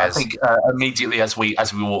 You guys... I think immediately as we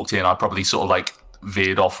walked in, I probably sort of like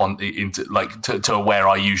veered off into like to where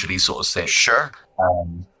I usually sort of sit. Sure.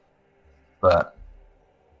 But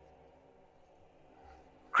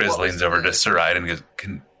Chris What was leans over the- to Sarai and goes,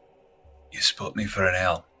 "Can you spot me for an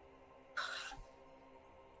ale?"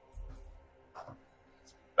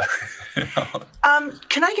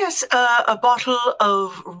 Can I guess a bottle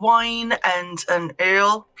of wine and an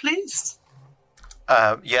ale, please?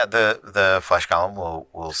 Yeah, the flesh column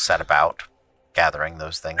will set about gathering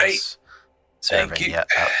those things. Hey, Serving, thank you. yeah.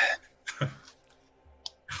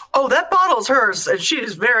 Oh, that bottle's hers, and she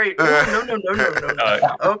is very. Oh, no.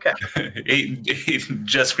 Okay. he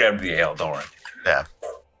just grabbed the ale. Don't worry. Yeah.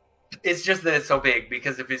 It's just that it's so big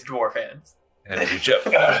because of his dwarf hands. And you jump.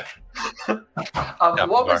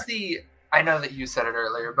 What was the? I know that you said it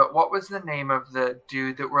earlier, but what was the name of the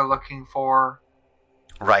dude that we're looking for?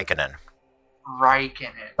 Raikkonen.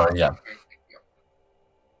 Raikkonen. Oh, yeah. Okay, thank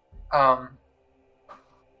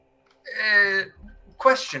you.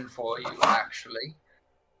 Question for you, actually.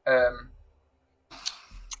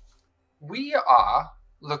 We are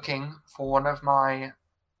looking for one of my,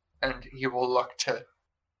 and he will look to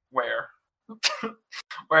where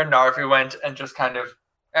Narvi went and just kind of,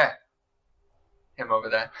 him over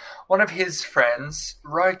there. One of his friends,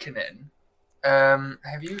 Raikkonen.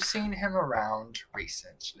 Have you seen him around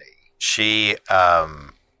recently? She,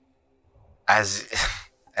 as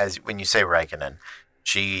when you say Raikkonen,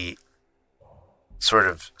 she sort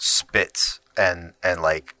of spits and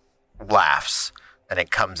like laughs, and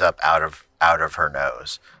it comes up out of her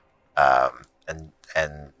nose, and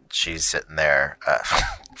she's sitting there.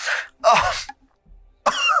 Oh,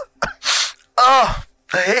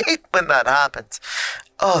 I hate when that happens.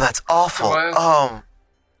 Oh, that's awful. What?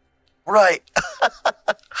 Right.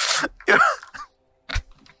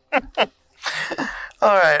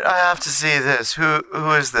 All right, I have to see this. Who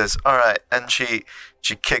is this? All right, and she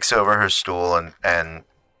kicks over her stool and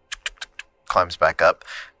climbs back up,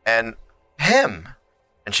 and him,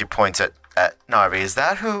 and she points at Narvi. Is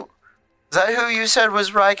that who you said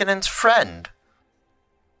was Raikkonen's friend?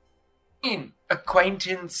 In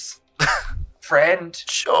acquaintance, friend.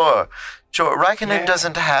 Sure. Raikkonen Yeah.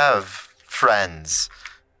 doesn't have friends,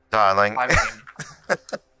 darling.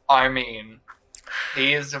 I mean,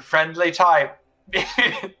 he is a friendly type.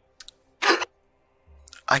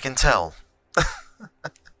 I can tell.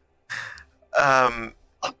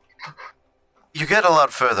 You get a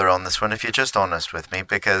lot further on this one if you're just honest with me,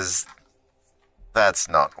 because that's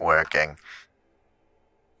not working.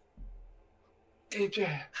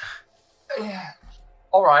 Yeah.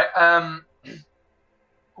 All right.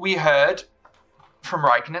 We heard from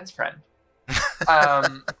Raikkonen's friend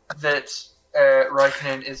that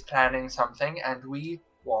Raikkonen is planning something, and we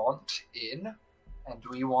want in, and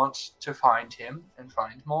we want to find him and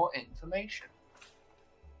find more information.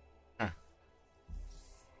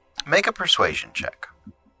 Make a persuasion check.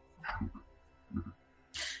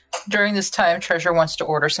 During this time, Treasure wants to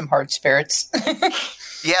order some hard spirits.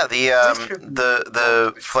 Yeah,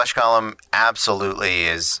 the flesh column absolutely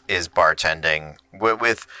is bartending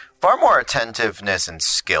with far more attentiveness and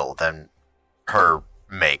skill than her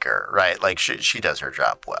maker, right? Like she does her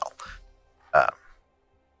job well.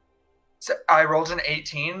 So I rolled an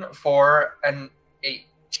 18 for an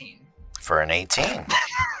 18. For an 18.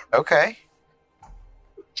 Okay.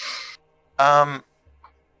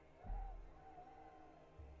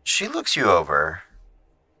 She looks you over,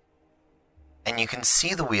 and you can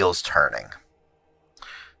see the wheels turning.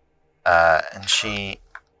 And she...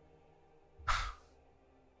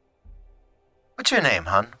 What's your name,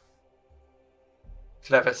 hun?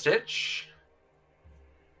 Clever Stitch.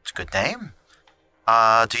 It's a good name.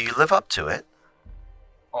 Do you live up to it?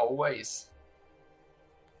 Always.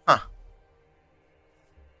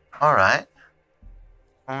 All right.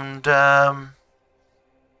 And,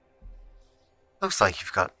 looks like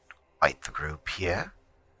you've got quite the group here.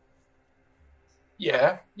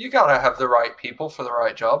 Yeah, you gotta have the right people for the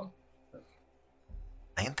right job.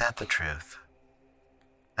 Ain't that the truth?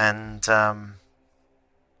 And, are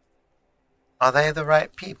they the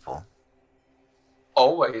right people?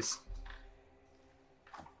 Always.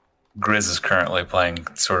 Grizz is currently playing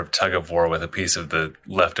sort of tug of war with a piece of the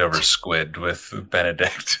leftover squid with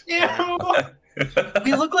Benedict. Ew.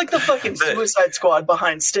 We look like the fucking Suicide Squad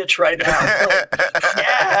behind Stitch right now. Like,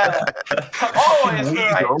 yeah. Always the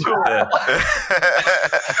right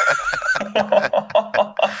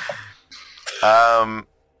tool.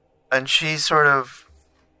 And she sort of,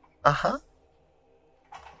 all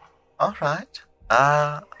right.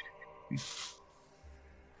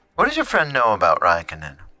 What does your friend know about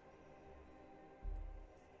Raikkonen?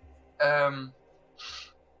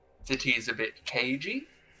 That he's a bit cagey.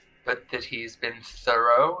 but that he's been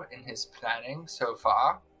thorough in his planning so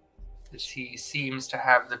far. That he seems to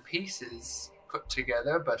have the pieces put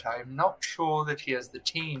together, but I'm not sure that he has the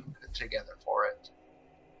team put together for it.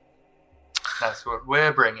 That's what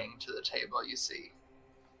we're bringing to the table, you see.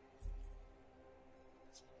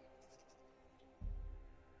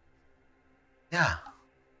 Yeah.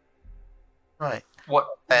 Right.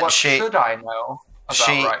 What should I know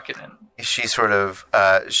about Raikkonen? She sort of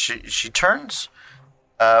she turns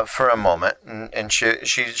for a moment, and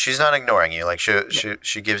she's not ignoring you. Like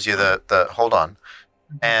she gives you the hold on,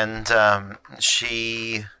 and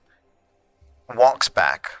she walks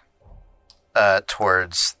back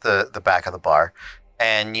towards the back of the bar,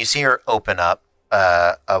 and you see her open up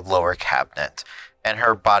a lower cabinet, and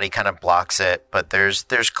her body kind of blocks it, but there's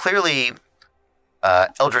clearly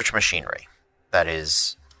eldritch machinery that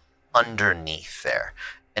is underneath there,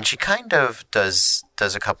 and she kind of does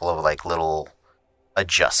a couple of like little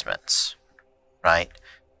adjustments, right?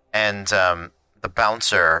 And the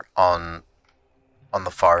bouncer on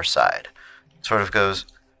the far side sort of goes,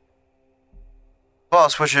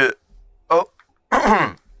 "Boss, what you? Oh,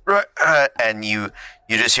 right." And you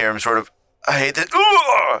just hear him sort of, "I hate this,"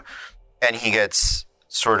 and he gets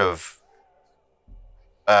sort of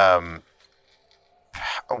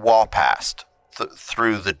wall passed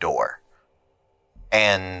through the door,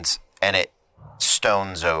 and it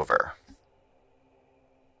stones over.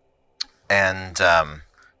 And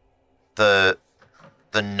the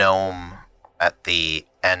gnome at the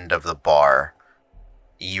end of the bar,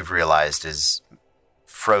 you've realized, is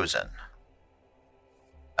frozen.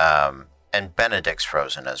 And Benedict's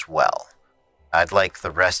frozen as well. I'd like the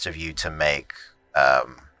rest of you to make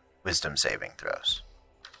wisdom saving throws.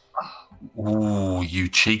 Ooh, you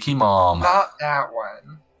cheeky mom. Not that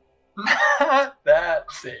one. Not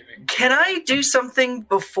that saving. Can I do something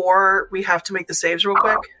before we have to make the saves real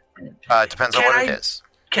quick? It depends on what it is.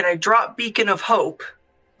 Can I drop Beacon of Hope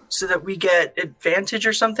so that we get advantage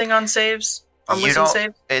or something on saves? On wisdom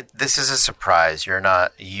save? This is a surprise. You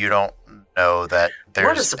don't know that there's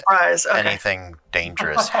what a surprise. Okay. anything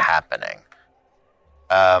dangerous happening.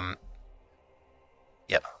 Yep.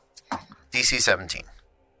 DC 17.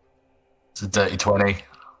 It's a dirty 20.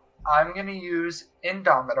 I'm going to use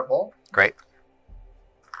Indomitable. Great.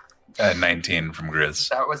 19 from Grizz.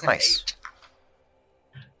 That was an Nice. 8.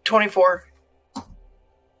 24.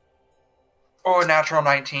 Oh, natural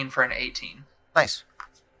 19 for an 18. Nice.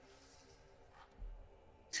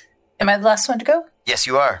 Am I the last one to go? Yes,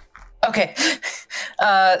 you are. Okay.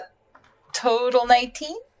 Total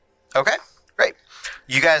 19? Okay, great.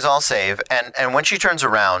 You guys all save, and when she turns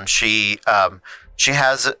around, she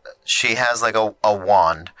has like a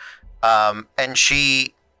wand, and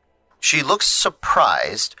she looks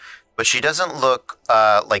surprised, but she doesn't look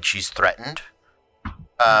like she's threatened.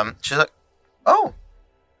 She's like, "Oh,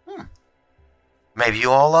 maybe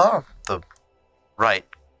you all are the right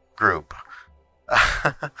group."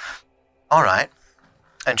 All right,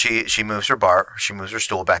 and she moves her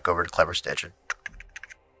stool back over to Clever Stitch.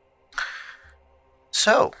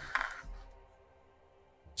 So,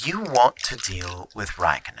 you want to deal with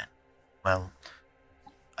Raikkonen. Well,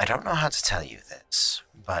 I don't know how to tell you this,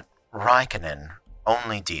 but Raikkonen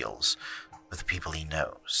only deals with the people he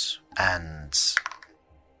knows. And,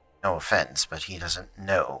 no offense, but he doesn't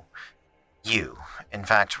know you. In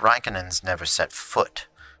fact, Raikkonen's never set foot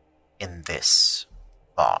in this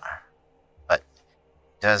bar. But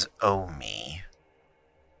he does owe me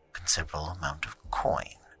a considerable amount of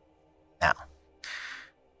coin. Now,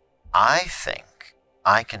 I think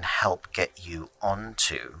I can help get you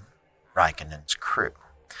onto Raikkonen's crew,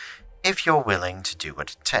 if you're willing to do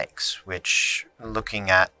what it takes, which, looking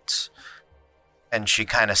at... And she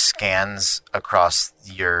kind of scans across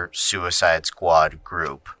your Suicide Squad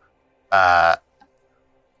group. At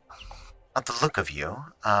the look of you,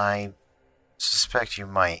 I suspect you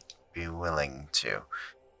might be willing to.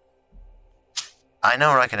 I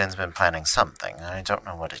know Raikkonen's been planning something. I don't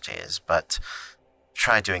know what it is, but...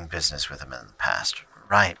 Tried doing business with him in the past.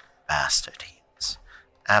 Right bastard he is.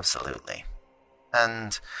 Absolutely.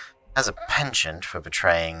 And has a penchant for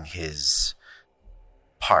betraying his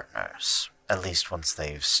partners, at least once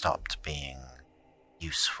they've stopped being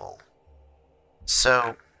useful.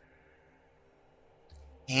 So,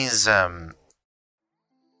 he's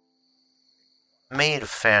made a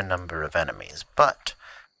fair number of enemies, but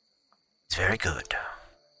he's very good.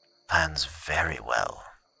 Plans very well.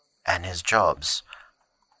 And his jobs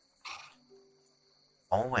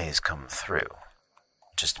always come through.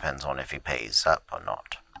 It just depends on if he pays up or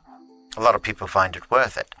not. A lot of people find it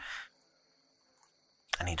worth it.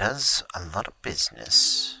 And he does a lot of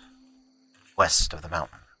business west of the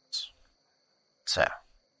mountains. So,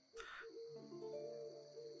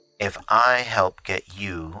 if I help get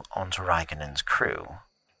you onto Raikonen's crew,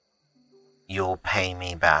 you'll pay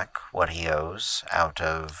me back what he owes out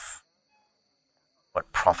of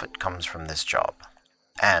what profit comes from this job.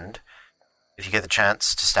 And if you get the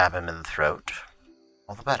chance to stab him in the throat,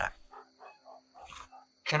 all the better.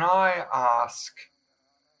 Can I ask,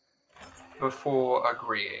 before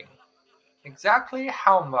agreeing, exactly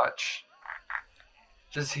how much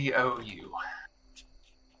does he owe you?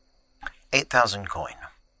 8,000 coin.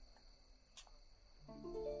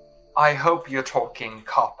 I hope you're talking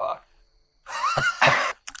copper.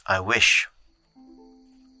 I wish.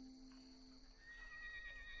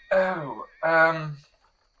 Oh, I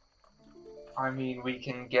mean, we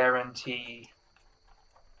can guarantee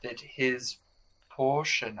that his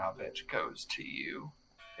portion of it goes to you,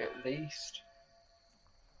 at least.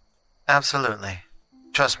 Absolutely.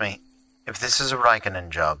 Trust me, if this is a Raikkonen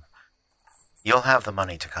job, you'll have the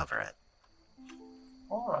money to cover it.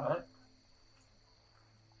 Alright.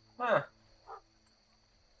 Huh.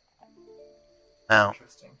 Now,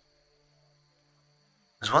 Interesting.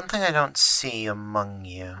 there's one thing I don't see among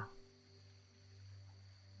you.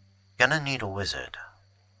 Gonna need a wizard.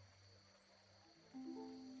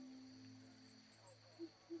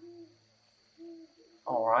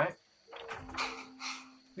 Alright.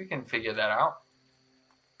 We can figure that out.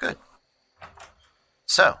 Good.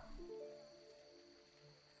 So,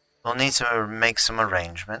 we'll need to make some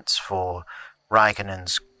arrangements for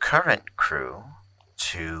Raikonen's current crew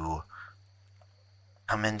to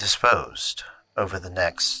come indisposed over the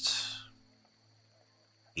next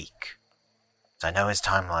week. I know his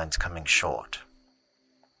timeline's coming short.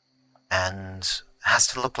 And has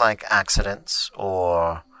to look like accidents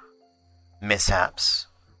or mishaps,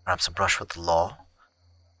 perhaps a brush with the law.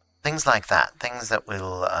 Things like that. Things that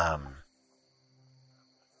will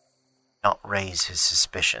not raise his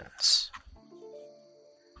suspicions.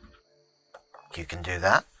 You can do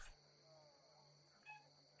that?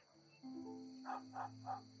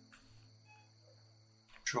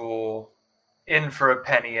 Sure. In for a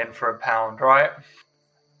penny, in for a pound, right?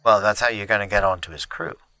 Well, that's how you're going to get onto his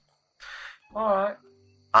crew. Alright.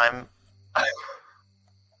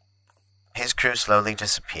 His crew slowly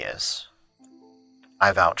disappears.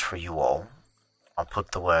 I vouch for you all. I'll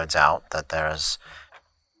put the words out that there's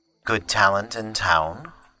good talent in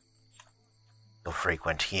town. You'll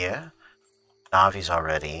frequent here. Navi's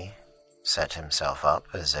already set himself up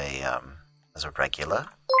as a regular.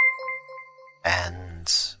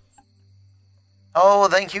 And oh,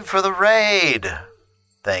 thank you for the raid.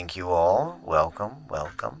 Thank you all. Welcome,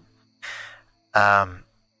 welcome.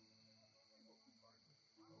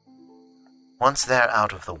 Once they're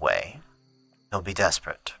out of the way, he'll be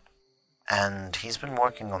desperate. And he's been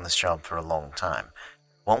working on this job for a long time.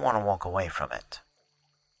 Won't want to walk away from it.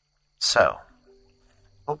 So,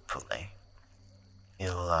 hopefully,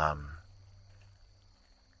 he'll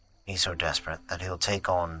be so desperate that he'll take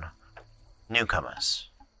on newcomers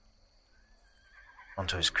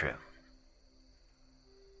onto his crew.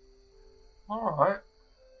 Alright.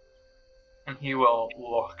 And he will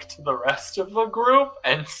look to the rest of the group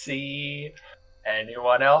and see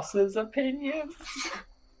anyone else's opinions.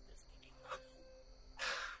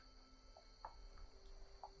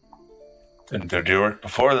 Didn't do work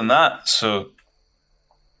before than that, so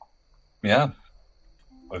yeah.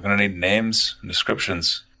 We're gonna need names and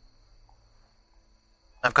descriptions.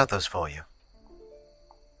 I've got those for you.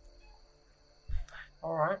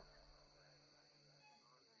 Alright.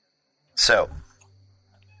 So,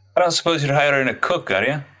 I don't suppose you're hiring a cook, are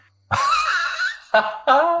you?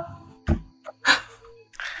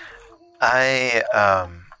 I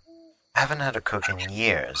haven't had a cook in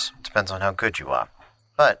years. Depends on how good you are.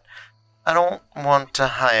 But I don't want to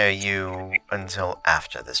hire you until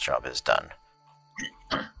after this job is done.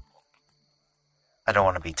 I don't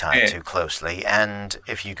want to be tied too closely, and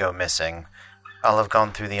if you go missing, I'll have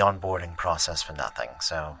gone through the onboarding process for nothing,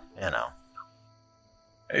 so, you know.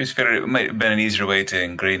 I just figured it might have been an easier way to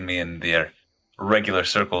ingrain me in their regular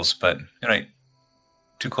circles, but you're right.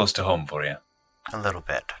 Too close to home for you. A little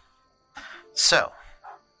bit. So,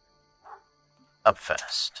 up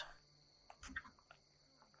first.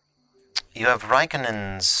 You have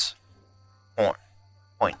Raikonen's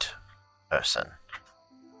point person,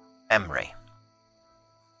 Emery.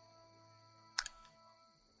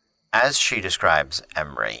 As she describes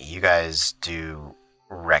Emery, you guys do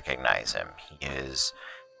recognize him. He is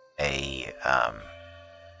a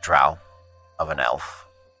drow of an elf,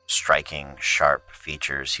 striking, sharp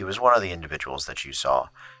features. He was one of the individuals that you saw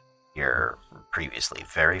here previously,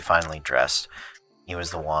 very finely dressed. He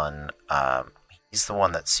was the one, He's the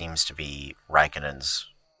one that seems to be Raikonen's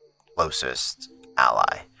closest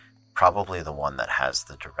ally. Probably the one that has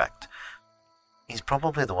the direct... He's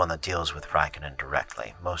probably the one that deals with Raikkonen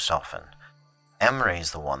directly, most often. Emery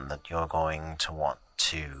is the one that you're going to want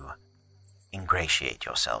to ingratiate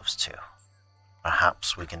yourselves to.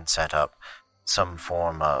 Perhaps we can set up some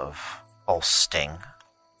form of false sting.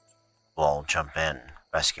 We'll all jump in,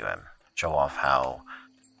 rescue him, show off how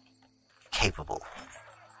capable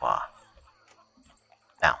you are.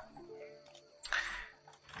 Now,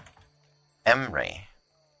 Emery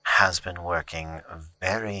has been working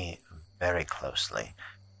very, very closely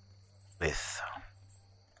with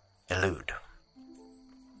Elude.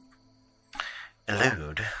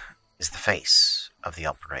 Elude is the face of the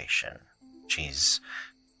operation. She's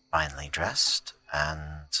finely dressed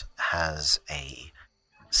and has a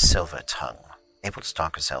silver tongue, able to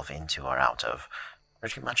talk herself into or out of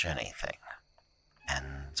pretty much anything.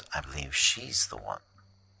 And I believe she's the one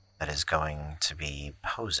that is going to be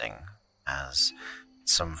posing as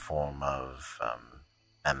some form of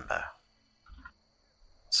member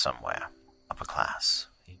somewhere, upper class.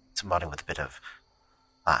 Somebody with a bit of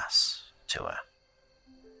class to her.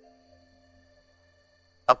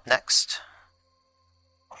 Up next,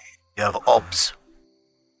 you have OBS,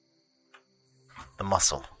 the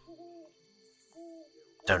muscle.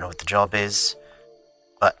 Don't know what the job is,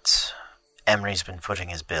 but Emery's been footing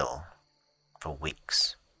his bill for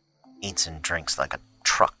weeks. Eats and drinks like a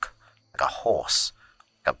truck, like a horse,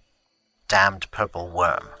 like a damned purple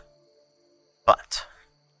worm. But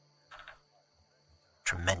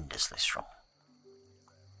tremendously strong.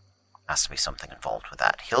 Has to be something involved with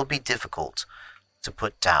that. He'll be difficult to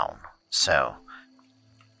put down, so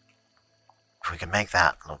if we can make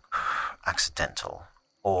that look accidental,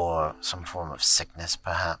 or some form of sickness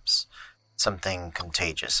perhaps, something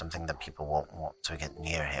contagious, something that people won't want to get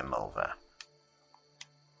near him over,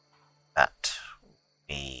 that would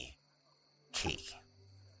be key.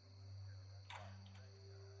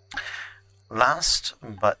 Last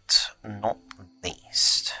but not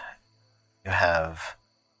least, you have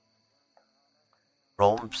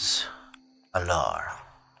Robes Alar.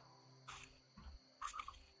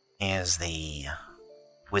 He is the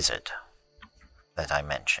wizard that I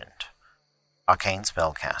mentioned. Arcane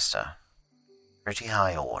spellcaster. Pretty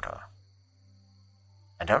high order.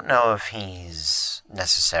 I don't know if he's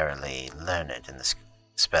necessarily learned in the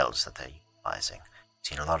spells that they're utilizing. I've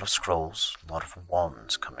seen a lot of scrolls, a lot of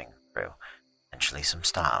wands coming through, eventually some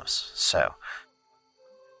staves. So,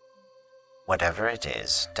 whatever it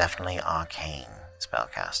is, definitely arcane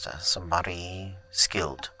spellcaster. Somebody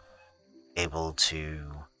skilled, able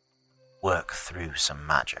to work through some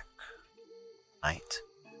magic. Right?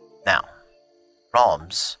 Now,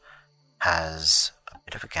 Robs has a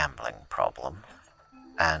bit of a gambling problem,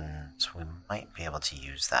 and we might be able to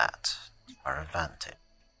use that to our advantage.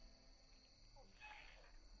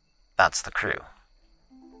 That's the crew.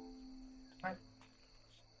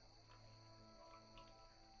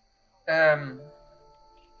 And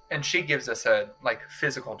she gives us a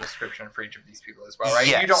physical description for each of these people as well, right?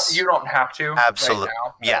 Yes. You don't have to. Absolutely. Right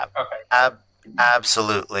now. Yeah. Okay.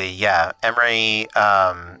 Absolutely. Yeah. Emery.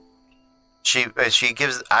 She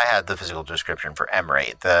gives. I had the physical description for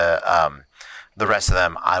Emery. The rest of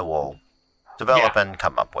them I will develop and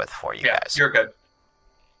come up with for you guys. You're good.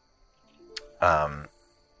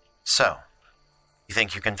 So, you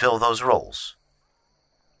think you can fill those roles?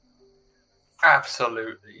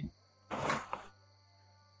 Absolutely.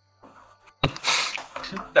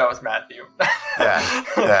 That was Matthew.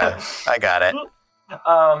 Yeah, I got it.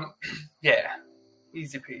 Yeah,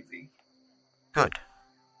 easy peasy. Good.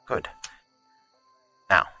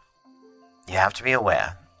 Now, you have to be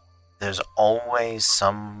aware, there's always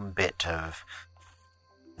some bit of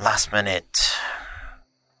last-minute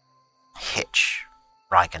hitch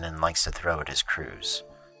Raikkonen likes to throw at his crews.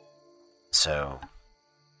 So,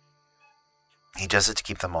 he does it to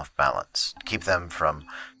keep them off balance, to keep them from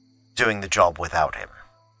doing the job without him.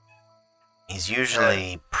 He's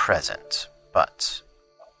usually present, but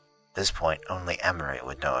at this point, only Emery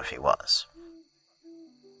would know if he was.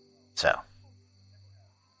 So.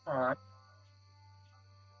 Alright.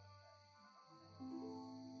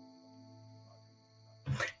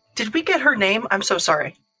 Did we get her name? I'm so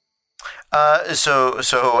sorry.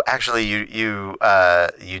 So actually, you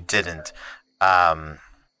didn't. I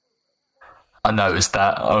noticed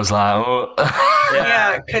that. I was like, oh.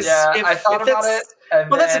 Yeah, because I thought about it.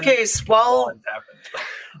 And that's the case. While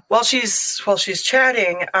happened. she's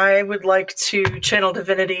chatting, I would like to channel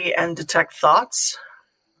divinity and detect thoughts.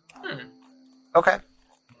 Okay.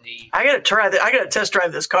 I gotta try that. I gotta test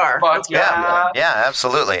drive this car. But Let's go. Yeah,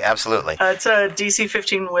 absolutely. It's a DC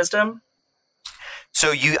 15 Wisdom.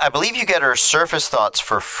 So I believe you get her surface thoughts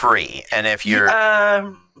for free, and if you're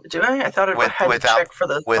do I? I thought I had to check for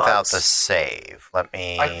the without thoughts. the save. Let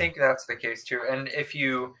me. I think that's the case too. And if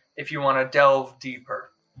you want to delve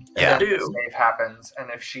deeper, Yeah. then the save happens, and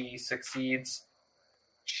if she succeeds,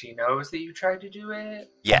 she knows that you tried to do it.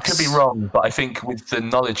 Yes. I could be wrong, but I think with the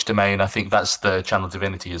knowledge domain, I think that's the channel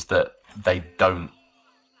divinity, is that they don't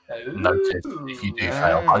notice if you do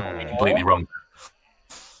fail. I could be completely wrong.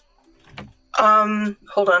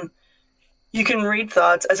 Hold on. You can read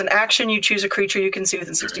thoughts. As an action, you choose a creature you can see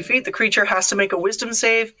within 60 feet. The creature has to make a wisdom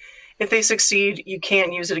save. If they succeed, you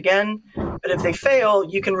can't use it again. But if they fail,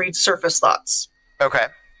 you can read surface thoughts. Okay.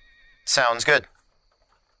 Sounds good.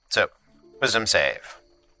 So, wisdom save.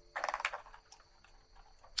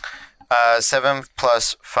 7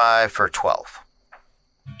 plus 5 for 12.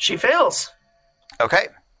 She fails. Okay.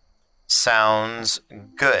 Sounds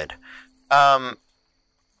good.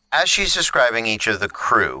 As she's describing each of the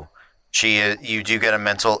crew, you do get a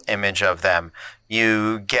mental image of them.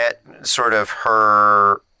 You get sort of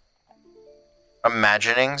her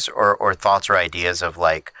imaginings or thoughts or ideas of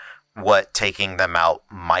like what taking them out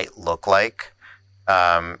might look like.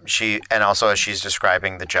 And also as she's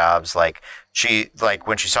describing the jobs, when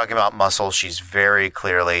she's talking about Muscle, she's very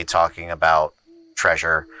clearly talking about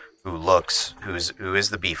Treasure, who is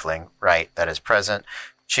the beefling, right? That is present.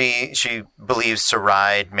 She believes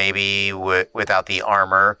Saride maybe without the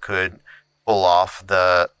armor could pull off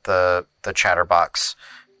the chatterbox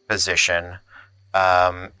position.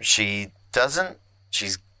 She's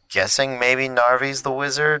guessing maybe Narvi's the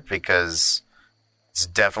wizard because it's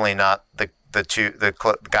definitely not the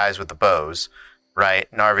guys with the bows, right?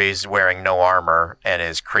 Narvi's wearing no armor and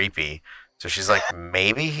is creepy. So she's like,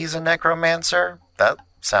 maybe he's a necromancer? That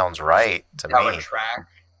sounds right to That me. would track.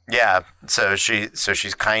 Yeah, so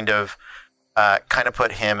she's kind of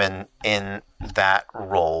put him in that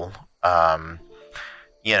role, and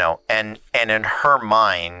in her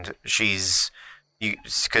mind,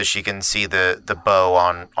 because she can see the bow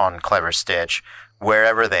on Clever Stitch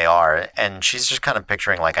wherever they are, and she's just kind of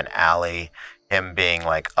picturing like an alley, him being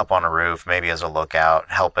like up on a roof, maybe as a lookout,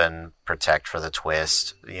 helping protect for the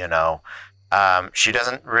twist, She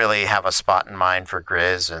doesn't really have a spot in mind for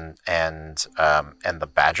Grizz and the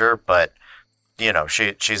Badger, but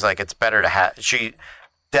she's like, it's better to have. She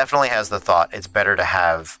definitely has the thought it's better to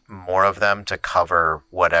have more of them to cover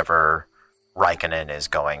whatever Raikkonen is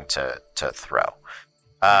going to throw.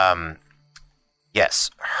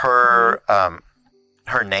 Yes, her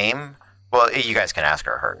name. Well, you guys can ask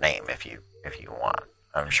her name if you want.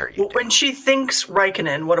 I'm sure you do. When she thinks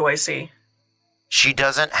Raikkonen, what do I see? She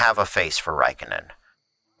doesn't have a face for Raikkonen.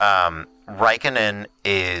 Raikkonen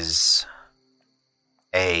is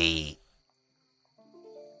a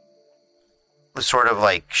sort of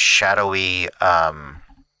like shadowy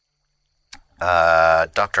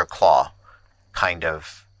Dr. Claw kind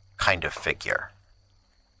of figure.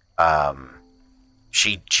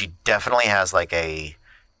 She definitely has like a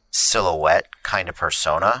silhouette kind of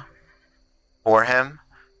persona for him,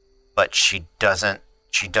 but she doesn't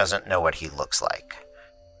know what he looks like.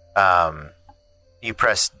 You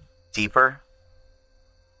press deeper?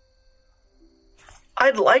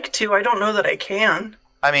 I'd like to. I don't know that I can.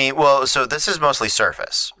 I mean, well, so this is mostly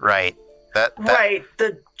surface, right? Right.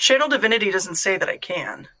 The channel divinity doesn't say that I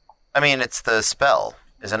can. I mean, it's the spell,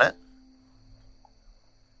 isn't it?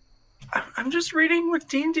 I'm just reading what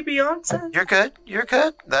D&D Beyond says. You're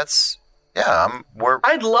good. That's, yeah,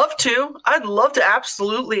 I'd love to. I'd love to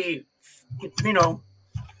absolutely,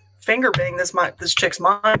 finger bang this chick's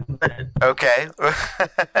mind. But okay. we're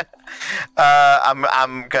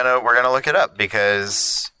gonna look it up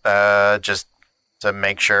because just to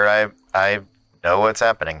make sure I know what's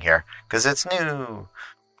happening here because it's new.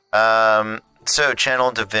 So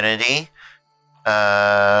channel divinity.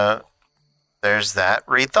 There's that.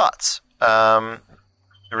 Read thoughts.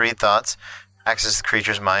 Read thoughts. Access the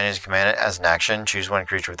creature's mind as you command it as an action. Choose one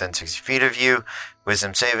creature within 60 feet of you.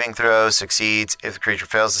 Wisdom saving throw. Succeeds. If the creature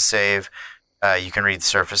fails to save, you can read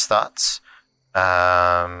surface thoughts.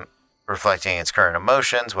 Reflecting its current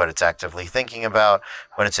emotions, what it's actively thinking about,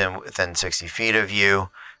 when it's within 60 feet of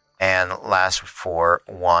you, and lasts for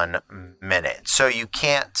 1 minute. So you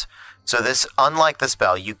can't... So this, unlike the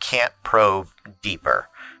spell, you can't probe deeper.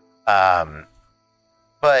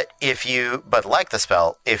 But like the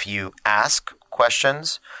spell, if you ask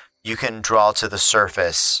questions, you can draw to the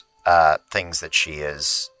surface things that she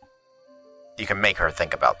is. You can make her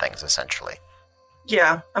think about things, essentially.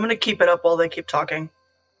 yeah, I'm going to keep it up while they keep talking.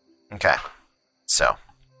 Okay. So,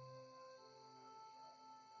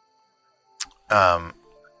 Go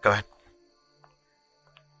ahead.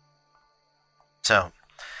 So,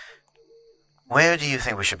 where do you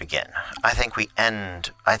think we should begin? I think we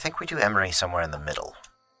do Emery somewhere in the middle.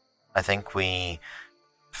 I think we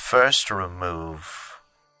first remove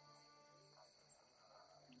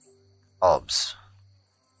Obs.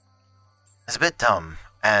 It's a bit dumb,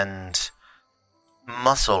 and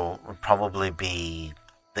Muscle would probably be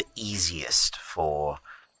the easiest for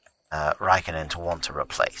Raikkonen to want to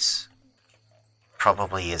replace.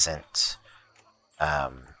 Probably isn't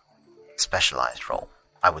specialized role,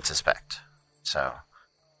 I would suspect. So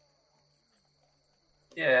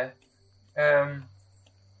Yeah.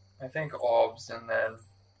 I think orbs and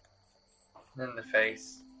then the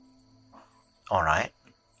face. all right.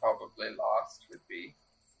 Probably last would be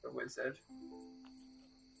the wizard.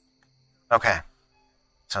 Okay.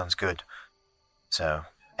 Sounds good. So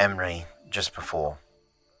Emery just before.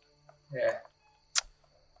 Yeah.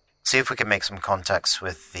 See if we can make some contacts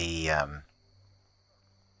with the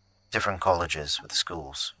different colleges, with the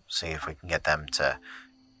schools. See if we can get them to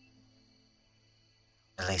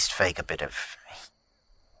at least fake a bit of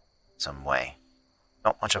some way.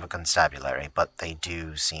 Not much of a constabulary, but they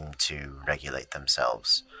do seem to regulate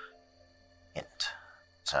themselves. Hint.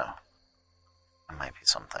 So, that might be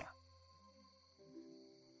something.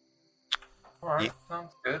 Alright,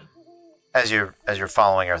 sounds good. As you're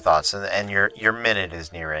following her thoughts, and your minute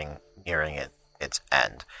is nearing its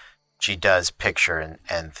end, she does picture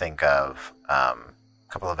and think of a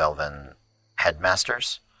couple of elven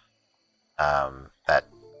headmasters that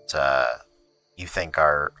you think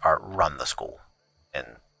are run the school in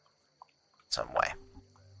some way.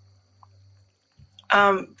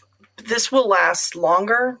 This will last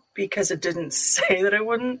longer because it didn't say that it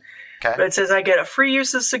wouldn't. Okay. But it says I get a free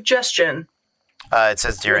use of suggestion. It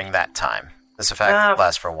says during that time. This effect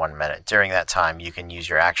lasts for 1 minute. During that time, you can use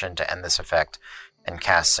your action to end this effect and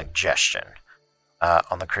cast suggestion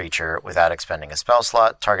on the creature without expending a spell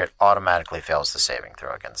slot. Target automatically fails the saving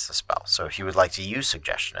throw against the spell. So if you would like to use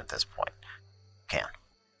suggestion at this point, you can.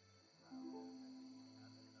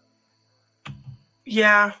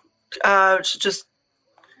 Yeah. Just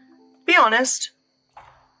be honest.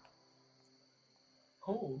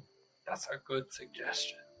 Oh, that's a good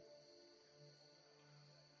suggestion.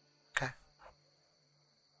 Okay.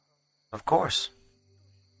 Of course.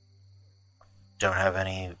 Don't have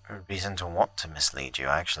any reason to want to mislead you,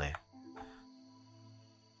 actually.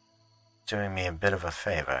 Doing me a bit of a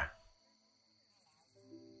favor.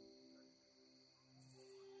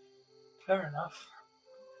 Fair enough.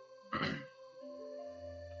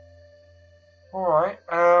 Alright,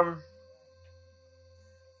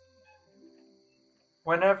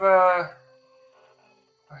 whenever...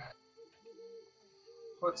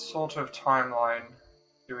 What sort of timeline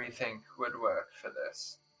do we think would work for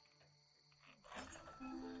this?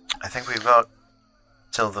 I think we've got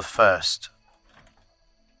till the 1st.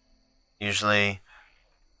 Usually,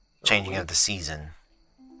 changing of the season,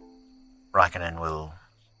 Raikkonen will,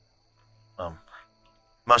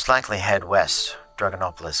 most likely head west.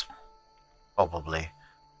 Dragonopolis, probably,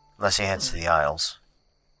 unless he heads to the Isles.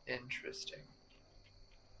 Interesting.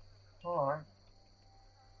 Alright.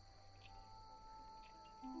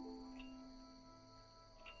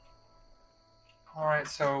 Alright,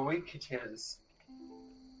 so a week it is.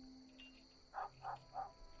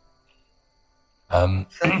 Thank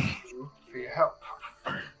you for your help.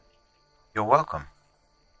 You're welcome.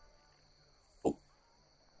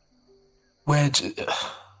 Where do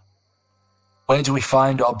we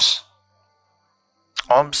find Obs?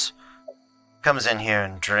 Obs comes in here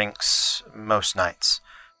and drinks most nights,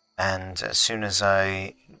 and as soon as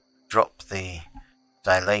I drop the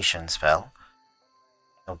dilation spell,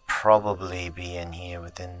 he'll probably be in here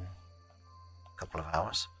within a couple of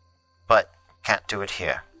hours. But can't do it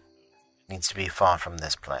here. Needs to be far from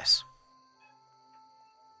this place.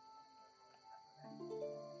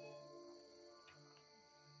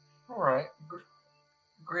 Alright.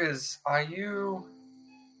 Grizz, are you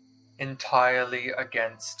entirely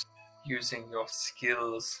against using your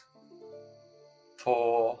skills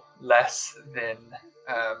for less than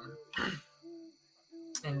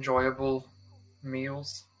enjoyable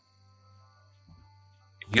meals?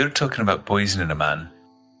 You're talking about poisoning a man.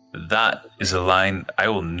 That is a line. I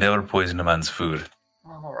will never poison a man's food.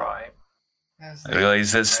 Alright. I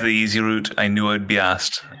realize that's the easy route. I knew I'd be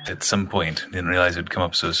asked at some point. Didn't realize it would come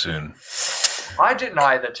up so soon. I didn't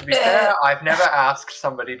either. To be fair, I've never asked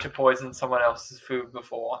somebody to poison someone else's food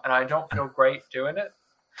before, and I don't feel great doing it.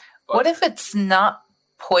 What if it's not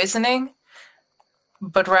poisoning,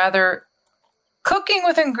 but rather cooking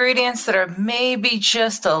with ingredients that are maybe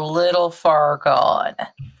just a little far gone.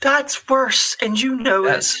 That's worse, and you know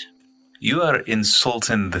it. You are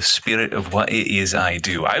insulting the spirit of what it is I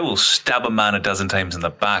do. I will stab a man a dozen times in the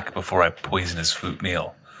back before I poison his food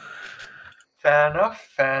meal. Fair enough.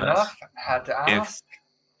 Had to ask.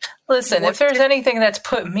 Listen, if there's anything that's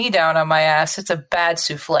put me down on my ass, it's a bad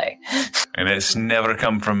souffle. And it's never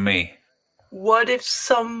come from me. What if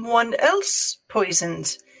someone else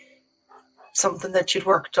poisoned something that you'd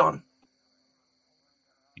worked on?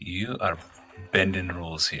 You are bending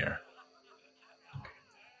rules here.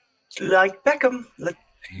 Like Beckham.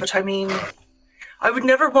 But I mean, I would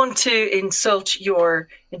never want to insult your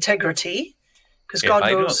integrity, because God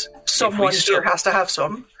knows someone here has to have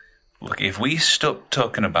some. Look, if we stop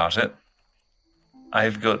talking about it,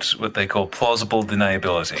 I've got what they call plausible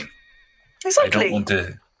deniability. Exactly.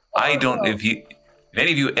 If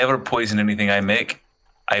any of you ever poison anything I make,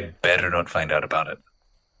 I better not find out about it.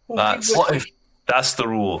 That's the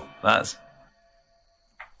rule.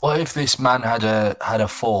 What if this man had a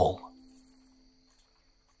fall?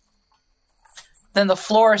 Then the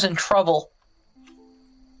floor is in trouble.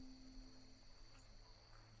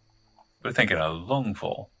 We're thinking a long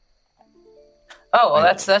fall. Oh, well,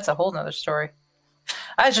 that's a whole nother story.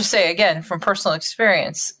 I just say, again, from personal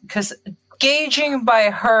experience, because gauging by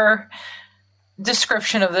her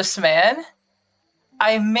description of this man,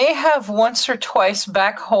 I may have once or twice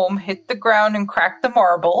back home hit the ground and cracked the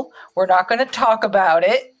marble. We're not going to talk about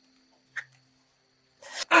it.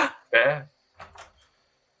 Yeah.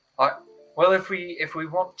 Well, if we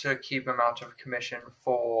want to keep him out of commission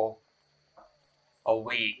for a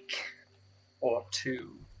week or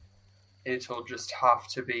two, it'll just have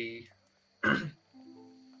to be a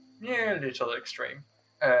little extreme.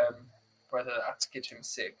 Whether that's get him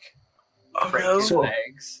sick, break his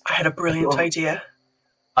legs. I had a brilliant idea.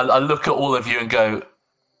 I look at all of you and go,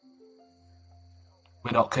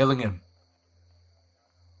 we're not killing him.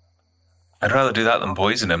 I'd rather do that than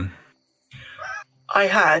poison him. I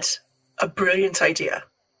had a brilliant idea.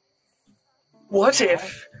 What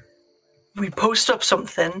if we post up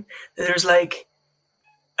something that there's like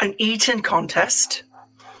an eating contest,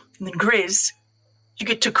 and then Grizz, you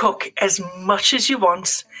get to cook as much as you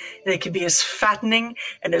want, and it can be as fattening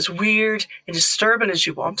and as weird and disturbing as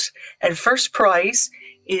you want. And first prize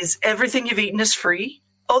is everything you've eaten is free.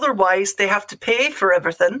 Otherwise, they have to pay for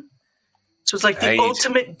everything. So it's like the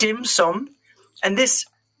ultimate dim sum. And this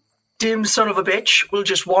dim son of a bitch will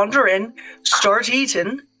just wander in, start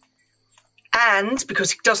eating, and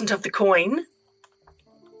because he doesn't have the coin,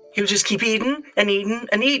 he'll just keep eating and eating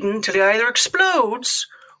and eating till he either explodes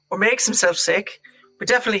or makes himself sick. But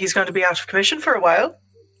definitely he's going to be out of commission for a while.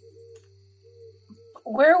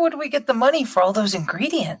 Where would we get the money for all those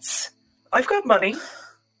ingredients? I've got money.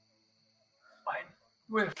 Fine.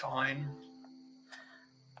 We're fine.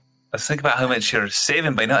 Let's think about how much you're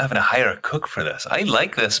saving by not having to hire a cook for this. I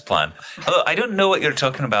like this plan. Although I don't know what you're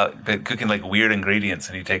talking about, but cooking like weird ingredients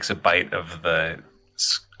and he takes a bite of the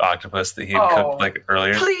octopus that he had cooked like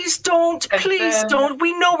earlier. Please don't. Please don't.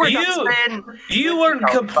 We know where that's been. You weren't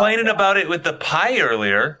complaining about it with the pie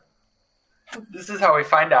earlier. This is how we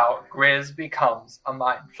find out Grizz becomes a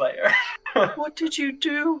mind flayer. What did you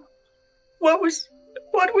do? What was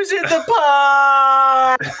in the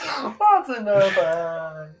pie? What's in the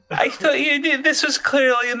pie? I thought you did. This was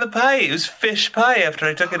clearly in the pie. It was fish pie after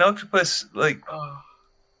I took an octopus.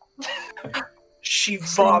 She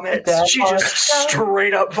vomits. She just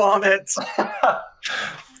straight up vomits.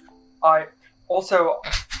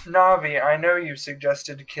 Navi, I know you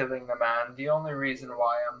suggested killing the man. The only reason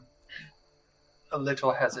why I'm a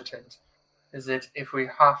little hesitant is that if we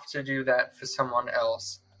have to do that for someone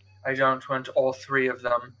else, I don't want all three of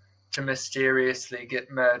them to mysteriously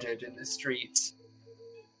get murdered in the streets.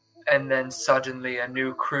 And then suddenly a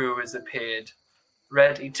new crew has appeared,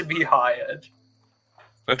 ready to be hired.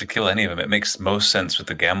 If we have to kill any of them, it makes most sense with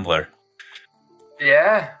the gambler.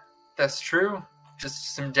 Yeah, that's true.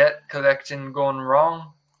 Just some debt collecting gone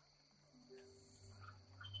wrong.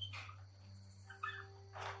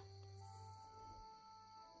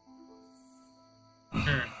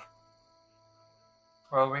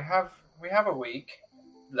 Well, we have a week.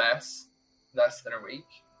 Less than a week.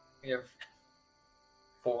 We have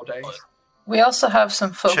 4 days. We also have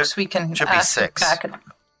some folks we can should ask be 6, back.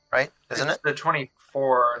 right? Isn't it's it? the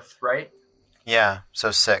 24th, right? Yeah,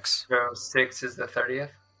 so 6. So 6 is the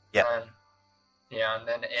 30th? Yeah. And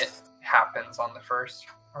then it happens on the 1st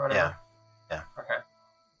or whatever? Yeah. Okay.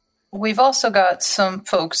 We've also got some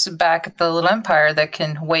folks back at the Little Empire that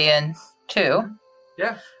can weigh in, too.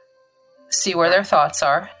 Yeah. See where their thoughts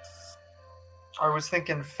are. I was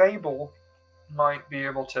thinking Fable might be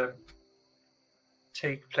able to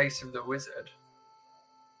take place of the wizard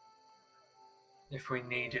if we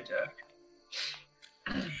needed it.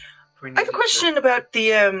 I have a question about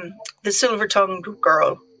the silver-tongued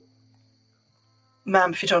girl,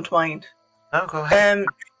 ma'am, if you don't mind. No, go ahead.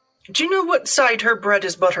 Do you know what side her bread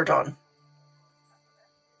is buttered on?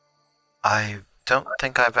 I don't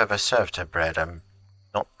think I've ever served her bread. I'm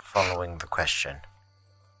not following the question.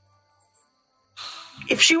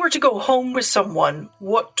 If she were to go home with someone,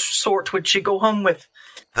 what sort would she go home with?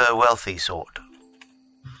 The wealthy sort,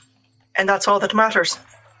 And that's all that matters. as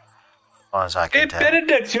far as I can Hey, tell.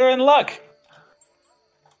 Benedict, you're in luck.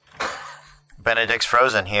 Benedict's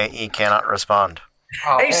frozen. He cannot respond.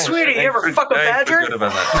 Oh, Hey, sweetie, you ever fuck a badger? Good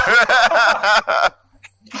about that.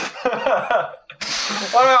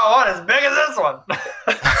 what about one as big as this one?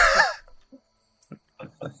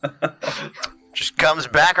 Just comes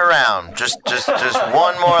back around. Just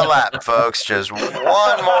one more lap, folks. Just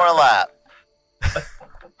one more lap.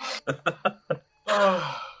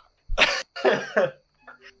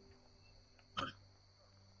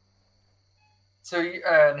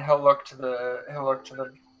 And he'll look to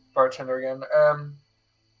the bartender again.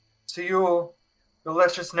 So you'll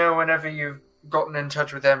let us know whenever you've gotten in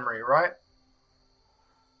touch with Emery, right?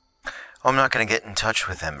 I'm not going to get in touch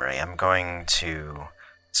with Emery. I'm going to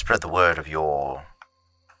spread the word of your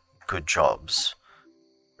good jobs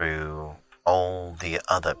through all the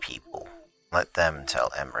other people. Let them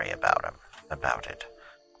tell Emery about it.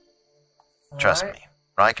 Trust me,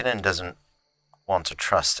 Raikkonen doesn't want to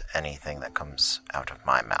trust anything that comes out of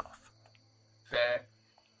my mouth. Fair.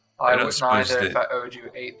 I I don't would suppose neither if I that- owed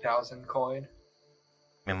you 8,000 coin.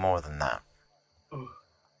 I mean, more than that.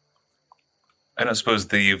 I don't suppose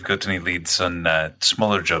that you've got any leads on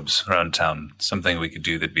smaller jobs around town. Something we could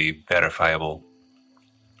do that'd be verifiable.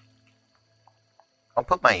 I'll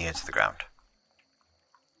put my ear to the ground.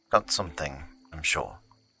 Got something, I'm sure.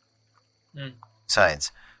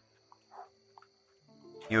 Besides,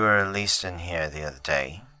 you were at least in here the other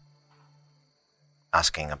day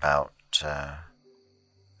asking about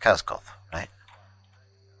Kaskoth, right?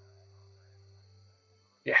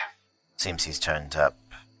 Yeah. Seems he's turned up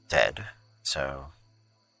dead, so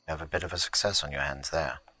you have a bit of a success on your hands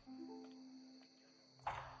there.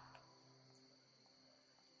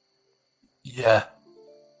 Yeah.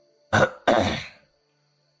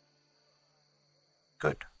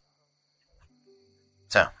 Good.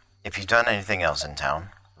 So, if you've done anything else in town,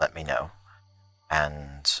 let me know,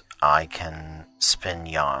 and I can spin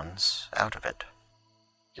yarns out of it.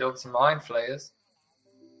 Killed some mind flayers.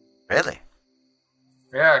 Really?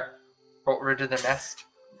 Yeah, got rid of the nest.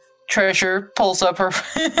 Treasure pulls up her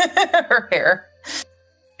her hair.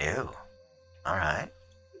 Ew. Alright.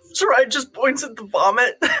 Sarai just points at the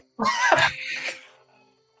vomit.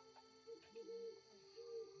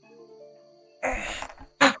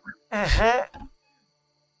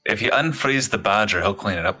 If you unfreeze the badger, he'll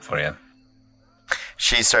clean it up for you.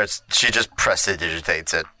 She just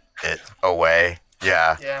prestidigitates it away.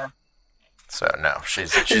 Yeah. Yeah. So no,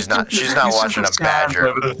 she's not watching a badger.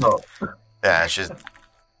 Over the top. Yeah,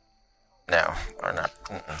 no, or not.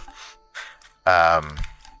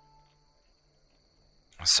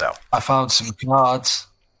 So I found some cards.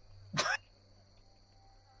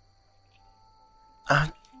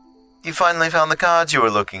 you finally found the cards you were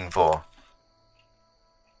looking for.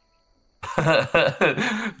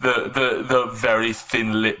 the very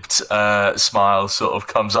thin-lipped smile sort of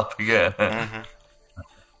comes up again. Mm-hmm.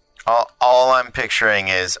 All I'm picturing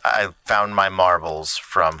is I found my marbles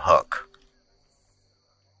from Hook.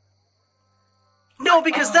 No,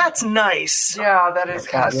 because that's nice. Yeah, that is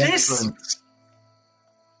kind of This-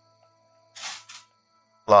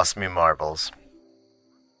 Lost me marbles.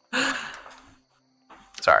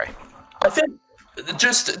 Sorry. I think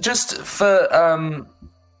just for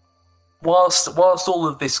whilst all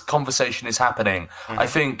of this conversation is happening, I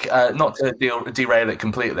think not to derail it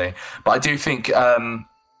completely, but I do think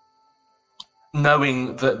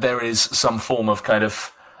knowing that there is some form of kind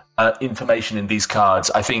of information in these cards,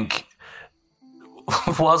 I think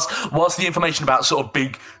whilst the information about sort of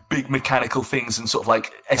big mechanical things and sort of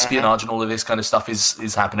like espionage and all of this kind of stuff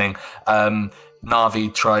is happening,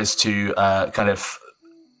 Na'vi tries to kind of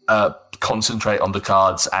concentrate on the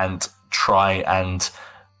cards and try and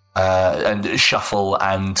shuffle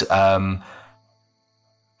and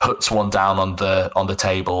puts one down on the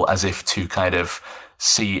table as if to kind of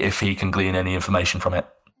see if he can glean any information from it.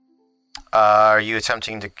 Are you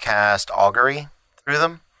attempting to cast augury through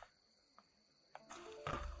them?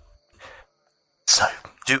 So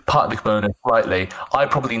part of the bonus slightly. I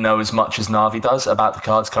probably know as much as Navi does about the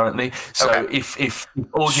cards currently. So Okay. if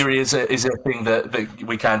augury is a thing that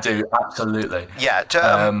we can do, absolutely. Yeah,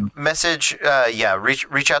 to message.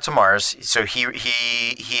 Reach out to Mars. So he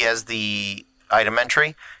has the item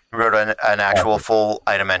entry. He wrote an actual full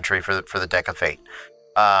item entry for the Deck of Fate.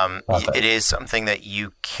 It is something that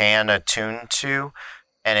you can attune to,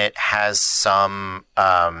 and it has some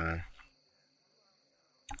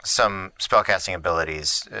spellcasting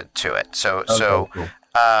abilities to it. So Cool.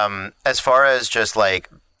 as far as just like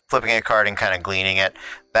flipping a card and kind of gleaning it,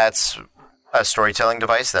 that's a storytelling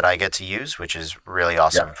device that I get to use, which is really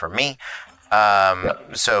awesome for me.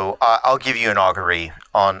 So I'll give you an augury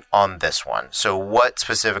on this one. So what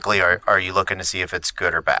specifically are you looking to see if it's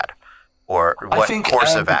good or bad, or what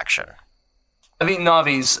course of action? I think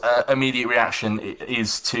Navi's immediate reaction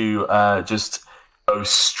is to just go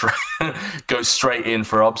straight in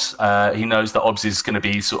for Obs. He knows that Obs is going to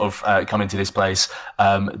be sort of coming to this place.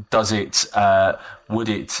 Would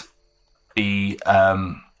it be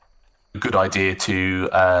a good idea to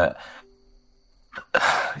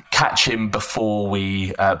catch him before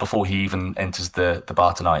he even enters the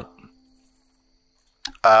bar tonight?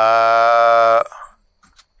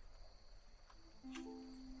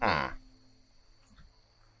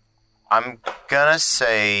 I'm gonna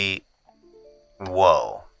say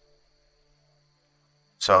whoa.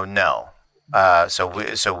 So no. So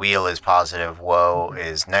wheel is positive, whoa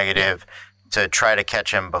is negative. To try to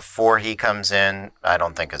catch him before he comes in, I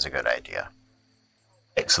don't think is a good idea.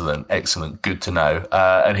 Excellent. Good to know.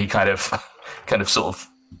 And he kind of sort of,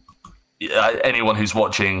 anyone who's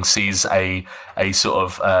watching sees a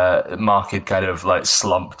sort of marked kind of like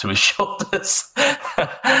slump to his shoulders,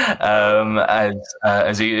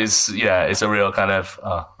 as he is, it's a real kind of,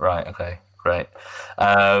 oh, right, okay, great.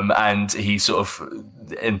 And he sort of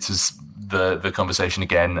enters the conversation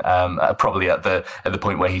again, probably at the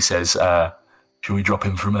point where he says, "Should we drop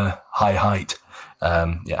him from a high height?"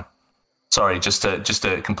 Yeah. Sorry, just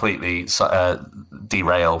to completely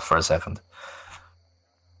derail for a second.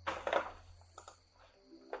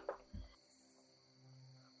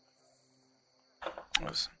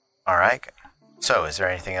 All right. So, is there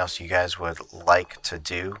anything else you guys would like to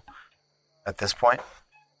do at this point?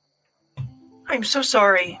 I'm so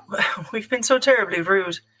sorry. We've been so terribly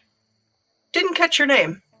rude. Didn't catch your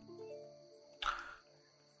name.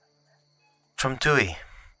 Trumtui.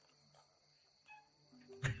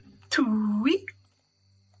 Tui?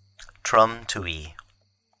 Trumtui.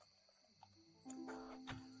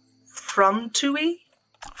 From Tui?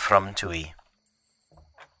 From Tui.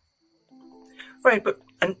 Right, but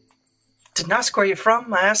I didn't ask where you're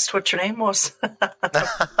from. I asked what your name was.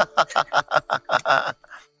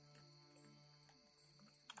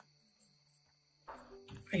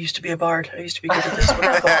 I used to be a bard. I used to be good at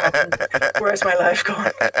this. Where's my life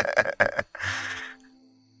gone?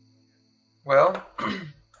 Well,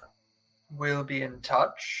 we'll be in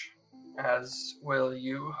touch, as will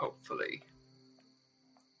you, hopefully.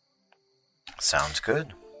 Sounds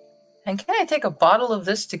good. And can I take a bottle of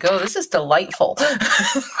this to go? This is delightful.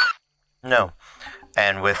 No.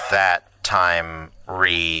 And with that, time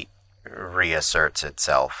reasserts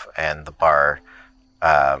itself, and the bar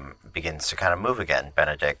begins to kind of move again.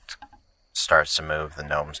 Benedict starts to move. The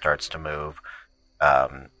gnome starts to move.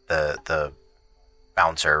 The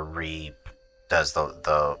bouncer does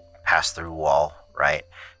the pass-through wall, right?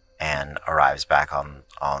 And arrives back on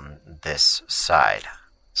this side.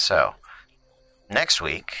 So, next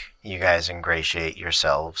week, you guys ingratiate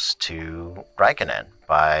yourselves to Raikkonen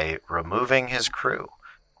by removing his crew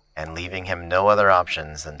and leaving him no other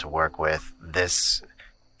options than to work with this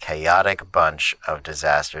chaotic bunch of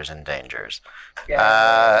disasters and dangers.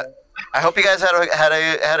 Yeah. I hope you guys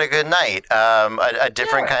had a good night, a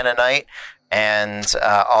different kind of night, and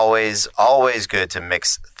always good to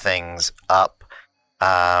mix things up.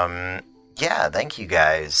 Thank you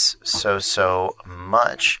guys so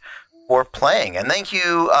much for playing, and thank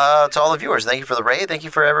you to all the viewers. Thank you for the raid. Thank you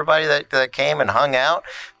for everybody that came and hung out,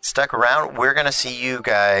 stuck around. We're gonna see you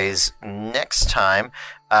guys next time.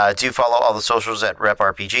 Do follow all the socials at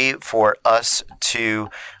RepRPG for us to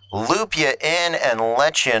loop you in and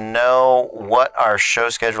let you know what our show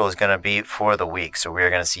schedule is going to be for the week. So we're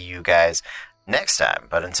going to see you guys next time.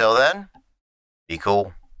 But until then, be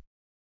cool.